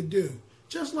work to do.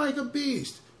 Just like a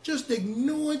beast. Just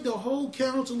ignored the whole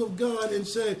counsel of God and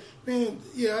said, man,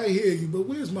 yeah, I hear you, but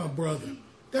where's my brother?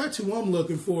 That's who I'm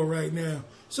looking for right now.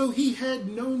 So he had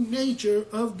no nature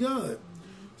of God.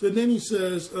 So then he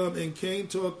says, and Cain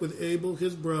talked with Abel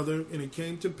his brother, and it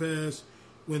came to pass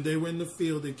when they were in the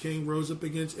field that Cain rose up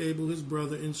against Abel his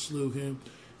brother and slew him.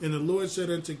 And the Lord said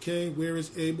unto Cain, where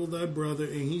is Abel thy brother?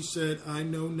 And he said, I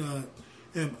know not.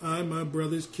 Am I my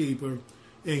brother's keeper?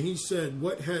 And he said,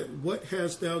 what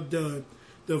hast thou done?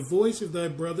 The voice of thy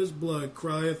brother's blood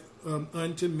crieth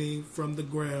unto me from the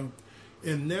ground.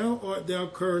 And now art thou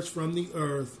cursed from the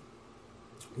earth,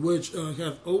 which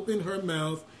hath opened her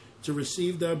mouth to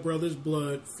receive thy brother's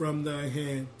blood from thy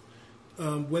hand.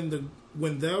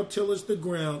 When thou tillest the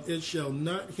ground, it shall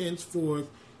not henceforth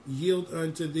yield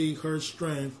unto thee her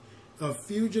strength. A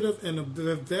fugitive and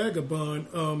a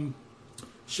vagabond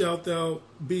shalt thou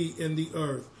be in the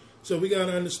earth. So we got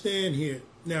to understand here.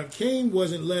 Now, Cain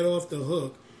wasn't let off the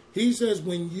hook. He says,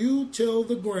 when you till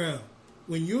the ground,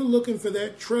 when you're looking for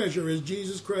that treasure, as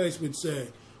Jesus Christ would say,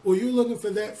 or you're looking for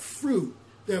that fruit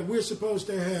that we're supposed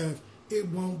to have, it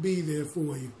won't be there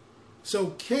for you.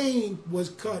 So Cain was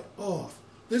cut off.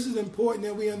 This is important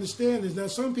that we understand this. Now,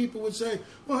 some people would say,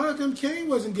 well, how come Cain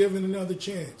wasn't given another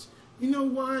chance? You know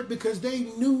why? Because they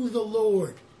knew the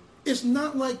Lord. It's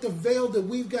not like the veil that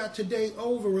we've got today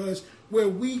over us where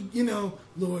we,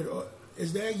 Lord,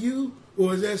 is that you?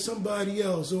 Or is that somebody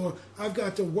else? Or I've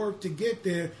got to work to get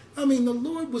there. I mean, the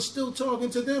Lord was still talking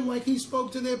to them like he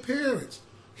spoke to their parents.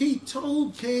 He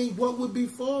told Cain what would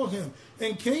befall him.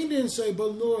 And Cain didn't say,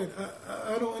 but Lord,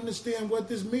 I don't understand what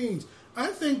this means. I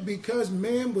think because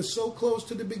man was so close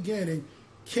to the beginning,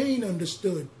 Cain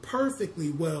understood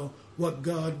perfectly well what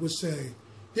God was saying.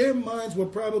 Their minds were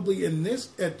probably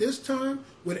at this time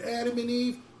with Adam and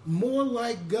Eve more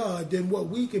like God than what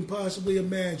we can possibly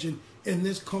imagine in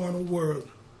this carnal world.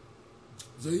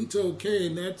 So he told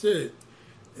Cain, that's it.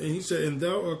 And he said, and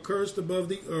thou art cursed above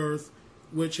the earth,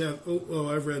 which hath,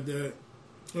 I've read that.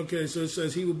 Okay, so it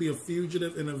says, he will be a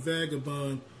fugitive and a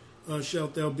vagabond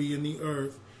shalt thou be in the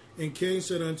earth. And Cain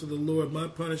said unto the Lord, my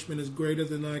punishment is greater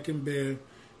than I can bear.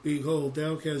 Behold,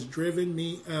 thou hast driven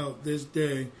me out this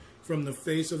day from the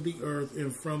face of the earth,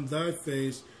 and from thy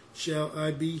face shall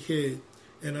I be hid.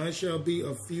 And I shall be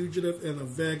a fugitive and a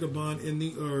vagabond in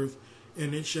the earth,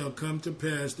 and it shall come to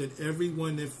pass that every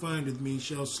one that findeth me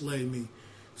shall slay me.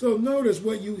 So notice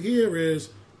what you hear is,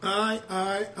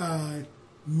 I,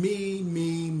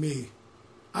 me.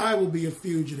 I will be a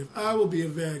fugitive. I will be a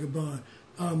vagabond.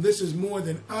 This is more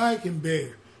than I can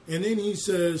bear. And then he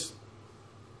says,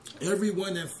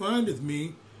 everyone that findeth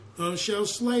me shall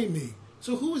slay me.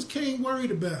 So who is Cain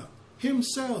worried about?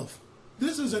 Himself.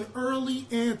 This is an early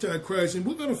Antichrist, and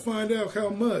we're going to find out how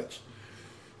much.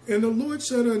 And the Lord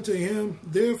said unto him,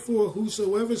 therefore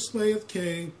whosoever slayeth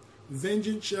Cain,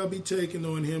 vengeance shall be taken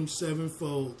on him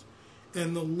sevenfold.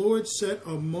 And the Lord set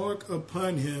a mark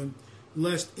upon him,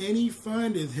 lest any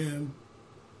finding him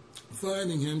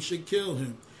should kill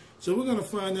him. So we're going to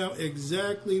find out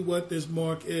exactly what this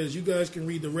mark is. You guys can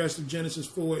read the rest of Genesis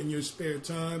 4 in your spare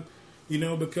time,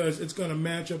 because it's going to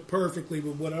match up perfectly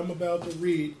with what I'm about to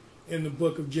read in the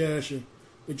book of Jasher.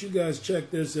 But you guys check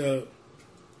this out.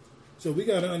 So we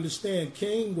got to understand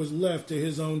Cain was left to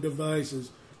his own devices.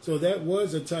 So that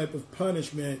was a type of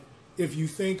punishment if you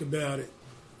think about it.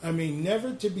 I mean,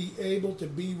 never to be able to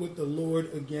be with the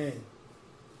Lord again.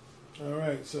 All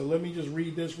right, so let me just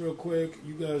read this real quick.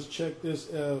 You guys check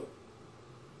this out.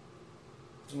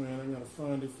 Man, I got to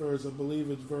find it first. I believe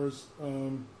it's verse...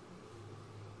 you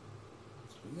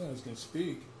guys can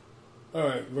speak. All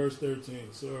right, verse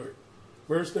 13. Sorry.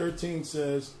 Verse 13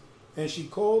 says, "And she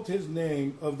called his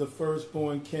name of the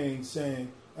firstborn Cain,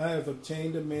 saying, I have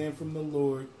obtained a man from the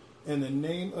Lord. And the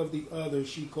name of the other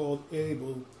she called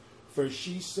Abel, for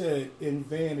she said, in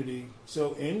vanity."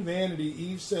 So in vanity,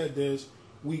 Eve said this,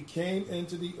 "We came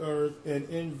into the earth, and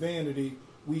in vanity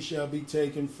we shall be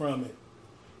taken from it."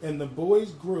 And the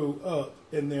boys grew up,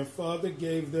 and their father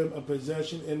gave them a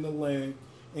possession in the land.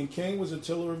 And Cain was a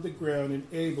tiller of the ground, and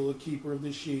Abel a keeper of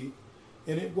the sheep.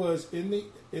 And it was in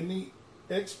the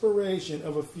expiration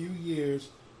of a few years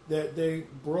that they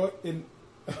brought an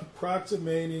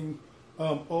approximating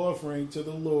offering to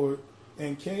the Lord.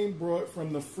 And Cain brought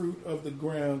from the fruit of the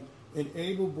ground, and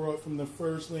Abel brought from the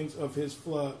firstlings of his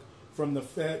flock, from the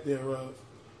fat thereof.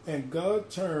 And God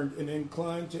turned and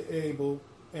inclined to Abel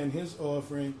and his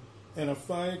offering, and a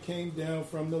fire came down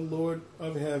from the Lord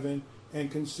of heaven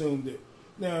and consumed it.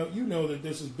 Now, you know that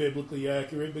this is biblically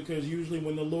accurate, because usually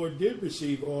when the Lord did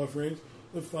receive offerings,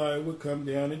 the fire would come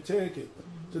down and take it.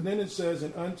 So then it says,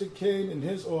 "And unto Cain and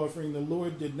his offering the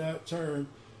Lord did not turn,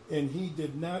 and he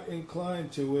did not incline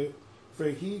to it, for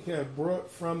he had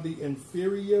brought from the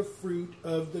inferior fruit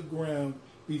of the ground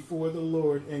before the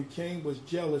Lord. And Cain was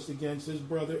jealous against his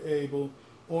brother Abel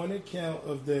on account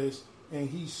of this, and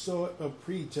he sought a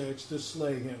pretext to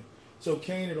slay him." So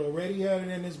Cain had already had it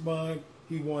in his mind.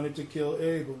 He wanted to kill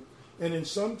Abel. "And in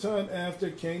some time after,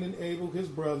 Cain and Abel his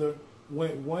brother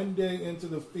went one day into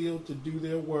the field to do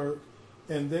their work,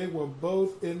 and they were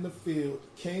both in the field,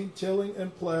 Cain tilling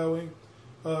and plowing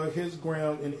his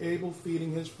ground, and Abel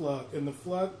feeding his flock. And the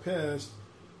flock passed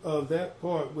that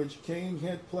part which Cain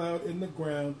had plowed in the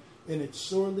ground, and it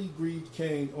sorely grieved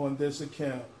Cain on this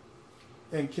account.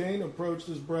 And Cain approached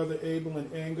his brother Abel in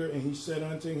anger, and he said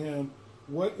unto him,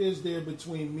 What is there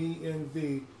between me and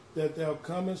thee, that thou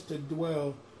comest to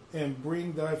dwell and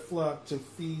bring thy flock to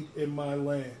feed in my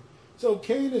land?" So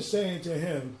Cain is saying to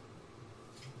him,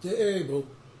 to Abel,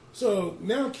 so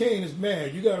now Cain is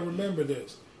mad. You got to remember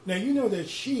this. Now, you know that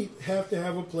sheep have to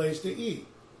have a place to eat,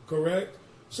 correct?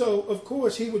 So, of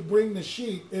course, he would bring the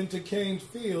sheep into Cain's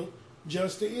field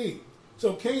just to eat.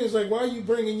 So Cain is like, why are you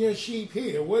bringing your sheep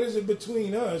here? What is it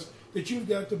between us that you've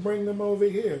got to bring them over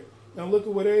here? Now look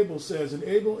at what Abel says. "And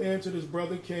Abel answered his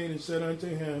brother Cain and said unto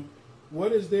him,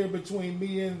 What is there between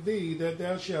me and thee, that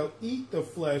thou shalt eat the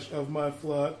flesh of my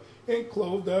flock and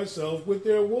clothe thyself with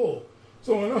their wool?"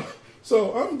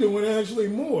 So I'm doing actually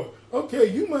more.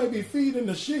 Okay, you might be feeding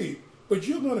the sheep, but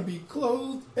you're going to be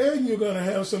clothed and you're going to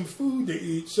have some food to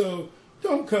eat. So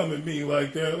don't come at me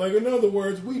like that. Like, in other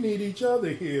words, we need each other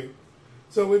here.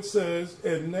 So it says,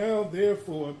 "And now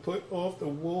therefore put off the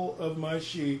wool of my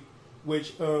sheep,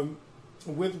 which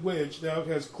with which thou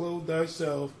hast clothed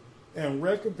thyself, and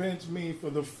recompense me for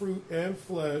the fruit and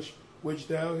flesh which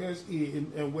thou hast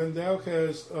eaten. And when thou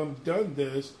hast done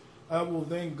this, I will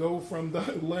then go from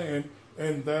thy land,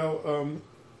 and thou,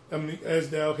 as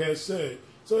thou hast said."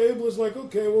 So Abel is like,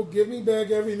 okay, well, give me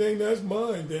back everything that's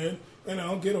mine then, and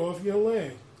I'll get off your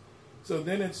land. So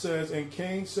then it says, "And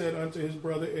Cain said unto his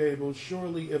brother Abel,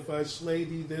 Surely if I slay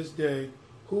thee this day,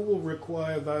 who will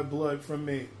require thy blood from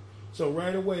me?" So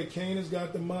right away, Cain has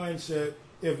got the mindset,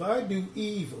 if I do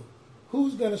evil,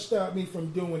 who's going to stop me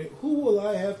from doing it? Who will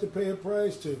I have to pay a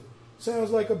price to?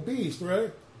 Sounds like a beast,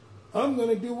 right? I'm going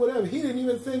to do whatever. He didn't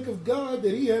even think of God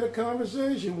that he had a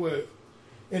conversation with.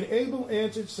 "And Abel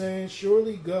answered, saying,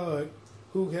 Surely God,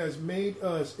 who has made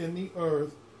us in the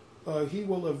earth, he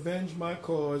will avenge my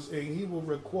cause, and he will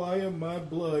require my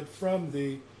blood from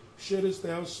thee, shouldest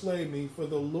thou slay me. For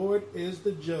the Lord is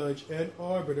the judge and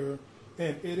arbiter,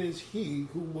 and it is he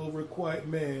who will requite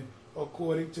man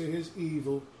according to his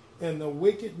evil, and the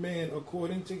wicked man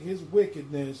according to his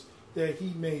wickedness, that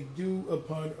he may do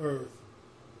upon earth."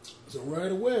 So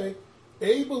right away,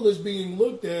 Abel is being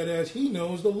looked at as he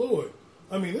knows the Lord.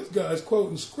 I mean, this guy's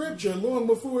quoting scripture long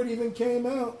before it even came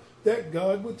out that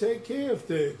God would take care of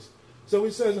things. So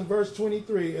he says in verse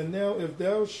 23, "And now if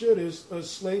thou shouldest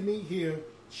slay me here,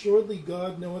 surely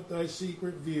God knoweth thy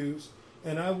secret views,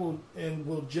 and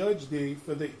will judge thee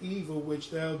for the evil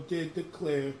which thou did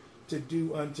declare to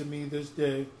do unto me this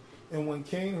day." And when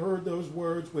Cain heard those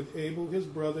words which Abel his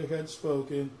brother had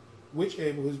spoken,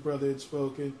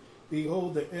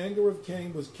 behold, the anger of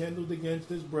Cain was kindled against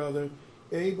his brother,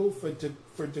 Abel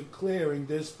for declaring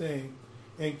this thing.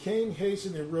 And Cain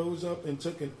hastened and rose up and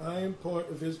took an iron part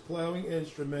of his plowing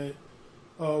instrument,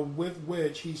 with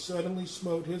which he suddenly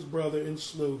smote his brother and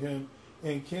slew him.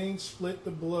 And Cain split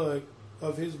the blood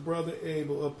of his brother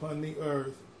Abel upon the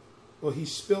earth. Well, he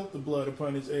spilt the blood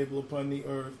upon his Abel upon the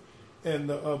earth. And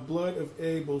the blood of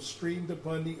Abel streamed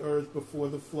upon the earth before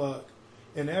the flock.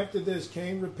 And after this,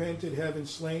 Cain repented, having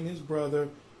slain his brother,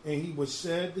 and he was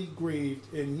sadly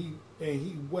grieved, and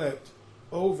he wept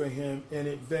over him, and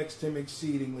it vexed him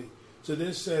exceedingly. So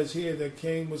this says here that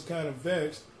Cain was kind of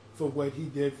vexed for what he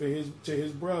did to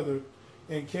his brother.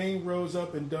 And Cain rose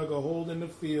up and dug a hole in the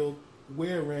field,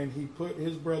 wherein he put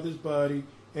his brother's body,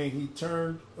 and he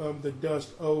turned the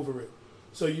dust over it.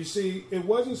 So you see, it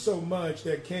wasn't so much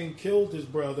that Cain killed his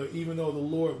brother, even though the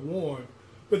Lord warned,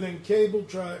 but then Cain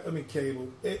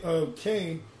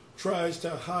tries to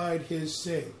hide his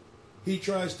sin. He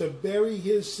tries to bury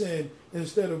his sin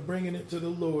instead of bringing it to the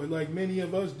Lord, like many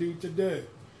of us do today.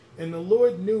 And the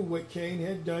Lord knew what Cain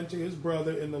had done to his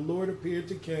brother, and the Lord appeared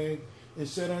to Cain and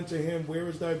said unto him, Where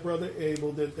is thy brother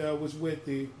Abel, that thou was with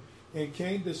thee? And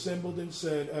Cain dissembled and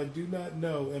said, I do not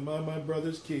know, am I my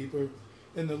brother's keeper?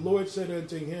 And the Lord said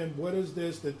unto him, What is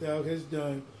this that thou hast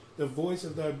done? The voice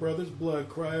of thy brother's blood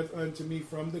crieth unto me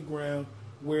from the ground,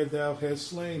 where thou hast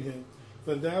slain him.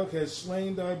 For thou hast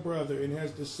slain thy brother, and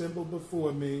hast dissembled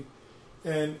before me,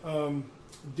 and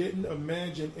didn't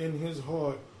imagine in his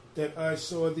heart that I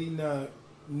saw thee not,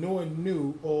 nor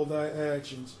knew all thy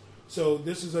actions. So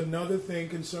this is another thing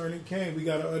concerning Cain. We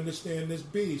got to understand this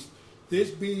beast. This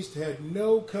beast had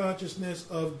no consciousness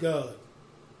of God,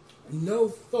 no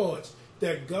thoughts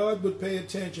that God would pay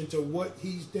attention to what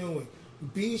he's doing.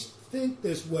 Beasts think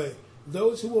this way.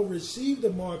 Those who will receive the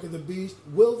mark of the beast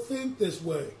will think this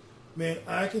way. Man,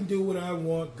 I can do what I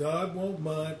want. God won't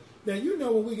mind. Now, you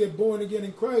know, when we get born again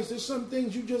in Christ, there's some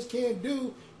things you just can't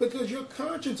do because your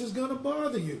conscience is going to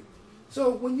bother you. So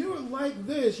when you're like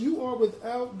this, you are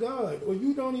without God, or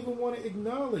you don't even want to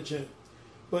acknowledge him.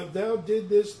 But thou did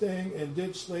this thing, and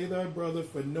did slay thy brother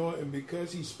for naught, and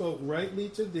because he spoke rightly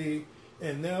to thee,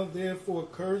 and now therefore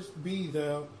cursed be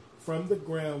thou from the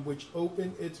ground, which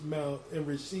opened its mouth, and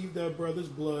received thy brother's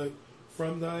blood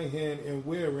from thy hand, and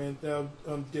wherein thou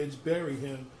didst bury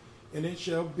him. And it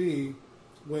shall be,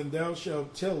 when thou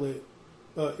shalt till it,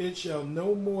 it shall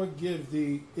no more give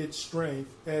thee its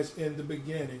strength as in the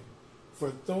beginning. For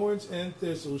thorns and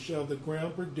thistles shall the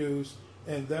ground produce,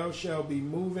 and thou shalt be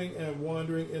moving and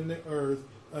wandering in the earth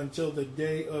until the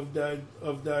day of thy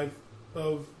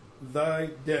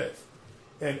death.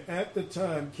 And at the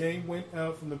time Cain went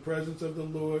out from the presence of the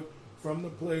Lord, from the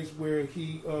place where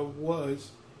he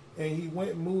was, and he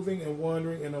went moving and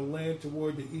wandering in a land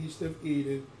toward the east of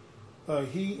Eden,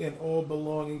 he and all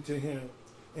belonging to him.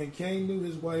 And Cain knew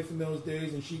his wife in those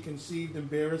days, and she conceived and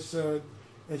bare a son,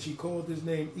 and she called his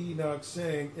name Enoch,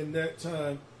 saying, In that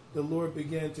time the Lord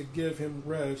began to give him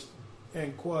rest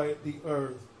and quiet the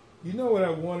earth. You know what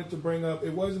I wanted to bring up?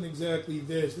 It wasn't exactly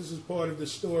this. This is part of the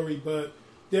story, but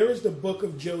there is the book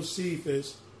of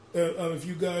Josephus, if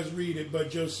you guys read it.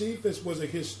 But Josephus was a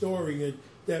historian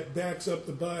that backs up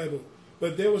the Bible.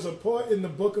 But there was a part in the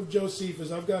book of Josephus,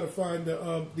 I've got to find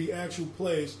the actual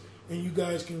place, and you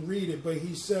guys can read it. But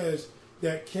he says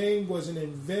that Cain was an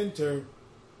inventor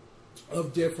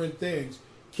of different things.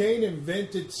 Cain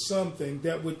invented something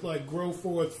that would like grow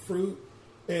forth fruit.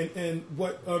 And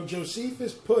what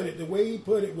Josephus put it, the way he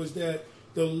put it was that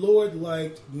the Lord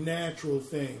liked natural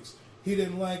things. He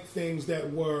didn't like things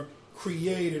that were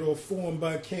created or formed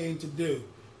by Cain to do.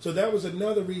 So that was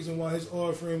another reason why his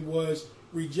offering was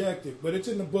rejected. But it's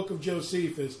in the book of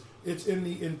Josephus. It's in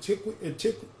the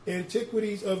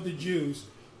Antiquities of the Jews.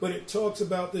 But it talks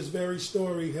about this very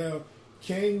story, how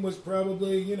Cain was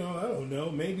probably, I don't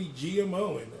know, maybe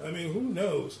GMOing. I mean, who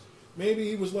knows? Maybe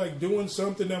he was like doing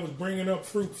something that was bringing up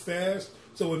fruit fast,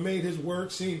 so it made his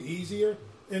work seem easier,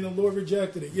 and the Lord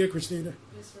rejected it. Yeah, Christina?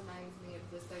 This reminds me of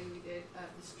the study we did,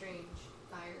 the strange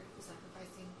fire for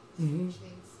sacrificing strange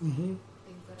things. Mm-hmm.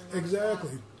 Things that are not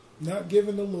Exactly. Not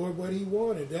giving the Lord what he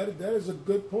wanted. That is a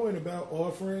good point about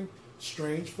offering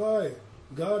strange fire.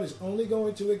 God is only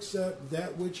going to accept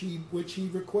that which he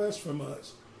requests from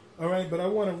us. All right, but I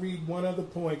want to read one other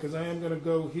point because I am going to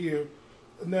go here.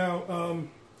 Now,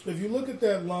 if you look at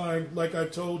that line, like I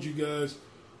told you guys,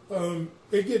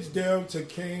 it gets down to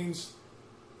Cain's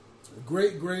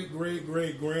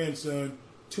great-great-great-great-grandson,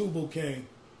 Tubal-Cain.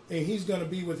 And he's going to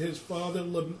be with his father,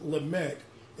 Lamech,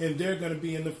 and they're going to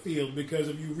be in the field. Because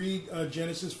if you read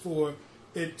Genesis 4,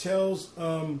 it tells,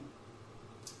 the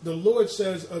Lord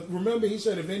says, remember he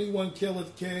said, if anyone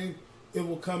killeth Cain, it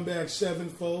will come back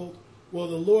sevenfold. Well,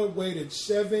 the Lord waited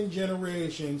 7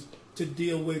 generations to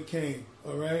deal with Cain.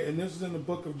 All right, and this is in the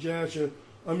book of Joshua.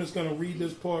 I'm just going to read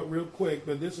this part real quick,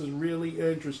 but this is really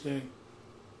interesting.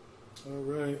 All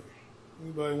right.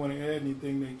 Anybody want to add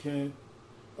anything, they can.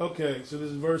 Okay, so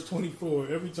this is verse 24.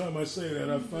 Every time I say that,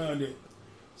 I find it.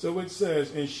 So it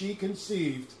says, and she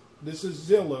conceived, this is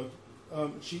Zillah,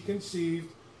 she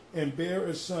conceived and bare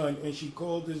a son, and she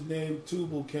called his name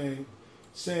Tubal-Cain,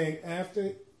 saying,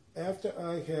 after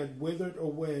I had withered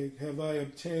away, have I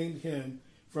obtained him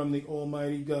from the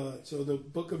Almighty God. So the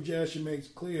book of Joshua makes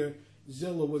clear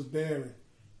Zillah was barren,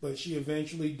 but she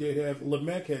eventually did have,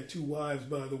 Lamech had 2 wives,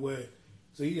 by the way.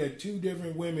 So he had 2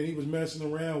 different women he was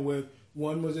messing around with.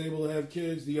 One was able to have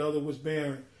kids, the other was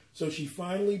barren. So she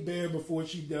finally bare before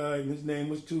she died, and his name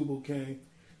was Tubal-Cain.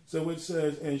 So it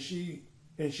says, and she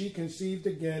conceived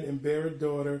again and bare a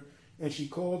daughter, and she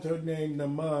called her name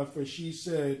Naamah, for she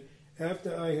said,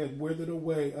 after I had withered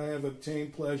away, I have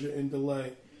obtained pleasure and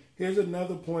delight. Here's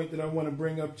another point that I want to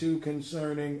bring up too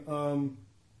concerning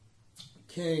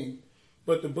Cain.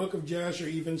 But the book of Joshua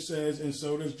even says, and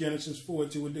so does Genesis 4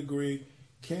 to a degree,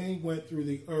 Cain went through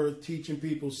the earth teaching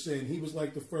people sin. He was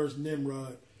like the first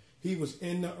Nimrod. He was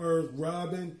in the earth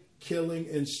robbing, killing,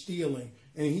 and stealing.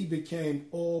 And he became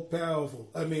all-powerful.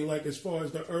 I mean, like as far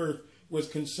as the earth was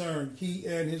concerned, he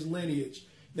and his lineage.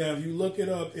 Now, if you look it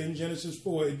up in Genesis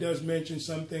 4, it does mention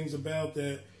some things about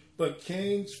that. But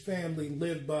Cain's family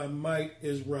lived by might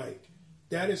is right.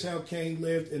 That is how Cain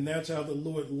lived, and that's how the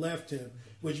Lord left him,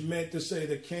 which meant to say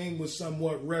that Cain was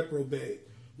somewhat reprobate.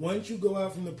 Once you go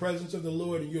out from the presence of the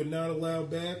Lord and you're not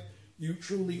allowed back, you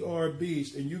truly are a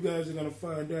beast. And you guys are going to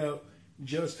find out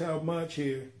just how much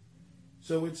here.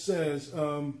 So it says,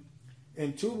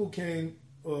 and Tubal-Cain,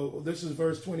 this is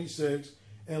verse 26,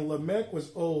 and Lamech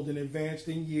was old and advanced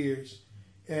in years,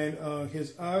 and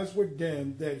his eyes were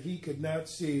dim that he could not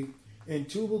see. And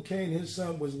Tubal-Cain, his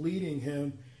son, was leading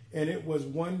him. And it was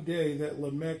one day that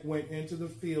Lamech went into the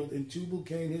field, and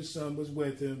Tubal-Cain, his son, was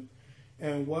with him.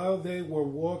 And while they were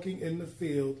walking in the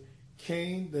field,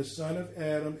 Cain, the son of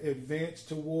Adam, advanced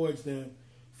towards them.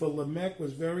 For Lamech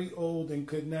was very old and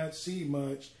could not see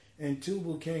much, and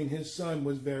Tubal-Cain, his son,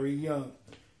 was very young.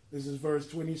 This is verse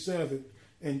 27.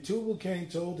 And Tubal-Cain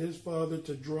told his father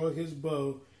to draw his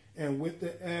bow, and with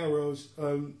the arrows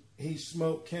he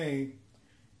smote Cain,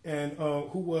 and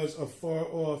who was afar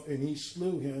off, and he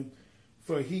slew him,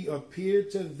 for he appeared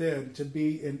to them to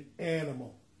be an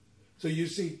animal. So you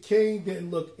see, Cain didn't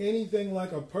look anything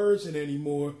like a person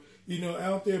anymore. You know,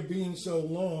 out there being so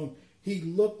long, he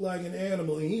looked like an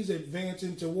animal, and he's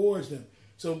advancing towards them.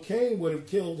 So Cain would have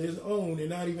killed his own and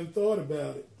not even thought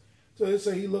about it. So they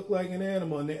say he looked like an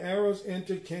animal, and the arrows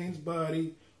entered Cain's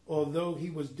body, although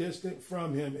he was distant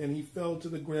from him, and he fell to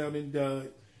the ground and died.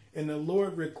 And the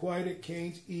Lord requited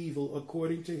Cain's evil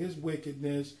according to his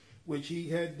wickedness, which he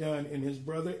had done, and his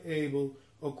brother Abel,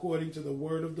 according to the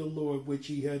word of the Lord, which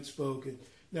he had spoken.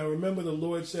 Now remember, the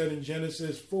Lord said in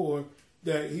Genesis 4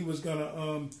 that he was going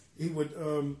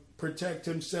to, protect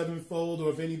him sevenfold,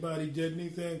 or if anybody did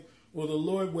anything. Well, the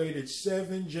Lord waited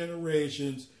 7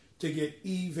 generations to get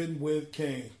even with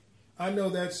Cain. I know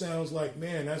that sounds like,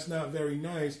 man, that's not very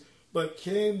nice. But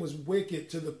Cain was wicked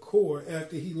to the core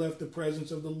after he left the presence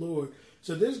of the Lord.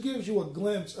 So this gives you a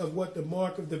glimpse of what the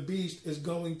mark of the beast is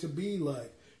going to be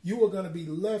like. You are going to be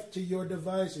left to your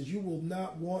devices. You will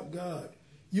not want God.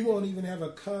 You won't even have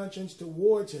a conscience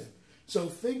towards him. So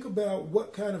think about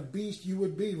what kind of beast you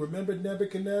would be. Remember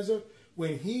Nebuchadnezzar?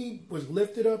 When he was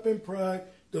lifted up in pride,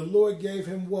 the Lord gave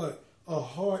him what? A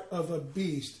heart of a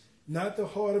beast, not the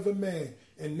heart of a man.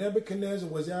 And Nebuchadnezzar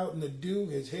was out in the dew.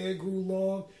 His hair grew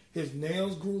long. His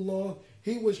nails grew long.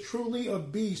 He was truly a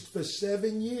beast for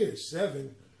 7 years.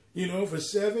 For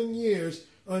 7 years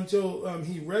until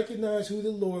he recognized who the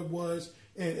Lord was,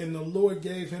 and the Lord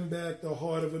gave him back the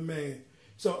heart of a man.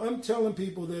 So I'm telling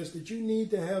people this, that you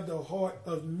need to have the heart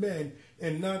of men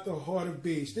and not the heart of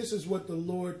beasts. This is what the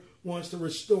Lord wants to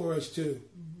restore us to.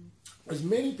 Mm-hmm. As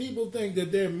many people think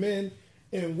that they're men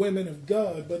and women of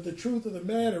God, but the truth of the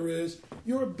matter is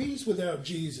you're a beast without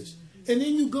Jesus. And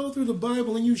then you go through the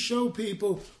Bible and you show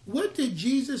people, what did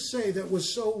Jesus say that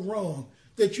was so wrong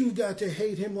that you've got to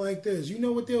hate him like this? You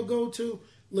know what they'll go to?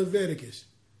 Leviticus.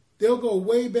 They'll go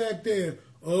way back there.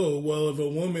 Oh, well, if a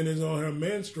woman is on her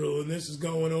menstrual and this is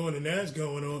going on and that's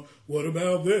going on, what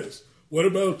about this? What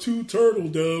about 2 turtle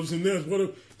doves and this?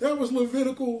 That was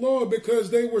Levitical law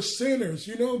because they were sinners,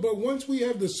 But once we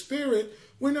have the Spirit,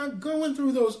 we're not going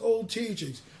through those old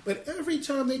teachings. But every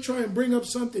time they try and bring up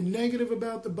something negative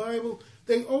about the Bible,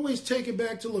 they always take it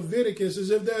back to Leviticus as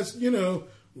if that's,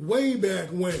 way back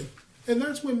when. And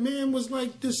that's when man was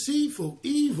like deceitful,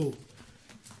 evil.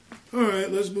 All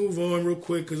right, let's move on real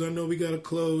quick because I know we got to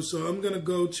close. So I'm going to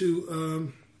go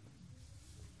to,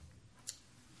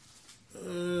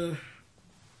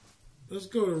 let's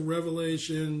go to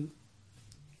Revelation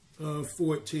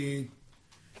 14.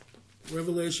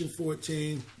 Revelation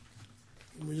 14.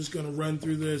 And we're just going to run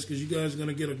through this because you guys are going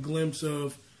to get a glimpse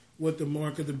of what the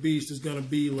mark of the beast is going to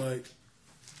be like.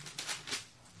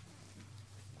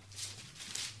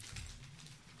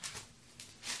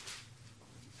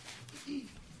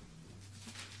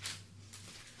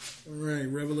 All right,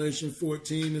 Revelation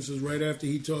 14, this is right after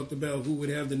he talked about who would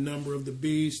have the number of the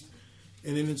beast.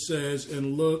 And then it says, I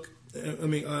looked,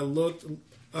 and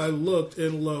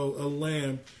lo, a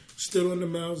lamb stood on the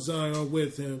Mount Zion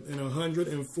with him, and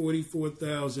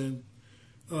 144,000,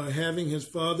 having his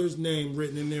father's name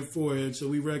written in their forehead. So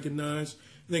we recognize,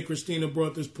 I think Christina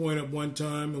brought this point up one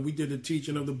time, and we did a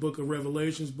teaching of the book of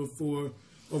Revelation before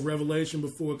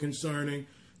concerning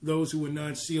those who were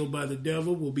not sealed by the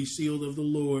devil will be sealed of the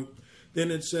Lord. Then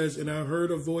it says, and I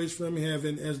heard a voice from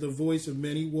heaven as the voice of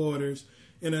many waters,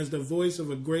 and as the voice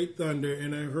of a great thunder,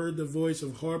 and I heard the voice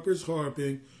of harpers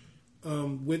harping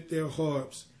with their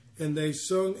harps. And they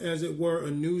sung as it were a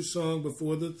new song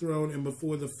before the throne and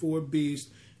before the four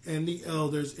beasts and the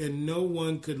elders, and no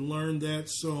one could learn that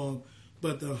song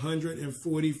but the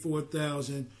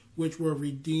 144,000 which were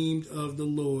redeemed of the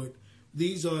Lord.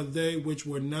 These are they which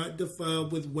were not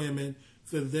defiled with women,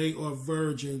 for they are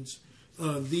virgins.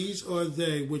 These are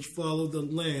they which follow the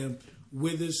Lamb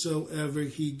whithersoever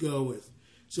he goeth.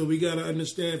 So we got to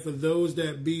understand, for those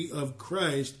that be of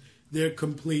Christ, they're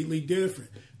completely different.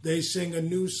 They sing a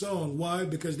new song. Why?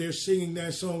 Because they're singing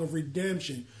that song of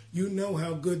redemption. You know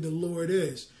how good the Lord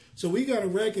is. So we got to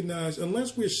recognize,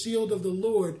 unless we're sealed of the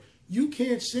Lord, you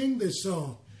can't sing this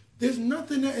song. There's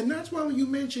nothing that, and that's why when you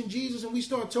mention Jesus and we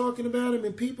start talking about him,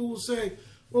 and people will say,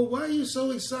 well, why are you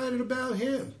so excited about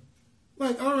him?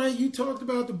 Like, all right, you talked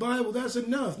about the Bible, that's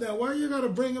enough. Now, why you got to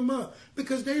bring him up?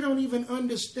 Because they don't even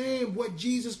understand what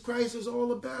Jesus Christ is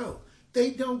all about. They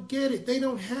don't get it. They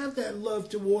don't have that love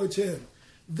towards him.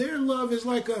 Their love is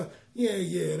like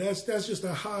that's just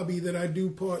a hobby that I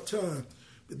do part-time.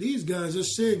 But these guys are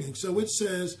singing. So it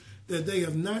says that they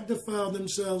have not defiled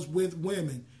themselves with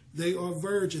women. They are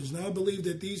virgins. Now I believe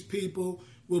that these people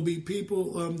will be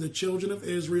people, the children of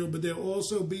Israel, but they'll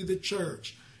also be the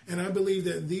church. And I believe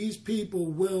that these people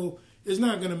will, it's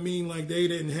not going to mean like they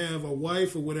didn't have a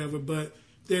wife or whatever, but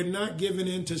they're not given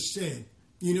into sin.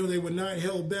 You know, they were not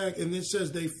held back. And it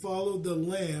says they followed the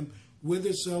Lamb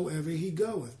whithersoever he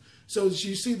goeth. So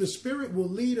you see, the Spirit will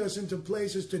lead us into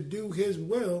places to do his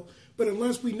will, but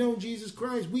unless we know Jesus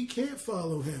Christ, we can't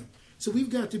follow him. So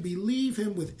we've got to believe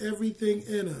him with everything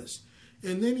in us.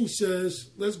 And then he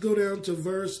says, let's go down to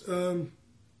verse 8.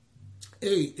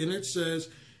 And it says,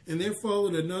 and there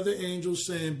followed another angel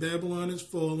saying, Babylon is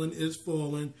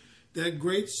fallen, that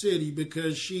great city,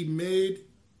 because she made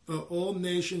all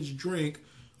nations drink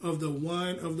of the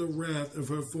wine of the wrath of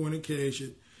her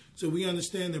fornication. So we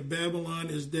understand that Babylon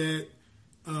is that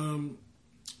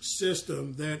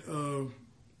system, that,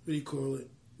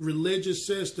 religious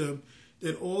system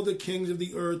that all the kings of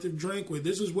the earth have drank with.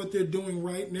 This is what they're doing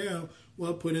right now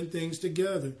while putting things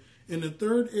together. And the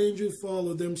third angel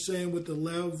followed them, saying with a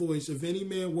loud voice, if any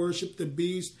man worship the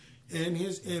beast and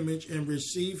his image and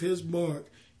receive his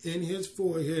mark in his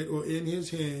forehead or in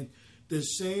his hand, the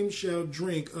same shall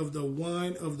drink of the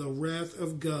wine of the wrath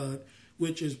of God,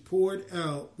 which is poured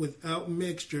out without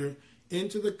mixture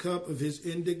into the cup of his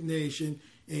indignation,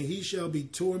 and he shall be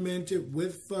tormented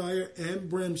with fire and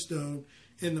brimstone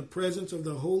in the presence of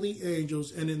the holy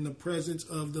angels and in the presence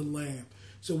of the Lamb.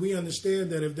 So we understand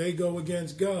that if they go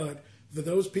against God, for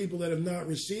those people that have not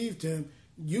received him,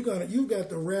 you got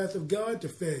the wrath of God to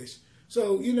face.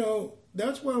 So, you know,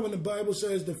 that's why when the Bible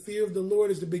says the fear of the Lord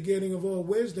is the beginning of all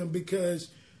wisdom, because,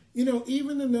 you know,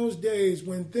 even in those days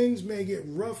when things may get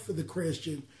rough for the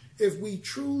Christian, if we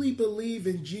truly believe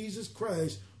in Jesus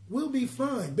Christ, we'll be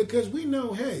fine, because we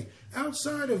know, hey,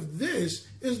 outside of this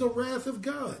is the wrath of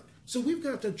God. So we've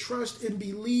got to trust and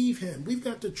believe him. We've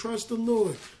got to trust the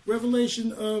Lord.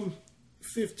 Revelation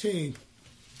 15.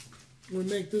 I'm going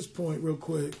to make this point real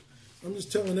quick. I'm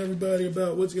just telling everybody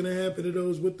about what's going to happen to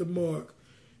those with the mark.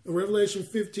 Revelation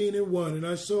 15:1. And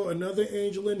I saw another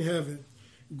angel in heaven,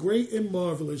 great and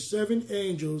marvelous, 7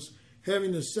 angels,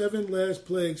 having the 7 last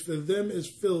plagues, for them is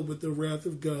filled with the wrath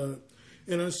of God.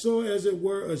 And I saw as it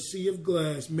were a sea of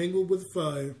glass mingled with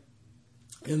fire,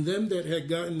 and them that had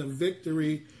gotten the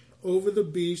victory over the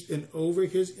beast and over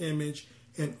his image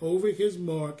and over his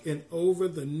mark and over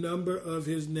the number of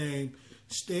his name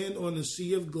stand on the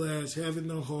sea of glass, having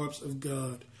the harps of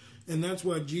God. And that's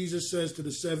why Jesus says to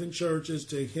the 7 churches,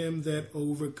 to him that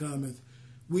overcometh.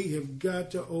 We have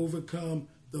got to overcome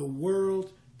the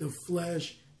world, the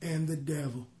flesh, and the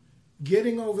devil.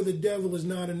 Getting over the devil is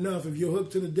not enough. If you're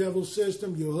hooked to the devil's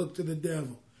system, you're hooked to the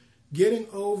devil. Getting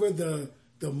over the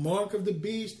mark of the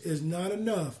beast is not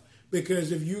enough,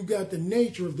 because if you got the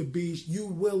nature of the beast, you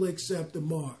will accept the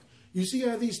mark. You see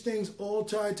how these things all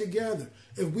tie together.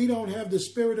 If we don't have the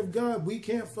Spirit of God, we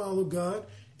can't follow God.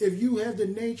 If you have the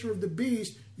nature of the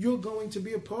beast, you're going to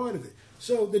be a part of it.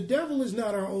 So the devil is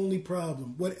not our only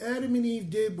problem. What Adam and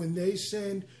Eve did when they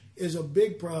sinned is a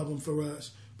big problem for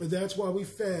us. But that's why we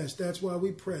fast. That's why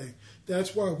we pray.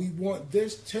 That's why we want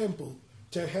this temple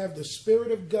to have the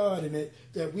Spirit of God in it,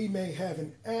 that we may have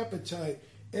an appetite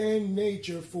and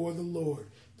nature for the Lord.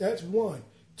 That's 1.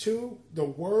 2, the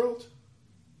world,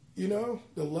 the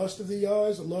lust of the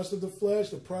eyes, the lust of the flesh,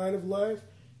 the pride of life.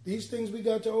 These things we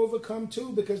got to overcome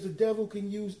too, because the devil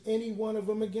can use any one of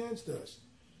them against us.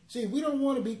 See, we don't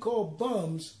want to be called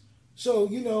bums. So,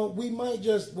 we might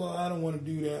just, I don't want to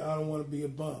do that. I don't want to be a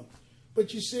bum.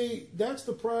 But you see, that's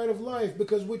the pride of life,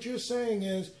 because what you're saying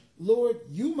is, Lord,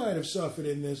 you might have suffered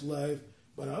in this life,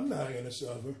 but I'm not going to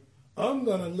suffer. I'm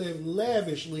going to live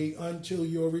lavishly until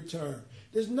your return.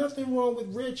 There's nothing wrong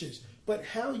with riches, but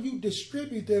how you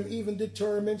distribute them even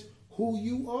determines who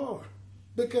you are.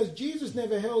 Because Jesus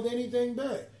never held anything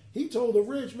back. He told the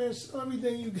rich man, sell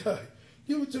everything you got.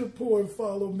 Give it to the poor and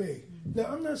follow me. Now,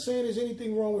 I'm not saying there's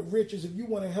anything wrong with riches. If you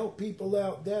want to help people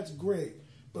out, that's great.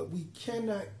 But we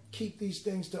cannot keep these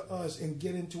things to us and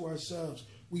get into ourselves.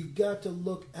 We've got to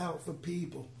look out for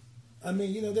people. I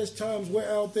mean, there's times we're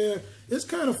out there. It's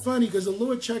kind of funny because the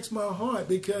Lord checks my heart,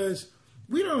 because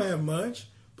we don't have much.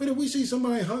 But if we see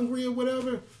somebody hungry or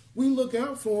whatever, we look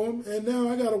out for them. And now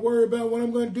I got to worry about what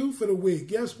I'm going to do for the week.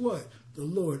 Guess what? The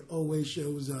Lord always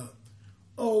shows up.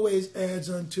 Always adds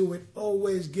unto it.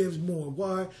 Always gives more.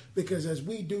 Why? Because as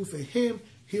we do for him,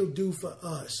 he'll do for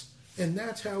us. And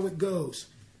that's how it goes.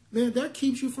 Man, that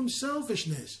keeps you from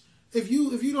selfishness. If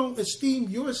you don't esteem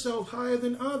yourself higher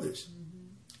than others.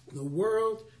 The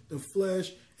world, the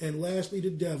flesh, and lastly the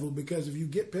devil. Because if you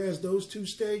get past those 2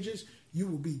 stages, you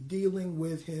will be dealing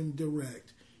with him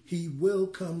direct. He will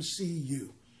come see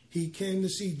you. He came to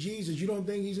see Jesus. You don't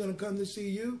think he's going to come to see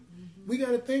you? We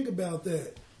got to think about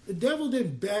that. The devil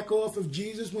didn't back off of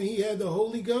Jesus when he had the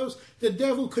Holy Ghost. The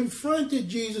devil confronted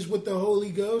Jesus with the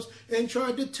Holy Ghost and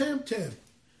tried to tempt him.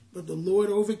 But the Lord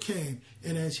overcame.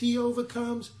 And as he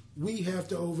overcomes, we have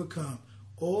to overcome.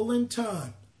 All in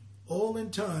time. All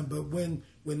in time. But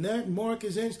when that mark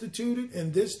is instituted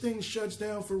and this thing shuts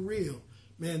down for real,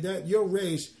 man, that your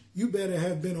race, you better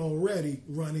have been already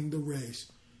running the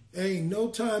race. There ain't no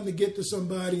time to get to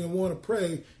somebody and want to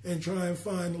pray and try and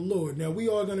find the Lord. Now, we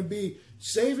are going to be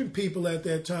saving people at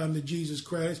that time to Jesus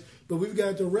Christ, but we've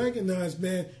got to recognize,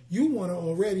 man, you want to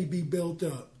already be built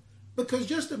up. Because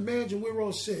just imagine we're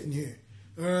all sitting here.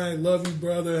 All right, love you,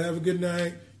 brother. Have a good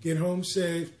night. Get home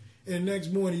safe. And the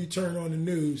next morning you turn on the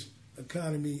news,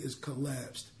 economy is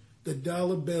collapsed. The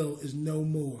dollar bill is no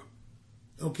more.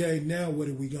 Okay, now what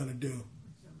are we going to do?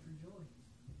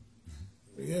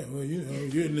 Yeah, well,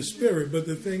 you're in the spirit. But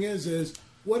the thing is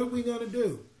what are we going to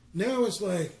do? Now it's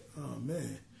like, oh,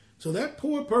 man. So that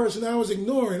poor person I was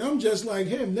ignoring, I'm just like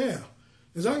him now.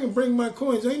 Because I can bring my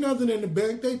coins. Ain't nothing in the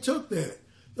bank. They took that.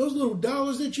 Those little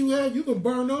dollars that you had, you can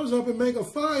burn those up and make a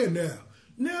fire now.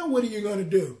 Now what are you going to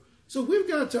do? So we've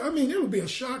got to, it'll be a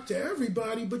shock to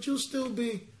everybody, but you'll still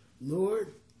be,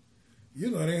 Lord,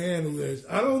 you're going to handle this.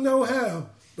 I don't know how,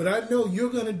 but I know you're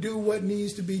going to do what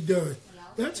needs to be done.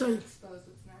 That's how. Expose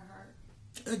what's in our heart.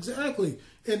 Exactly.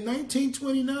 In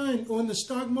 1929, on the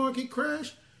stock market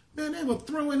crash, man, they were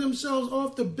throwing themselves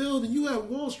off the building. You had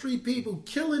Wall Street people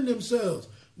killing themselves,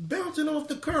 bouncing off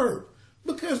the curb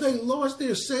because they lost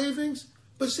their savings.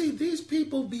 But see, these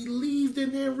people believed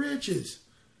in their riches.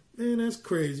 Man, that's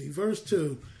crazy. Verse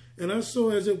 2. And I saw,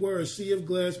 as it were, a sea of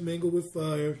glass mingled with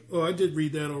fire. Oh, I did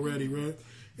read that already, right?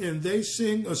 And they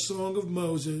sing a song of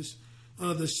Moses,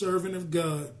 the servant of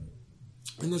God,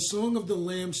 and the song of the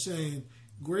Lamb, saying,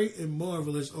 Great and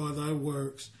marvelous are thy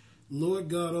works, Lord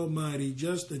God Almighty.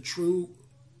 Just and true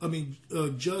are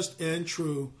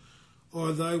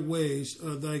thy ways,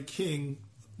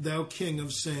 thou King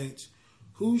of saints.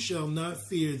 Who shall not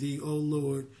fear thee, O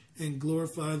Lord, and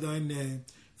glorify thy name?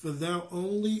 For thou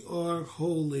only art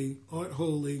holy,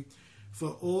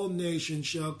 for all nations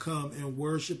shall come and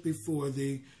worship before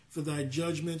thee, for thy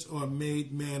judgments are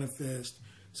made manifest.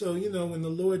 So, when the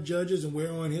Lord judges and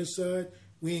we're on his side,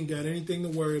 we ain't got anything to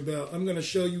worry about. I'm going to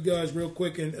show you guys real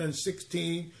quick in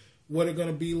 16 what it's going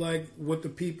to be like, what the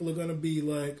people are going to be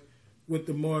like with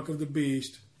the mark of the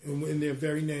beast. in their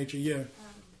very nature. Yeah.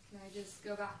 Can I just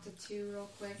go back to 2 real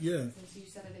quick? Yeah. Since you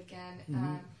said it again.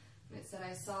 It said,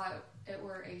 I saw it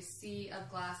were a sea of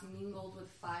glass mingled with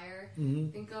fire.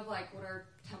 Think of like what our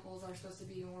temples are supposed to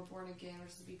be when we're born again. We're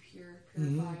supposed to be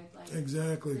purified, like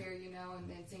exactly clear, and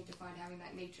then sanctified, having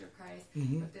that nature of Christ.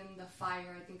 But then the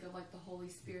fire, I think of like the Holy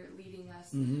Spirit leading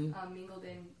us, mingled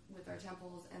in with our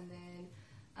temples, and then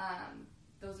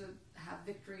those have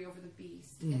victory over the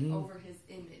beast and over his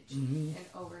image and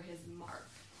over his mark.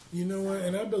 You know what?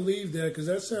 And I believe that because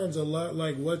that sounds a lot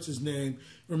like what's his name.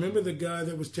 Remember the guy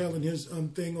that was telling his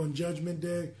thing on Judgment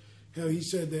Day? How he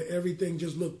said that everything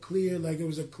just looked clear, like it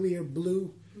was a clear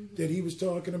blue that he was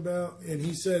talking about. And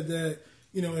he said that,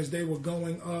 as they were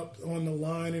going up on the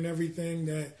line and everything,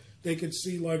 that they could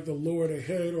see like the Lord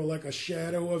ahead or like a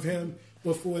shadow of him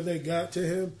before they got to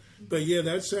him. But yeah,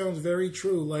 that sounds very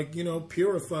true. Like,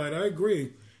 purified. I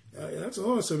agree. That's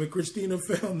awesome. And Christina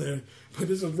found that. But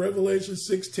this is Revelation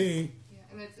 16. Yeah,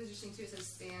 and it's interesting too. It says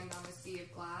stand on a sea of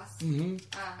glass. But it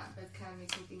kind of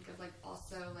makes me think of like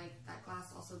also like that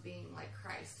glass also being like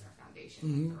Christ, our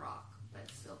foundation, like the rock,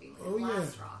 but still being like a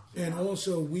glass rock. And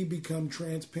also we become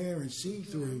transparent,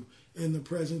 see-through in the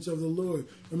presence of the Lord.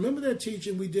 Remember that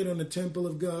teaching we did on the temple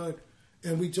of God?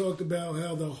 And we talked about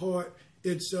how the heart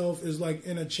itself is like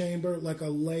in a chamber, like a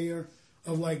layer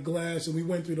of like glass, and we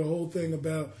went through the whole thing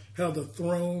about how the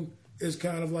throne is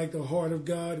kind of like the heart of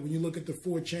God. When you look at the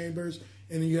 4 chambers,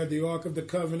 and then you have the Ark of the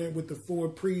Covenant with the 4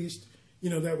 priests,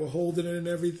 that were holding it and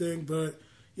everything. But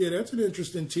yeah, that's an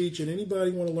interesting teaching. Anybody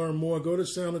want to learn more, go to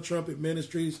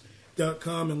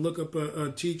soundofTrumpetMinistries.com and look up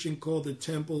a teaching called the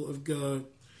Temple of God.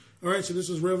 All right, so this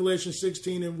is Revelation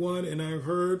 16:1, and I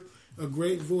heard a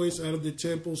great voice out of the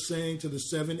temple saying to the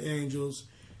 7 angels,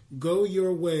 go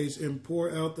your ways and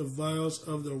pour out the vials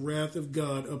of the wrath of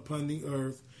God upon the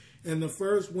earth. And the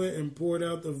first went and poured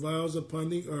out the vials upon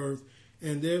the earth,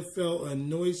 and there fell a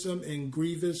noisome and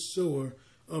grievous sore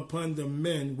upon the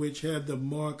men which had the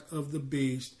mark of the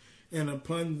beast, and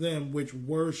upon them which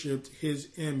worshipped his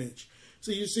image.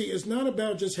 So you see, it's not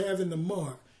about just having the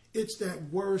mark. It's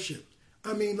that worship.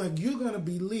 I mean, like, you're going to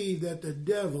believe that the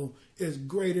devil is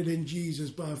greater than Jesus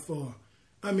by far.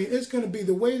 I mean, it's going to be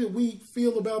the way that we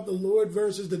feel about the Lord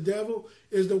versus the devil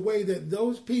is the way that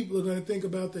those people are going to think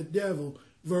about the devil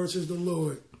versus the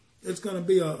Lord. It's going to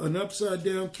be an upside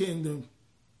down kingdom.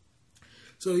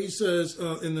 So he says,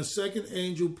 and the second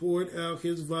angel poured out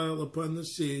his vial upon the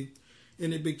sea,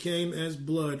 and it became as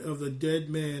blood of the dead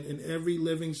man, and every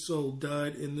living soul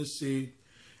died in the sea.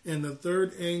 And the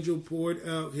third angel poured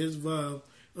out his vial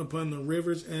upon the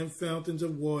rivers and fountains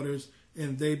of waters,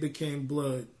 and they became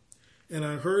blood. And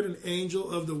I heard an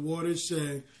angel of the waters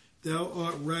say, thou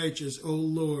art righteous, O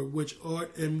Lord, which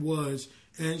art and was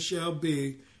and shall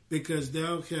be, because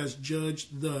thou hast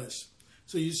judged thus.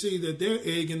 So you see that they're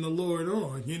egging the Lord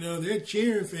on. They're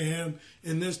cheering for him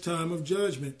in this time of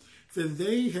judgment. For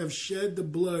they have shed the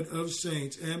blood of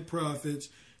saints and prophets,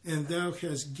 and thou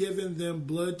hast given them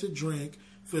blood to drink,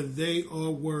 for they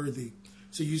are worthy.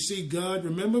 So you see, God,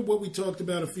 remember what we talked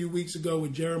about a few weeks ago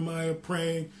with Jeremiah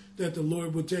praying that the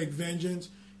Lord would take vengeance?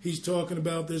 He's talking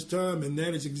about this time, and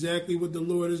that is exactly what the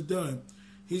Lord has done.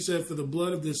 He said, for the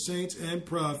blood of the saints and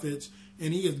prophets,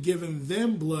 and he hath given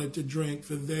them blood to drink,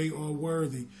 for they are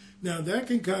worthy. Now, that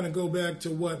can kind of go back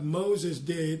to what Moses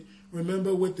did.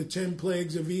 Remember with the 10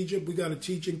 plagues of Egypt? We got a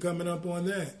teaching coming up on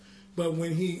that. But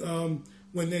when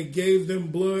when they gave them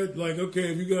blood, like,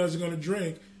 okay, if you guys are going to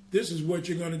drink, this is what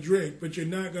you're going to drink, but you're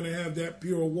not going to have that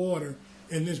pure water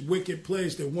in this wicked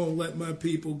place that won't let my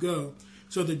people go.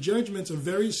 So the judgments are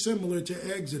very similar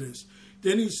to Exodus.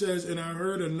 Then he says, and I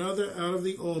heard another out of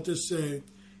the altar say,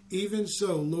 even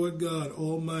so, Lord God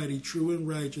Almighty, true and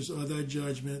righteous are thy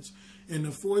judgments. And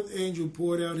the fourth angel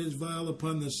poured out his vial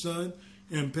upon the sun,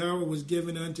 and power was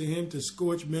given unto him to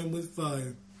scorch men with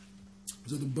fire.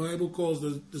 So the Bible calls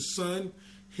the sun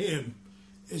him.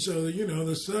 And so,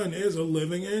 the sun is a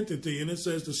living entity, and it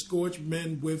says to scorch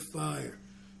men with fire.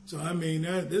 So, I mean,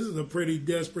 this is a pretty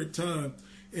desperate time.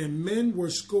 And men were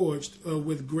scorched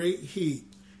with great heat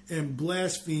and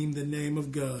blasphemed the name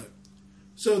of God.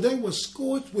 So they were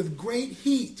scorched with great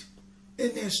heat,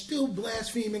 and they're still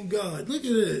blaspheming God. Look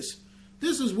at this.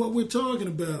 This is what we're talking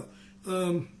about,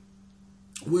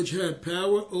 which had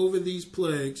power over these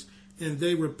plagues, and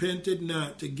they repented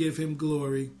not to give him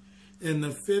glory. And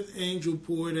the fifth angel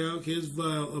poured out his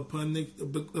vial upon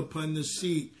the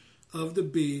seat of the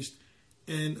beast,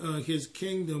 and his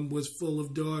kingdom was full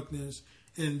of darkness,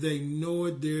 and they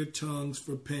gnawed their tongues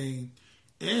for pain,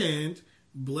 and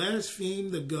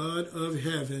blasphemed the God of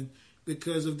heaven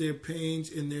because of their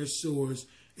pains and their sores,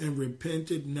 and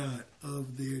repented not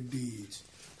of their deeds.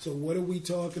 So what are we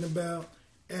talking about?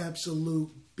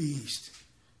 Absolute beast.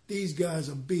 These guys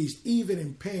are beasts, even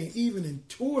in pain, even in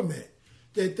torment,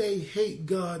 that they hate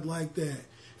God like that.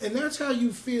 And that's how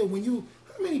you feel when you,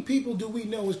 how many people do we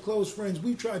know as close friends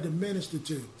we tried to minister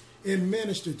to, and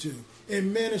minister to,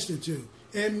 and minister to,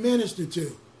 and minister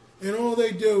to. And all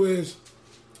they do is,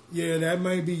 yeah, that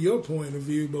might be your point of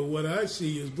view, but what I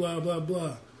see is blah, blah,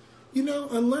 blah. You know,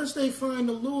 unless they find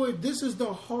the Lord, this is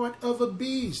the heart of a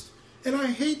beast. And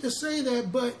I hate to say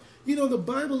that, but, you know, the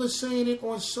Bible is saying it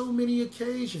on so many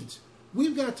occasions.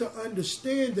 We've got to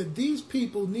understand that these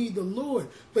people need the Lord,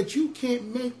 but you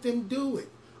can't make them do it.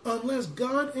 Unless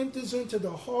God enters into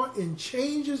the heart and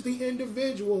changes the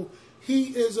individual, he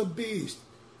is a beast.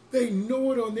 They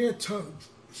know it on their tongues,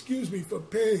 for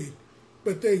pain,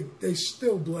 but they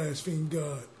still blaspheme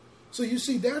God. So you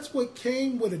see, that's what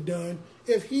Cain would have done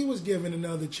if he was given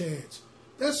another chance.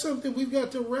 That's something we've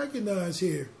got to recognize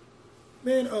here.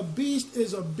 Man, a beast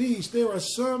is a beast. There are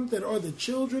some that are the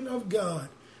children of God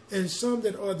and some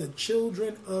that are the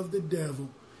children of the devil.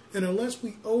 And unless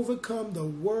we overcome the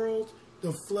world,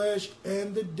 the flesh,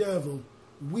 and the devil,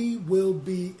 we will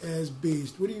be as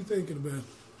beasts. What are you thinking about?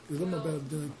 Because I'm about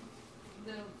done.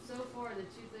 So far, the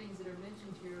two things that are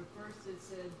mentioned here, first it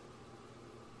said,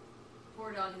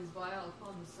 poured out his vial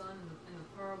upon the sun, and the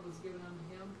pearl was given unto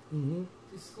him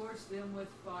to scorch them with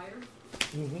fire.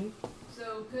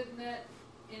 So couldn't that,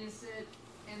 and it said,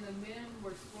 and the men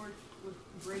were scorched with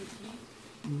great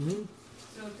heat.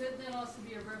 So couldn't that also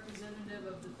be a representative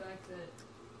of the fact that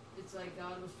it's like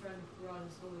God was trying to pour out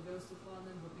his Holy Ghost upon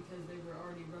them, but because they were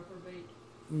already reprobate,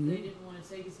 they didn't want to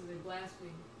take it, so they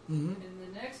blasphemed. And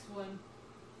the next one,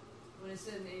 when it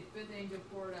said, the fifth angel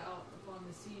poured out upon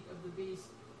the seat of the beast,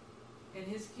 and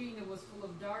his kingdom was full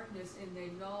of darkness, and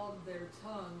they gnawed their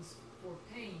tongues for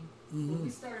pain. Well, we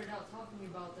started out talking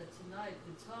about that tonight,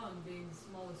 the tongue being the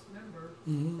smallest member,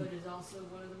 but is also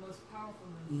one of the most powerful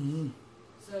members.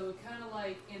 So kind of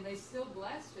like, and they still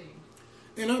blasphemed.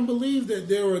 And I believe that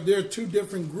there are two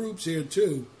different groups here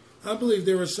too. I believe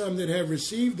there are some that have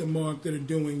received the mark that are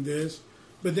doing this,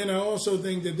 but then I also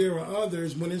think that there are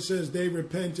others when it says they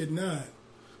repented not.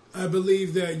 I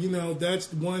believe that, you know,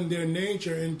 that's one, their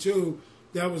nature, and two,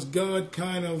 that was God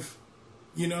kind of,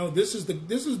 you know, this is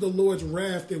the Lord's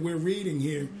wrath that we're reading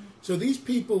here. So these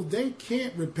people, they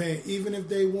can't repent even if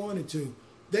they wanted to.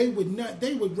 They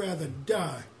would rather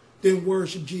die than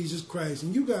worship Jesus Christ.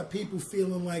 And you got people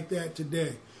feeling like that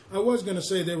today. I was going to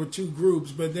say there were two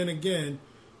groups, but then again,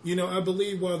 you know, I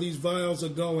believe while these vials are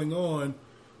going on,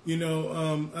 you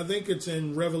know, I think it's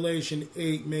in Revelation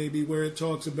 8 maybe, where it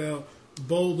talks about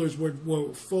boulders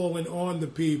were falling on the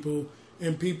people,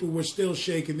 and people were still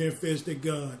shaking their fist at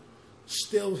God,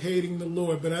 still hating the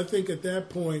Lord. But I think at that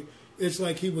point, it's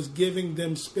like he was giving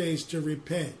them space to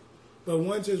repent. But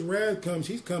once his wrath comes,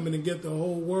 he's coming to get the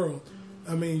whole world.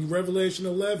 I mean, Revelation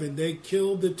 11, they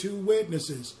killed the two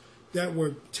witnesses that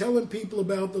were telling people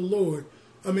about the Lord.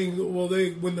 I mean, well,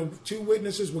 when the two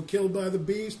witnesses were killed by the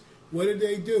beast, what did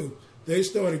they do? They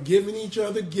started giving each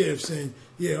other gifts, and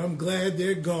yeah, I'm glad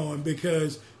they're gone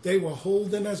because they were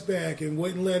holding us back and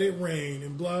wouldn't let it rain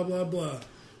and blah, blah, blah.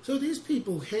 So these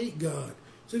people hate God.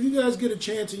 So if you guys get a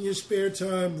chance in your spare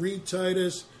time, read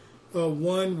Titus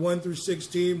 1 through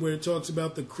 16, where it talks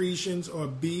about the Cretians are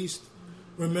beasts.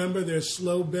 Remember, they're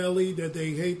slow belly, that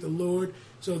they hate the Lord.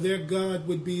 So their God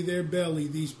would be their belly,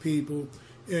 these people.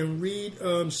 And read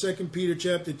 2 Peter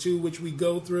chapter 2, which we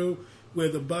go through, where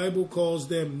the Bible calls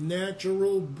them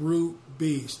natural brute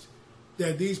beasts,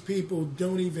 that these people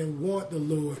don't even want the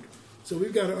Lord. So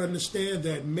we've got to understand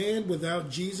that man without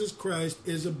Jesus Christ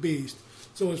is a beast.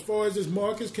 So as far as this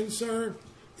mark is concerned,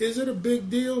 is it a big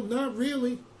deal? Not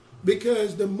really,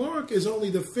 because the mark is only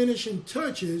the finishing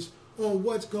touches on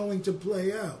what's going to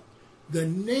play out. The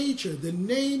nature, the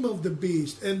name of the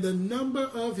beast, and the number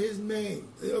of his name,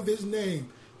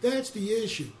 that's the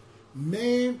issue.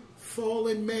 Man,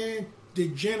 fallen man,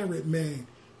 degenerate man.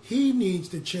 He needs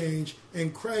to change,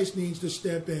 and Christ needs to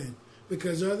step in.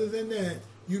 Because other than that,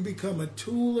 you become a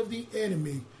tool of the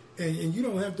enemy, and you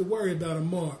don't have to worry about a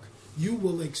mark. You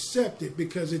will accept it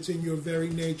because it's in your very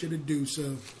nature to do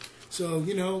so. So,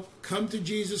 you know, come to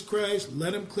Jesus Christ.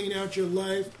 Let him clean out your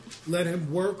life. Let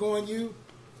him work on you.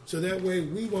 So that way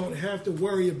we won't have to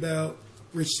worry about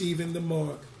receiving the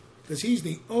mark. Because he's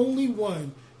the only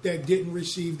one that didn't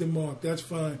receive the mark. That's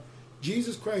fine.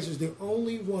 Jesus Christ is the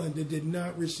only one that did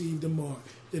not receive the mark.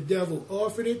 The devil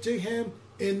offered it to him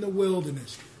in the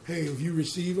wilderness. Hey, if you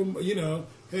receive him, you know,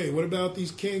 hey, what about these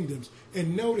kingdoms?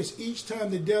 And notice each time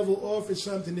the devil offered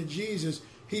something to Jesus,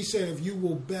 he said, if you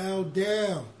will bow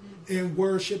down and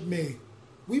worship me.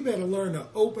 we better learn to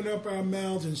open up our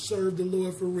mouths and serve the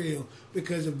Lord for real.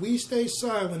 Because if we stay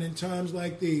silent in times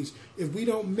like these, if we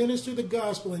don't minister the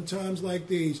gospel in times like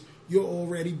these, you're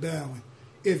already bowing.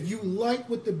 If you like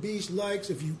what the beast likes,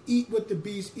 if you eat what the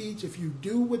beast eats, if you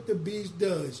do what the beast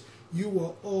does, you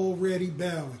are already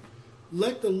bowing.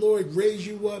 Let the Lord raise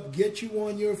you up, get you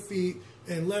on your feet,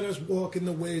 and let us walk in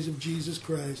the ways of Jesus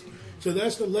Christ. So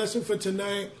that's the lesson for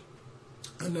tonight.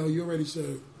 I know you already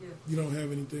said you don't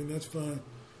have anything. That's fine.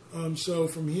 So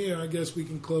from here, I guess we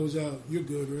can close out. You're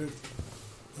good, right?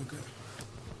 Okay.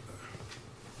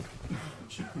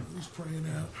 Who's praying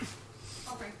out?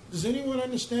 I'll pray. Does anyone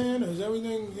understand? Is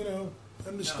everything,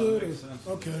 understood? No, it makes sense.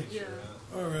 Okay. Yeah.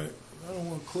 All right. I don't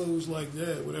want to close like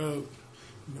that without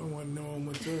no one knowing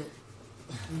what's up.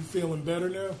 You feeling better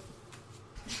now?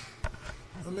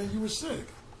 I mean, you were sick.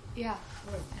 Yeah.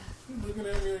 Right. You're looking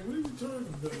at me like, what are you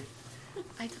talking about?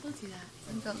 I told you that.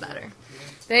 I'm feeling better.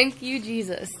 Thank you,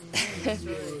 Jesus.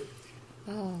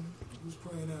 Oh, Who's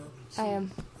praying out? I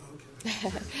am.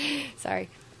 Okay. Sorry.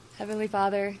 Heavenly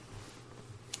Father,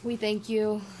 we thank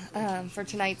you for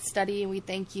tonight's study. We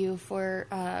thank you for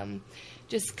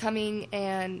just coming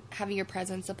and having your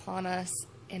presence upon us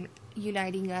and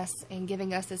uniting us and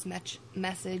giving us this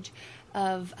message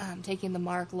of taking the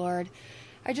mark, Lord.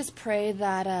 I just pray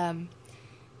that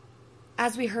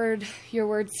as we heard your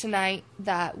words tonight,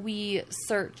 that we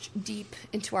search deep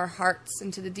into our hearts,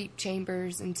 into the deep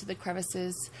chambers, into the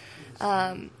crevices,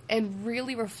 and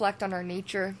really reflect on our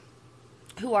nature.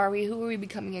 Who are we? Who are we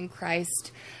becoming in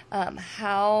Christ?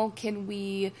 How can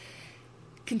we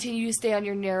continue to stay on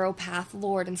your narrow path,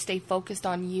 Lord, and stay focused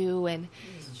on you and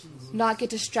not get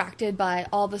distracted by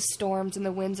all the storms and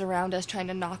the winds around us trying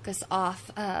to knock us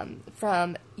off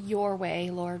from your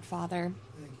way, Lord Father.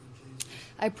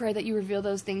 I pray that you reveal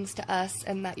those things to us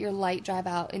and that your light drive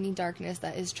out any darkness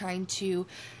that is trying to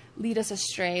lead us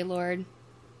astray, Lord.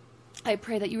 I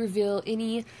pray that you reveal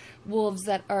any wolves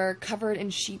that are covered in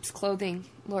sheep's clothing,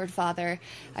 Lord Father.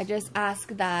 I just ask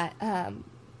that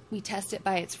we test it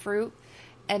by its fruit.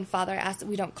 And Father, I ask that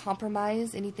we don't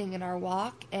compromise anything in our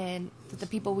walk and the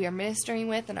people we are ministering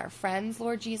with and our friends,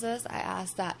 Lord Jesus. I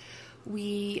ask that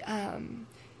we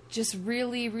just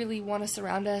really, really want to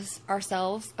surround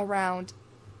ourselves around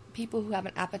people who have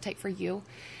an appetite for you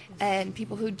and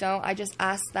people who don't. I just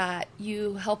ask that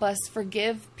you help us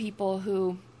forgive people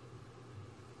who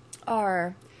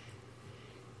are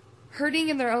hurting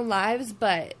in their own lives,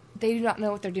 but they do not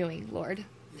know what they're doing, Lord,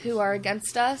 who are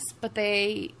against us, but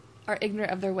they are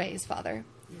ignorant of their ways, Father.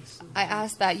 I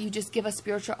ask that you just give us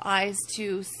spiritual eyes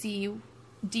to see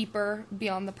deeper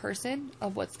beyond the person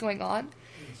of what's going on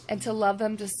and to love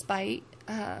them despite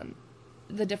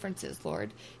the differences,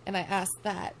 Lord. And I ask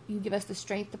that you give us the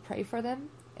strength to pray for them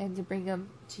and to bring them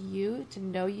to you, to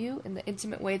know you in the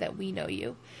intimate way that we know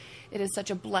you. It is such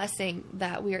a blessing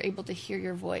that we are able to hear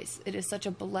your voice. It is such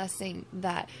a blessing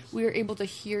that we are able to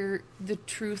hear the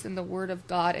truth in the word of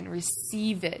God and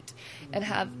receive it and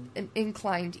have an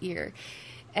inclined ear.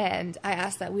 And I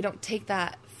ask that we don't take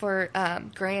that for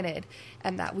granted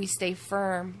and that we stay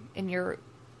firm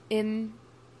in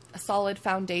a solid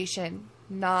foundation,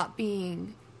 not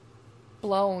being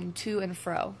blown to and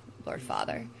fro, Lord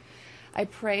Father. I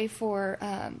pray for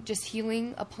just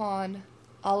healing upon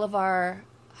all of our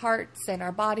hearts and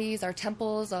our bodies, our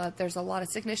temples. There's a lot of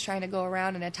sickness trying to go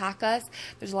around and attack us.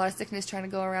 There's a lot of sickness trying to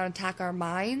go around and attack our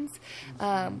minds,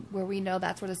 where we know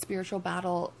that's where the spiritual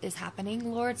battle is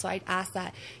happening, Lord. So I ask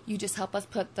that you just help us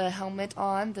put the helmet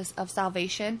on of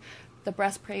salvation, the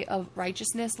breastplate of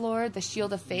righteousness, Lord, the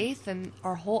shield of faith, and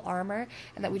our whole armor,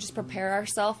 and that we just prepare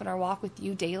ourselves in our walk with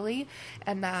you daily,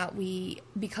 and that we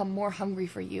become more hungry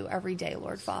for you every day,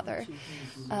 Lord Father.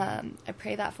 I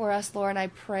pray that for us, Lord, and I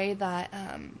pray that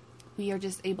we are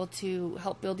just able to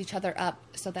help build each other up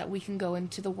so that we can go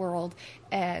into the world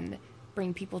and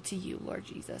bring people to you, Lord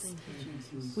Jesus.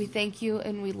 We thank you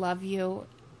and we love you.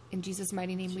 In Jesus'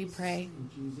 mighty name we pray.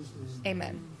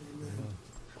 Amen.